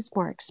business is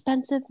more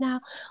expensive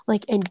now.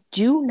 Like, and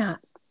do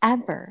not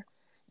ever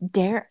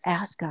dare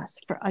ask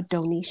us for a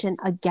donation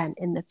again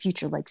in the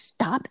future. Like,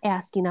 stop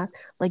asking us.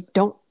 Like,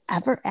 don't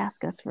ever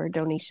ask us for a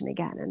donation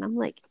again. And I'm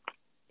like,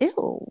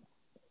 ew.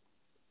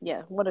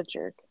 Yeah, what a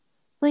jerk.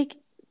 Like,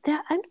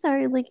 that, I'm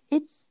sorry, like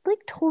it's like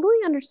totally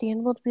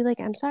understandable to be like,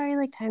 I'm sorry,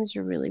 like times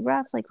are really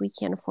rough, like we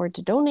can't afford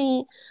to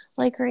donate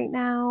like right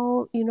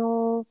now, you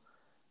know,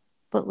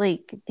 but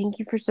like thank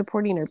you for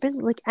supporting our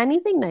business, like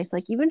anything nice,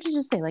 like even to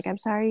just say like, I'm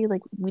sorry,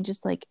 like we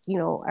just like, you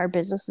know, our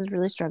business is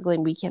really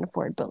struggling, we can't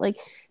afford, but like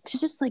to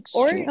just like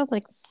straight up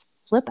like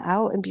flip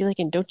out and be like,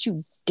 and don't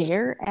you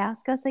dare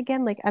ask us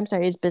again, like I'm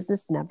sorry, is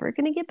business never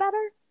gonna get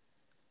better?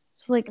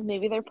 So like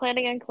maybe they're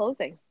planning on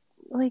closing.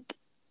 Like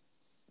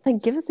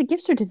give us a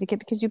gift certificate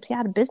because you'll be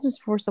out of business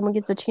before someone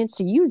gets a chance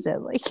to use it.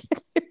 Like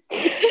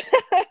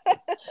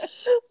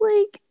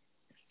like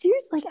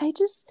seriously, like I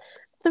just,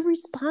 the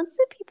response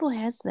that people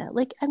has to that,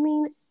 like I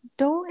mean,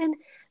 don't, and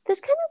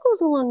this kind of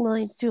goes along the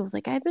lines too. It's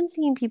like I've been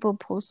seeing people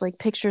post like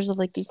pictures of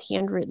like these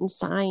handwritten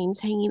signs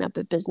hanging up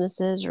at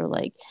businesses, or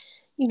like,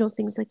 you know,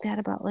 things like that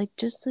about like,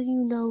 just so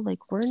you know,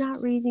 like we're not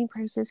raising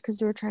prices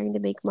because we're trying to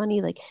make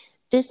money. Like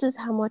this is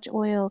how much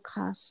oil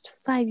cost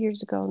 5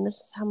 years ago, and this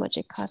is how much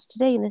it costs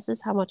today, and this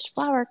is how much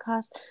flour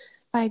cost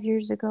 5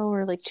 years ago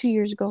or like 2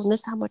 years ago, and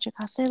this is how much it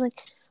costs today. Like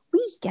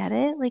we get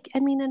it. Like I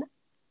mean, and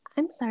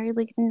I'm sorry,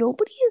 like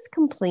nobody is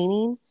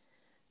complaining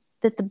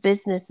that the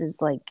business is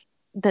like,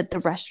 that the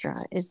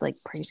restaurant is like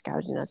price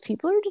gouging us.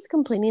 People are just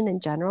complaining in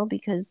general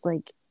because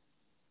like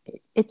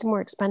it's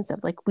more expensive.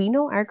 Like we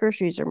know our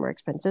groceries are more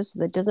expensive, so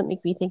that doesn't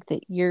make me think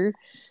that your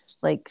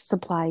like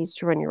supplies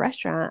to run your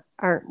restaurant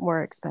aren't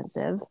more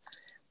expensive.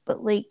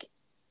 But like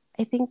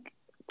I think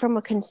from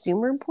a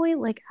consumer point,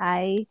 like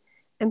I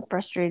am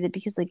frustrated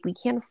because like we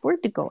can't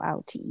afford to go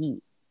out to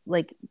eat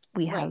like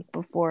we have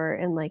before,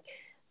 and like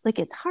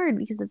it's hard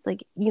because it's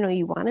like, you know,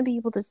 you want to be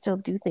able to still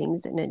do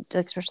things, and it,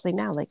 especially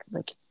now, like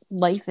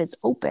life is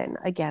open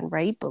again,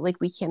 right? But like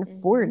we can't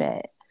afford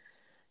it.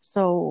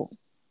 So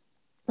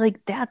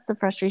like that's the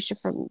frustration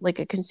from like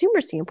a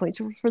consumer standpoint.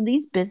 So for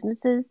these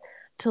businesses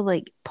to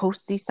like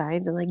post these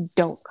signs and like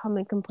don't come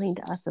and complain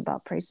to us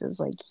about prices,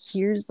 like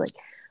here's like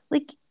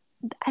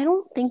I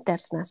don't think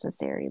that's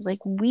necessary. Like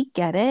we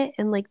get it,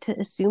 and like to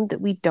assume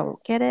that we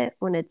don't get it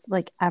when it's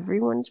like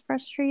everyone's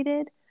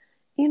frustrated,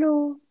 you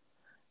know.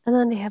 And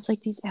then they have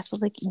like these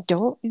asks like,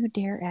 don't you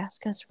dare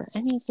ask us for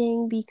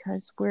anything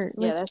because we're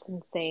like, yeah, that's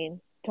insane.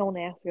 Don't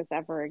ask us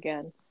ever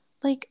again.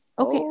 like,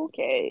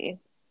 Okay.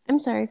 I'm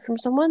sorry, from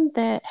someone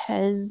that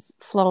has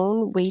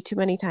flown way too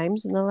many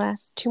times in the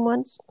last 2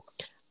 months.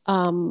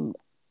 Um,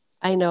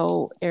 I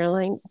know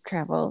airline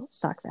travel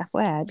sucks,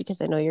 FYI,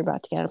 because I know you're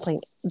about to get on a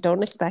plane.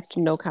 Don't expect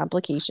no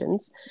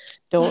complications.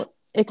 Don't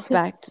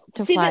expect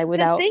to See, fly the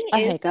without thing a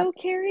is, hiccup. though,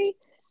 Carrie,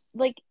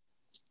 like,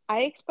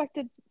 I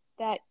expected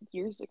that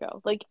years ago.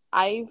 Like,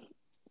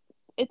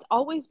 it's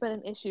always been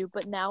an issue,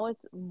 but now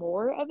it's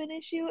more of an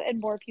issue and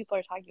more people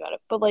are talking about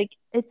it. But, like,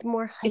 It's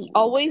more it's heightened.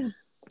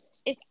 always,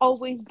 it's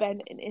always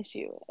been an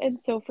issue. And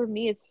so for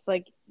me, it's just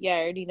like, yeah, I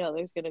already know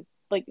there's gonna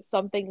like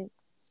something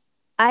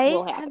I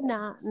will have happen,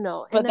 not,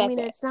 no. but And I that's mean,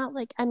 it. it's not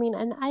like, I mean,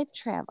 and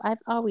I've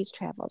always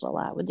traveled a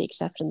lot with the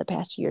exception of the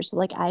past year. So,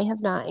 like, I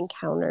have not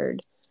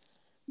encountered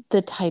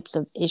the types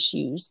of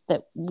issues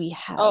that we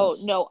have Oh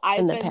no, in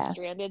I've the been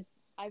past. stranded.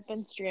 I've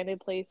been stranded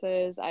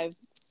places. I've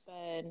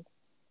been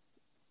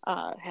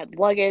had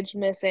luggage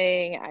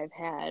missing. I've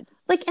had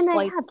Like, and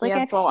flights I've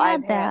cancel.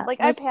 I've had had that.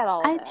 I've had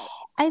all of I've, that.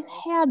 I've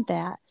So had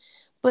that,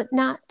 but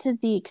not to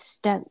the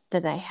extent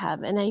that I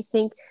have. And I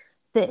think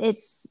that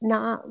it's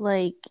not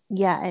like,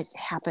 yeah, it's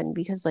happened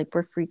because like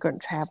we're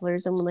frequent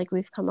travelers and like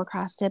we've come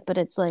across it, but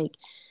it's like,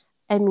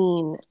 I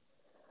mean,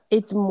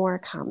 it's more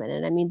common.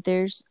 And I mean,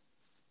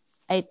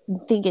 I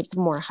think it's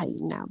more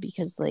heightened now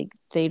because like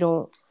they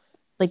don't,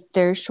 like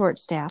they're short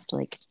staffed,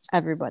 like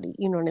everybody,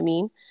 you know what I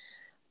mean?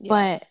 yeah,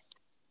 But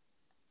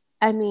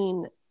I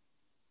mean,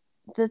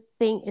 the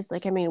thing is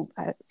like, I mean,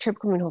 a trip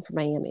coming home from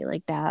Miami,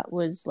 like that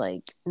was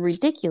like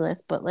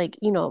ridiculous, but like,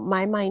 you know,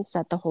 my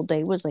mindset the whole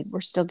day was like,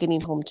 we're still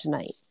getting home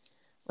tonight.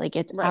 Like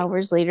it's right,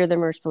 hours later than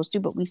we're supposed to,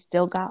 but we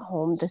still got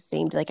home the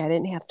same, like I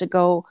didn't have to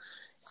go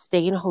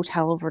stay in a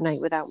hotel overnight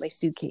without my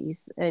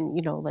suitcase and,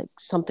 you know, like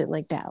something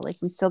like that. Like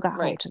we still got home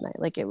right. tonight.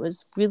 Like it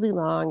was really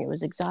long, it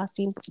was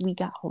exhausting, but we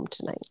got home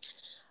tonight.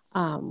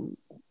 um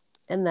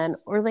and then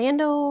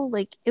Orlando,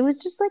 like it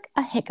was just like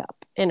a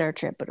hiccup in our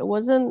trip, but it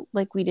wasn't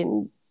like we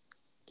didn't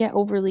get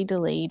overly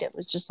delayed. It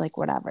was just like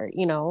whatever,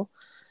 you know.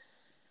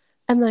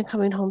 And then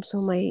coming home, so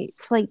my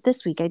flight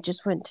this week, I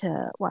just went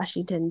to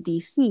Washington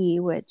D.C.,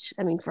 which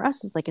I mean for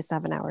us is like a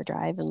 7 hour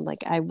drive, and like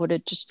I would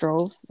have just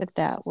drove if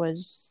that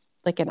was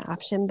like an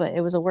option, but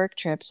it was a work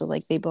trip, so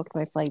like they booked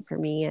my flight for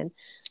me, and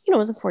you know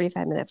it was a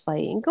 45-minute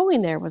flight, and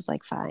going there was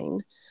like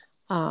fine,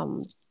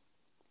 um,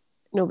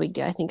 no big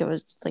deal. I think it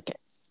was like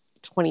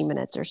 20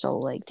 minutes or so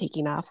like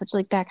taking off, which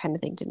like that kind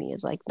of thing to me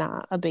is like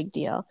not a big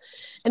deal.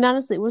 And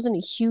honestly, it wasn't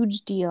a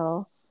huge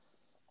deal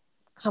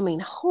coming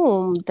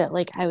home that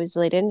like I was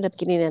late. I ended up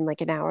getting in like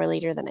an hour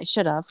later than I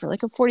should have for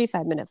like a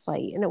 45-minute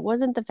flight. And it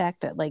wasn't the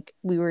fact that like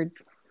we were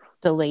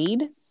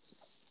delayed,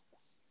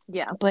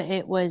 Yeah. but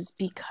it was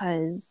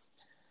because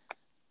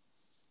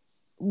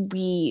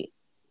we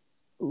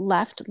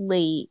left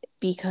late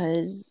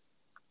because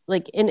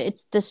like, and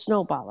it's the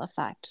snowball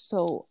effect.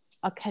 So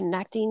a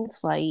connecting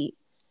flight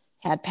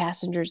had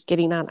passengers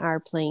getting on our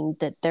plane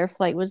that their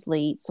flight was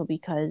late. So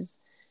because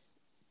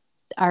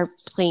our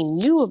plane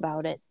knew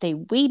about it, they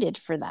waited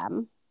for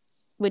them,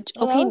 which,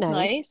 Oh, that okay, was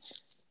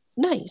nice,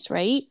 nice nice,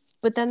 right?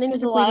 But then they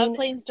because ended a up lot of waiting.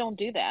 planes don't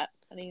do that.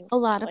 I mean, A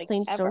lot of like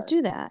planes don't ever.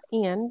 do that.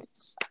 And,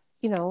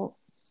 you know,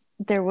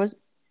 there was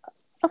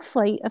a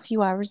flight a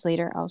few hours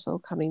later also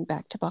coming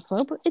back to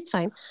Buffalo, but it's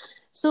fine.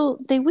 So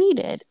they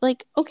waited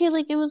like, okay,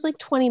 like it was like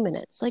 20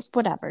 minutes, like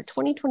whatever,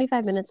 20,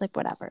 25 minutes, like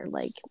whatever.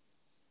 Like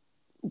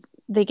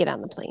they get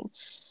on the plane.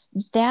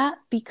 That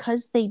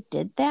because they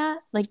did that,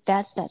 like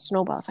that's that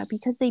snowball effect.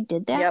 Because they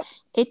did that, Yep.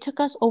 it took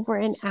us over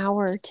an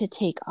hour to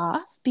take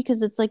off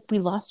because it's like we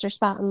lost our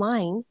spot in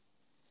line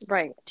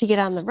Right. to get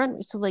on the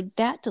runway. So like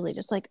that delayed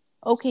us. Like,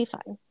 okay,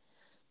 fine.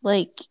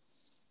 Like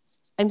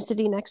I'm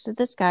sitting next to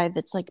this guy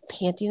that's like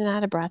panting and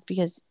out of breath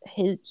because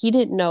he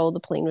didn't know the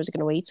plane was going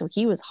to wait, so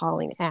he was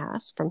hauling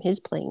ass from his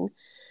plane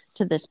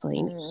to this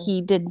plane. Mm.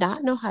 He did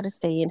not know how to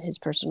stay in his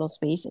personal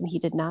space, and he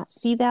did not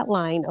see that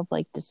line of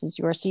like, this is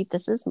your seat,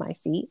 this is my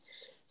seat.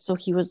 So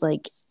he was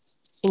like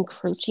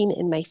encroaching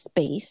in my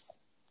space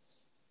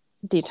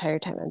the entire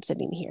time I'm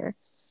sitting here.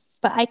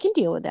 But I can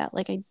deal with that.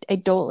 Like I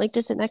don't like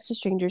to sit next to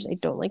strangers. I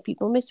don't like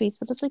people in my space.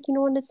 But it's like, you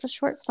know, when it's a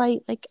short flight,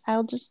 like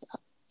I'll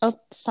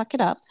suck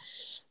it up.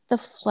 The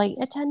flight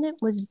attendant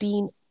was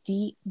being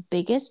the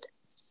biggest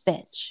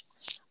bitch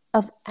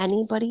of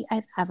anybody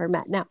I've ever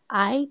met. Now,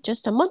 I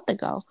just a month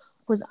ago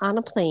was on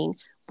a plane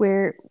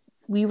where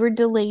we were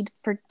delayed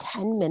for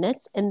 10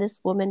 minutes, and this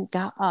woman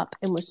got up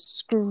and was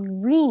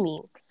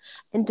screaming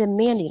and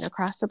demanding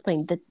across the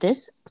plane that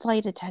this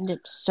flight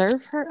attendant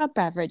serve her a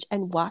beverage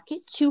and walk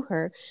it to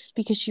her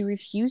because she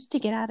refused to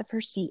get out of her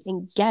seat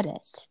and get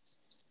it.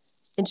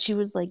 And she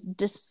was like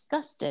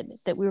disgusted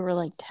that we were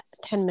like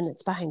 10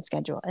 minutes behind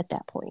schedule at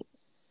that point.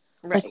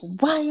 Like, Right.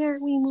 why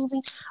aren't we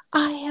moving?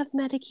 I have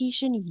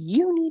medication.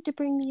 You need to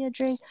bring me a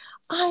drink.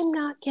 I'm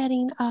not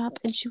getting up.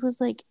 And she was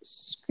like,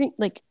 scream.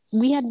 Like,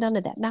 we had none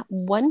of that. Not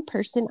one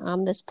person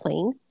on this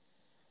plane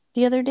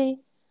the other day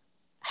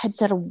had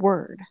said a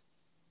word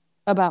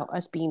about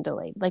us being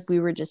delayed. Like, we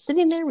were just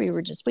sitting there. We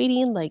were just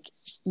waiting, like,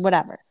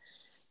 whatever.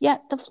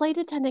 Yet the flight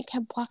attendant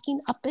kept walking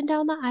up and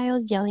down the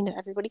aisles, yelling at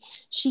everybody.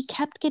 She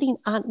kept getting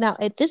on. Now,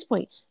 at this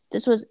point,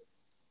 this was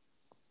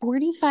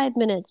 45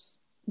 minutes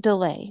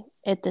delay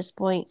at this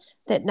point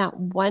that not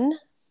one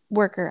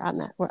worker on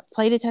that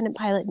flight attendant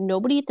pilot,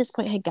 nobody at this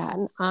point had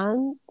gotten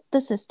on the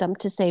system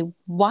to say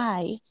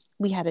why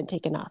we hadn't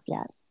taken off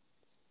yet.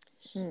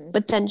 Mm.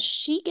 But then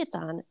she gets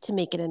on to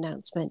make an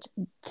announcement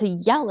to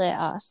yell at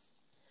us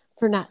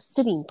for not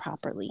sitting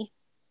properly.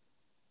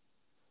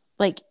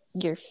 Like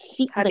your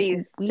feet, How do like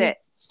you we sit?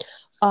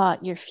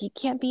 Your feet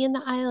can't be in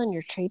the aisle, and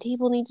your tray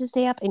table needs to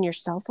stay up, and your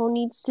cell phone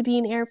needs to be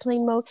in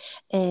airplane mode,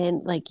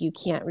 and like you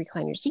can't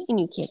recline your seat, and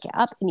you can't get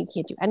up, and you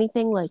can't do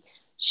anything. Like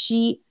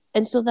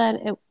and so then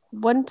at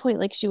one point,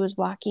 like she was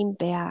walking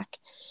back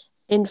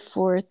and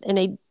forth, and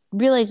I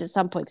realized at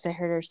some point because I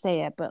heard her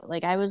say it, but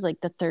like I was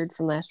like the third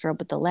from last row,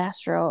 but the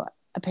last row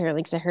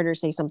apparently because I heard her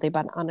say something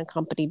about an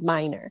unaccompanied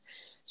minor.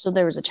 So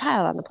there was a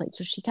child on the plane.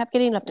 So she kept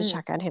getting up to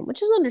check on him,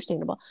 which is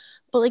understandable.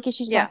 But like as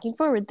she's walking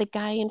forward, the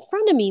guy in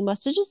front of me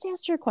must have just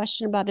asked her a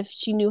question about if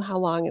she knew how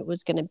long it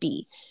was going to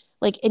be.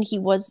 Like, and he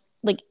was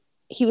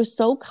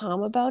so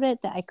calm about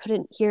it that I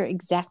couldn't hear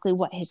exactly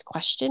what his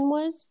question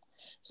was.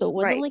 So it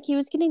wasn't like he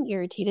was getting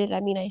irritated. I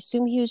mean, I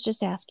assume he was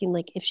just asking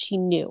like if she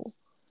knew.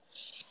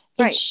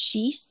 And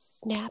she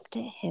snapped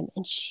at him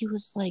and she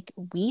was like,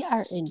 we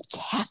are in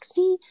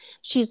taxi.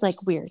 She's like,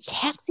 we're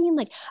taxiing.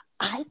 Like,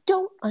 I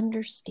don't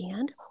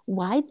understand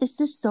why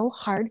this is so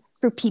hard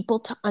for people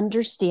to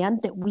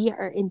understand that we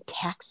are in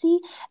taxi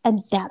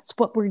and that's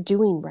what we're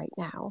doing right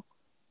now.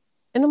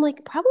 And I'm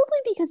like, probably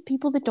because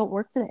people that don't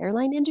work for the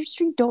airline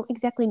industry don't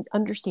exactly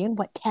understand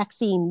what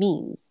taxiing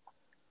means.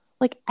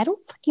 Like, I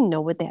don't fucking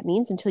know what that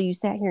means until you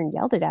sat here and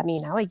yelled it at me.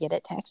 Now I get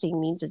it.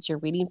 Taxiing means that you're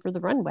waiting for the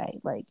runway.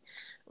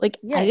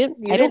 Yeah, I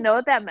didn't know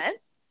what that meant?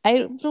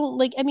 I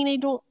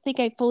don't think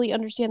I fully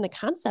understand the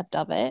concept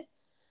of it.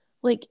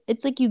 Like,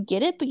 it's like you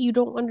get it, but you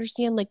don't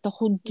understand like the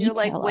whole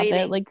detail of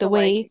it. Like the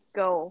way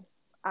go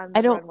on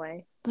the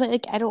runway.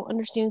 Like, I don't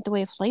understand the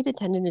way a flight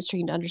attendant is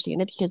trained to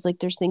understand it because like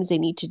there's things they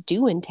need to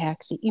do in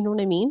taxi. You know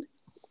what I mean?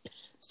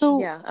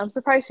 So yeah, I'm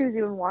surprised she was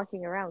even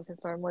walking around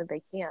because normally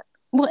they can't.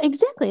 Well,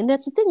 exactly, and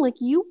that's the thing. Like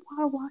you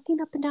are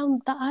walking up and down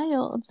the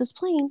aisle of this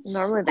plane.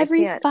 Normally they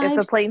can't. If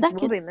a plane's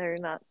moving, they're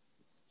not.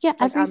 Yeah,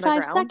 like, every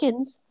 5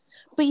 seconds.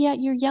 But yeah,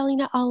 you're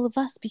yelling at all of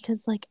us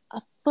because like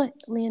a foot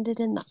landed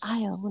in the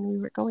aisle when we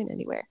were going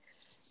anywhere,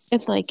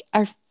 and like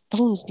our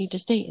phones need to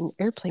stay in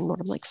airplane mode.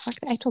 I'm like, fuck.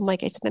 I told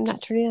Mike, I said I'm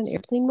not turning on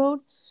airplane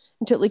mode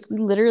until like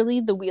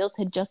literally the wheels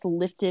had just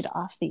lifted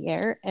off the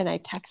air, and I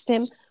text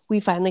him. We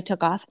finally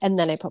took off, and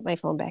then I put my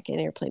phone back in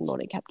airplane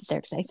mode and kept it there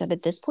because I said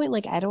at this point,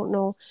 like, I don't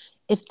know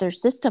if their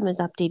system is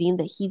updating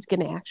that he's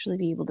going to actually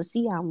be able to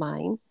see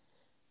online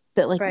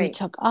that like we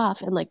took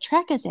off and like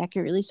track us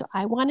accurately. So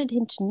I wanted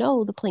him to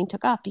know the plane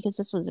took off because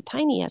this was a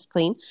tiny ass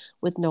plane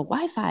with no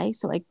Wi-Fi,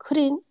 so I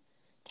couldn't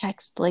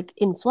text like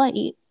in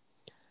flight.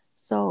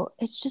 So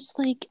it's just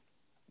like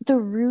the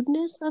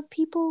rudeness of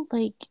people,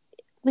 like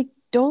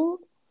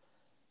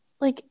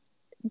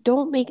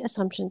don't make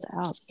assumptions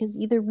out because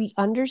either we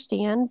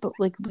understand but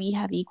like we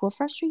have equal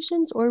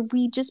frustrations or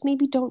we just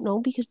maybe don't know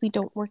because we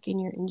don't work in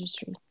your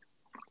industry.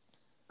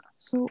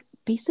 So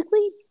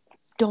basically,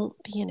 don't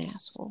be an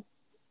asshole.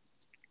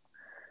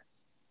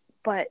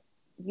 But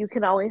you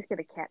can always get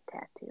a cat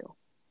tattoo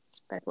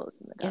that glows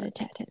in the dark. Get a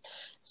tattoo.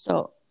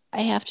 So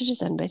I have to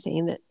just end by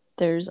saying that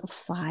there's a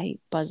fly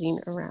buzzing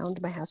around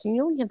my house. You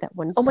know when you have that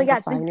one fly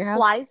in your house?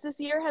 Flies this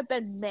year have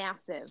been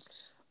massive.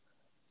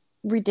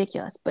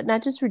 Ridiculous, but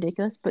not just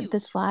ridiculous, but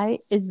this fly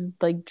is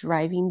like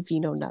driving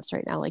Vino nuts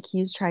right now. Like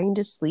he's trying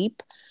to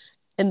sleep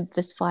and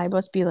this fly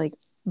must be like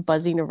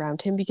buzzing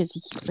around him because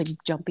he keeps like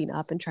jumping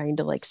up and trying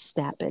to like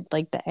snap at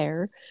like the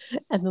air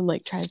and then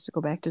like tries to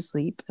go back to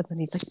sleep and then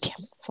he's like, damn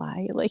it,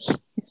 fly. Like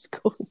he's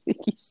going, like,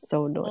 he's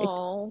so annoying.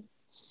 Oh,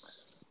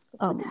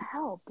 what the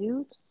hell,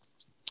 dude?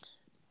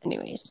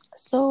 Anyways,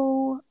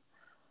 so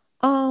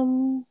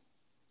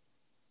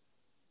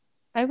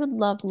I would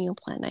love meal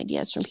plan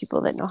ideas from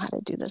people that know how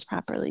to do this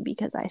properly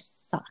because I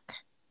suck.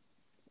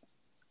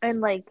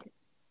 And like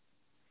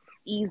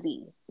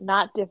easy,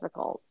 not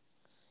difficult.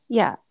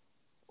 Yeah.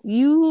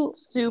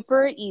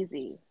 Super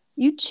easy.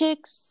 You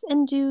chicks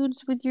and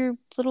dudes with your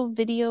little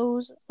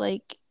videos,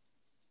 like,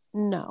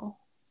 no.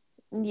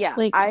 Yeah.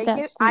 Like, I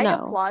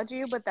applaud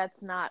you, but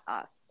that's not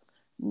us.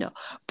 No.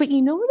 But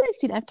you know what I've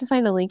seen? I have to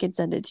find a link and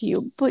send it to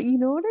you. But you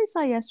know what I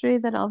saw yesterday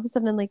that all of a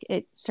sudden like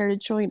it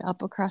started showing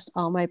up across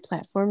all my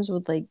platforms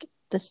with like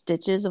the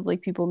stitches of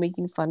like people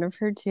making fun of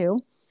her too.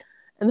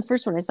 And the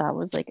first one I saw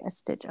was like a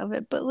stitch of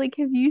it. But like,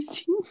 have you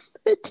seen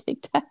the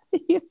TikTok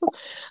video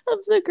of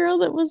the girl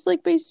that was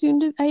like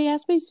I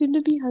asked my soon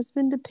to be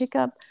husband to pick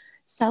up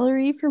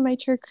celery for my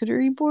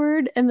charcuterie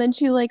board, and then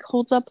she like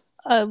holds up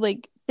a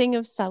like thing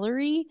of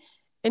celery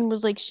and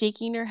was like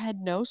shaking her head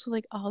no. So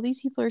like all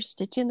these people are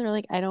stitching. They're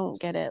like, I don't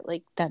get it.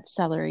 Like that's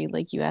celery.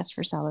 Like you asked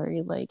for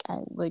celery. Like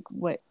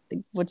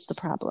what's the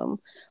problem?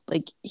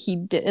 Like he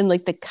did. And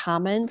like the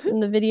comments in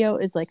the video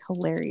is like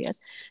hilarious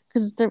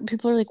because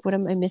people are like, what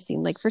am I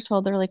missing? Like first of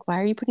all, they're like, why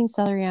are you putting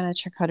celery on a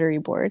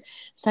charcuterie board?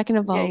 Second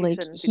of all, like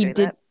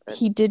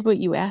he did what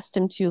you asked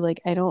him to. Like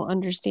I don't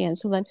understand.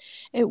 So then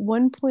at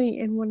one point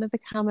in one of the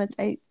comments,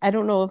 I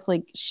don't know if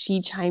like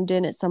she chimed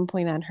in at some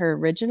point on her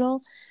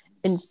original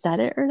and said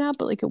it or not,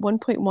 but like at one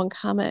point, one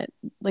comment,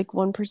 like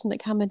one person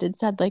that commented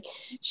said like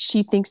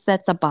she thinks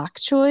that's a bok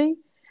choy,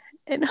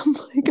 and I'm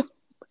like, oh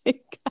my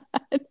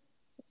god.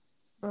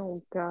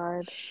 Oh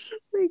God.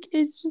 Like,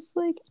 it's just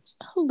like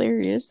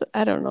hilarious.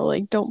 I don't know.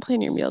 Like, don't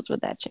plan your meals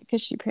with that chick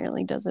because she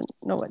apparently doesn't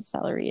know what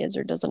celery is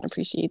or doesn't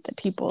appreciate that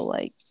people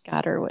like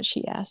got her what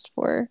she asked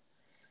for.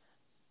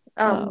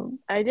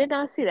 I did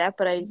not see that,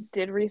 but I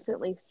did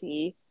recently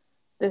see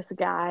this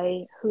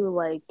guy who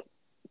like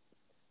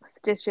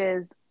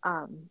stitches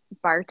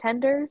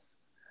bartenders,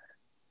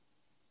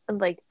 and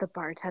like the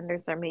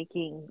bartenders are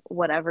making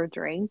whatever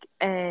drink,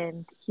 and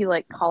he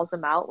like calls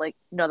them out like,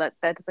 no, that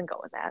doesn't go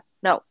with that.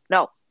 No,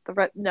 no,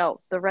 no,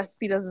 the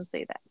recipe doesn't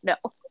say that. No.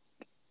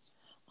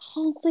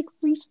 Oh, it's like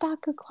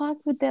restock o'clock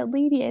with that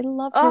lady. I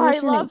love her. Oh, I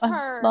What's her name? love I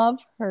her. love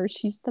her.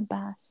 She's the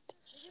best.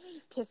 I think her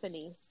name's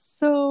Tiffany.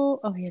 So,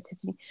 oh yeah,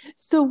 Tiffany.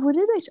 So what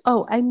did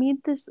I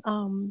made this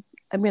I'm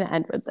gonna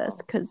end with this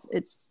Oh, because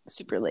it's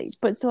super late.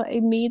 But so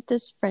I made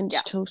this yeah.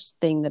 French toast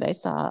thing that I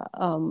saw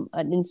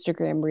an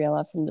Instagram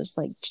reel from this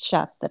like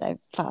chef that I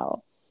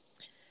follow.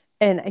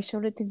 And I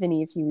showed it to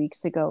Vinny a few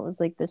weeks ago. It was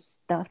like this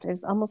stuffed, it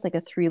was almost like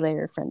a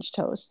 3-layer French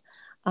toast.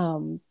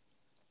 Um,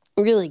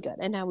 really good.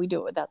 And now we do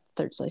it without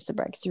the third slice of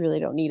bread because you really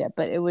don't need it.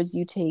 But it was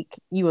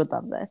you would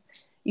love this.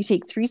 You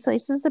take 3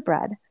 slices of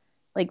bread.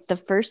 Like the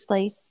first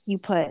slice, you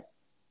put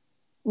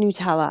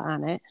Nutella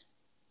on it,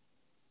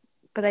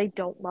 But I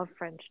don't love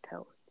French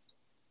toast.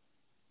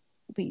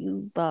 but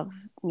you love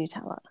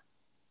Nutella.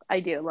 I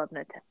do love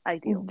Nutella. I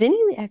do.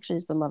 Vinny actually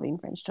has been loving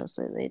French toast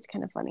lately. It's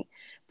kind of funny.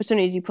 But so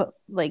anyways, you put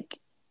like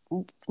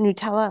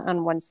Nutella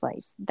on one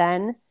slice.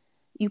 Then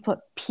you put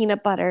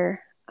peanut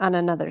butter on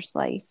another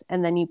slice.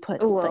 And then you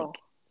put Oh, like,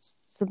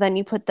 so then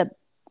you put the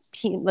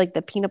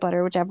peanut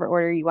butter, whichever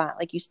order you want.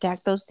 Like you stack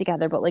those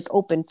together, but like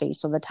open face.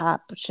 So the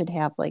top should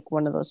have like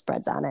one of those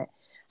breads on it.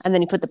 And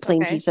then you put the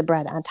plain okay. piece of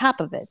bread on top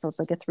of it. So it's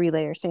like a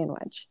 3-layer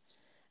sandwich.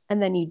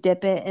 And then you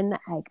dip it in the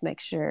egg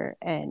mixture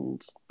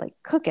and like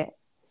cook it.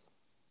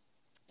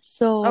 Oh,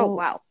 So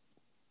wow.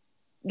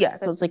 yeah,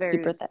 so That's it's like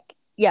super very, thick.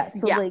 Yeah,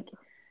 so yeah. like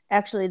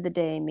actually the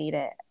day I made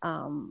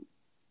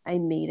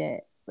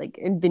it like,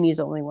 and Vinny's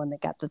the only one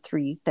that got the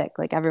 3 thick.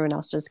 Like everyone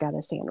else just got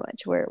a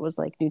sandwich where it was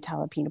like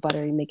Nutella peanut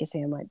butter. You make a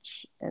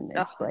sandwich and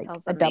Oh, it's that like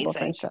sounds a double amazing.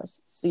 French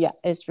toast. So yeah,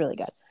 it's really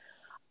good.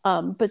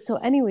 But so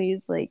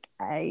anyways, like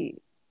I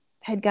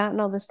had gotten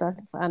all this stuff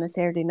on a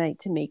Saturday night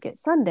to make it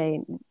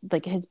Sunday.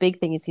 Like his big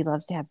thing is he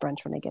loves to have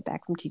brunch when I get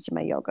back from teaching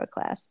my yoga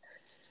class.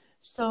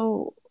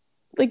 So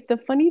like the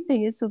funny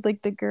thing is, so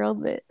like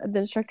the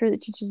instructor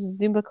that teaches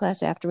the Zumba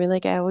class after me,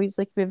 like I always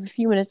like we have a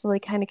few minutes to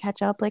like kind of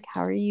catch up, like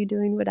how are you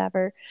doing,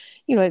 whatever.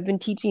 I've been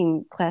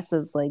teaching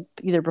classes like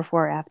either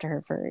before or after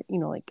her for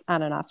like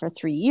on and off for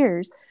 3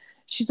 years.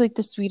 She's like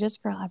the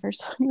sweetest girl ever.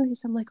 So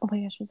anyways, I'm like, oh my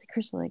gosh, I was like,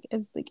 Crystal, like I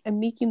was like,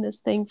 I'm making this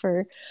thing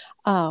for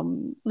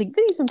like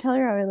videos. I'm telling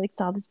her how I like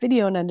saw this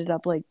video and ended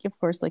up like, of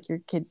course, like your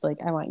kids like,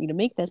 I want you to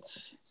make this.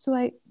 So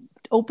I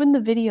opened the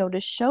video to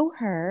show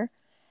her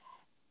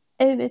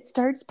and it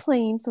starts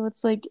playing. So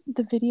it's like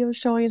the video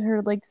showing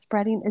her like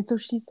spreading. And so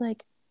she's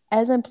like,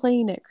 as I'm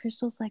playing it,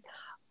 Crystal's like,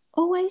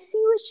 oh, I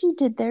see what she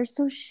did there.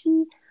 So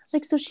she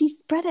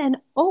spread it and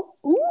oh,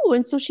 ooh.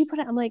 And so she put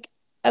it, I'm like,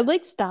 I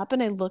like stop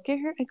and I look at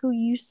her. I go,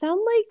 you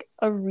sound like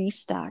a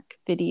restock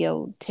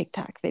video,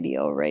 TikTok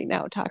video right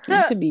now talking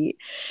to me.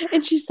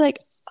 And she's like,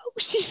 oh,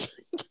 she's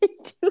like, I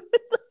do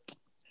it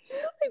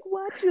like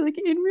watching like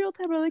in real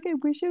time. I'm like, I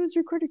wish I was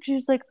recording.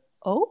 She's like,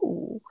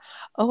 oh,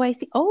 I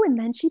see. Oh, and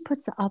then she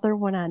puts the other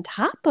one on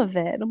top of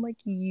it. And I'm like,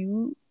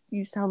 you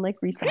sound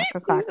like restock You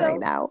o'clock right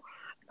know. now.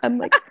 I'm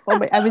like, oh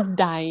my, I was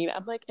dying.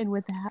 I'm like, and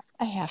with that,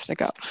 I have to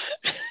go.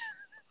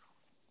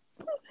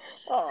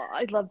 Oh,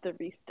 I love the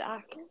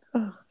restock.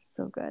 Oh,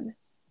 so good.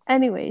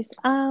 Anyways,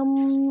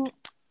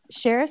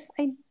 share us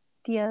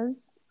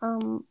ideas,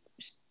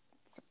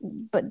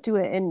 but do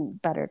it in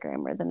better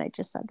grammar than I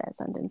just said that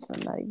sentence, and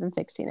I'm not even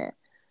fixing it.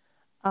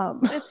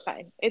 It's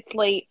fine. It's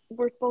late.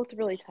 We're both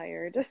really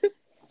tired.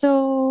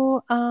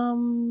 So,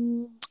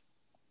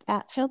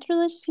 at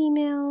Filterless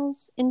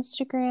Females,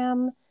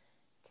 Instagram,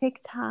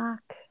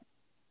 TikTok,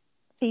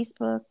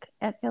 Facebook,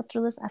 at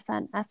Filterless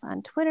FNF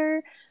on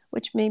Twitter,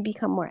 which may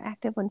become more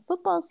active when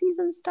football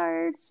season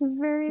starts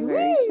very,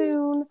 very Woo!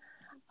 soon.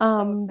 So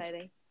Um,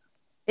 exciting.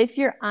 if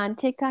you're on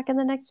TikTok in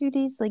the next few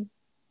days, like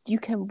you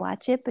can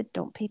watch it, but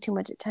don't pay too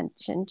much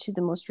attention to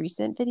the most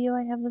recent video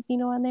I have of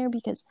Vino on there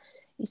because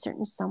a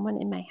certain someone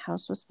in my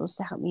house was supposed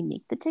to help me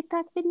make the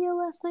TikTok video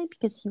last night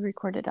because he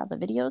recorded all the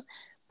videos,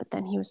 but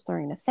then he was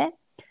throwing a fit.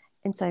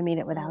 And so I made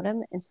it without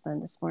him. And so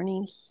then this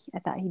morning, I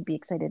thought he'd be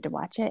excited to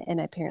watch it.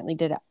 And I apparently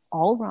did it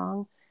all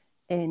wrong.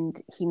 And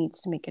he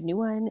needs to make a new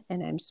one.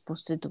 And I'm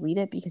supposed to delete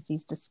it because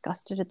he's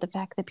disgusted at the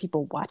fact that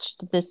people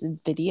watched this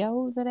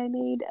video that I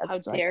made. How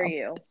It's like, dare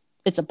you?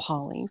 it's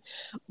appalling.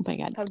 Oh my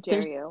God. How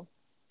dare you?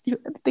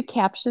 The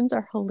captions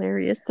are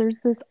hilarious. There's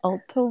this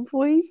alto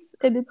voice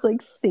and it's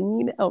like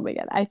singing. Oh my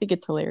God. I think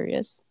it's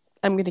hilarious.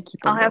 I'm going to keep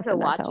I'll them have both to and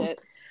not watch tell him.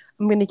 it.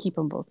 I'm going to keep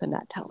them both and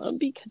not tell him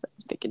because I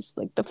think it's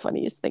like the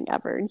funniest thing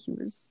ever. And he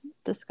was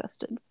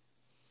disgusted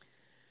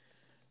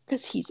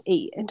because he's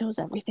 8 and knows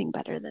everything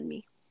better than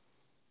me.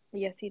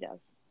 Yes, he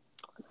does.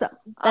 So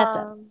that's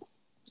it.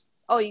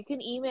 Oh, you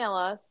can email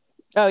us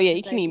Oh yeah,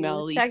 you can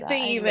email Lisa. Check the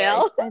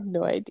email. I have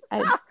no idea.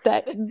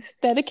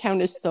 That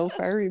account is so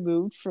far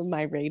removed from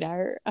my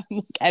radar. I'm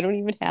like, I don't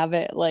even have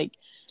it like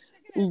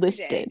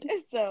listed.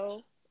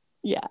 So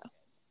yeah.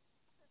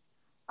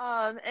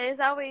 As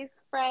always,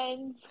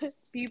 friends,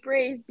 be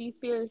brave, be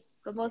fierce,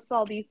 but most of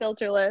all, be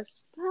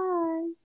filterless. Bye.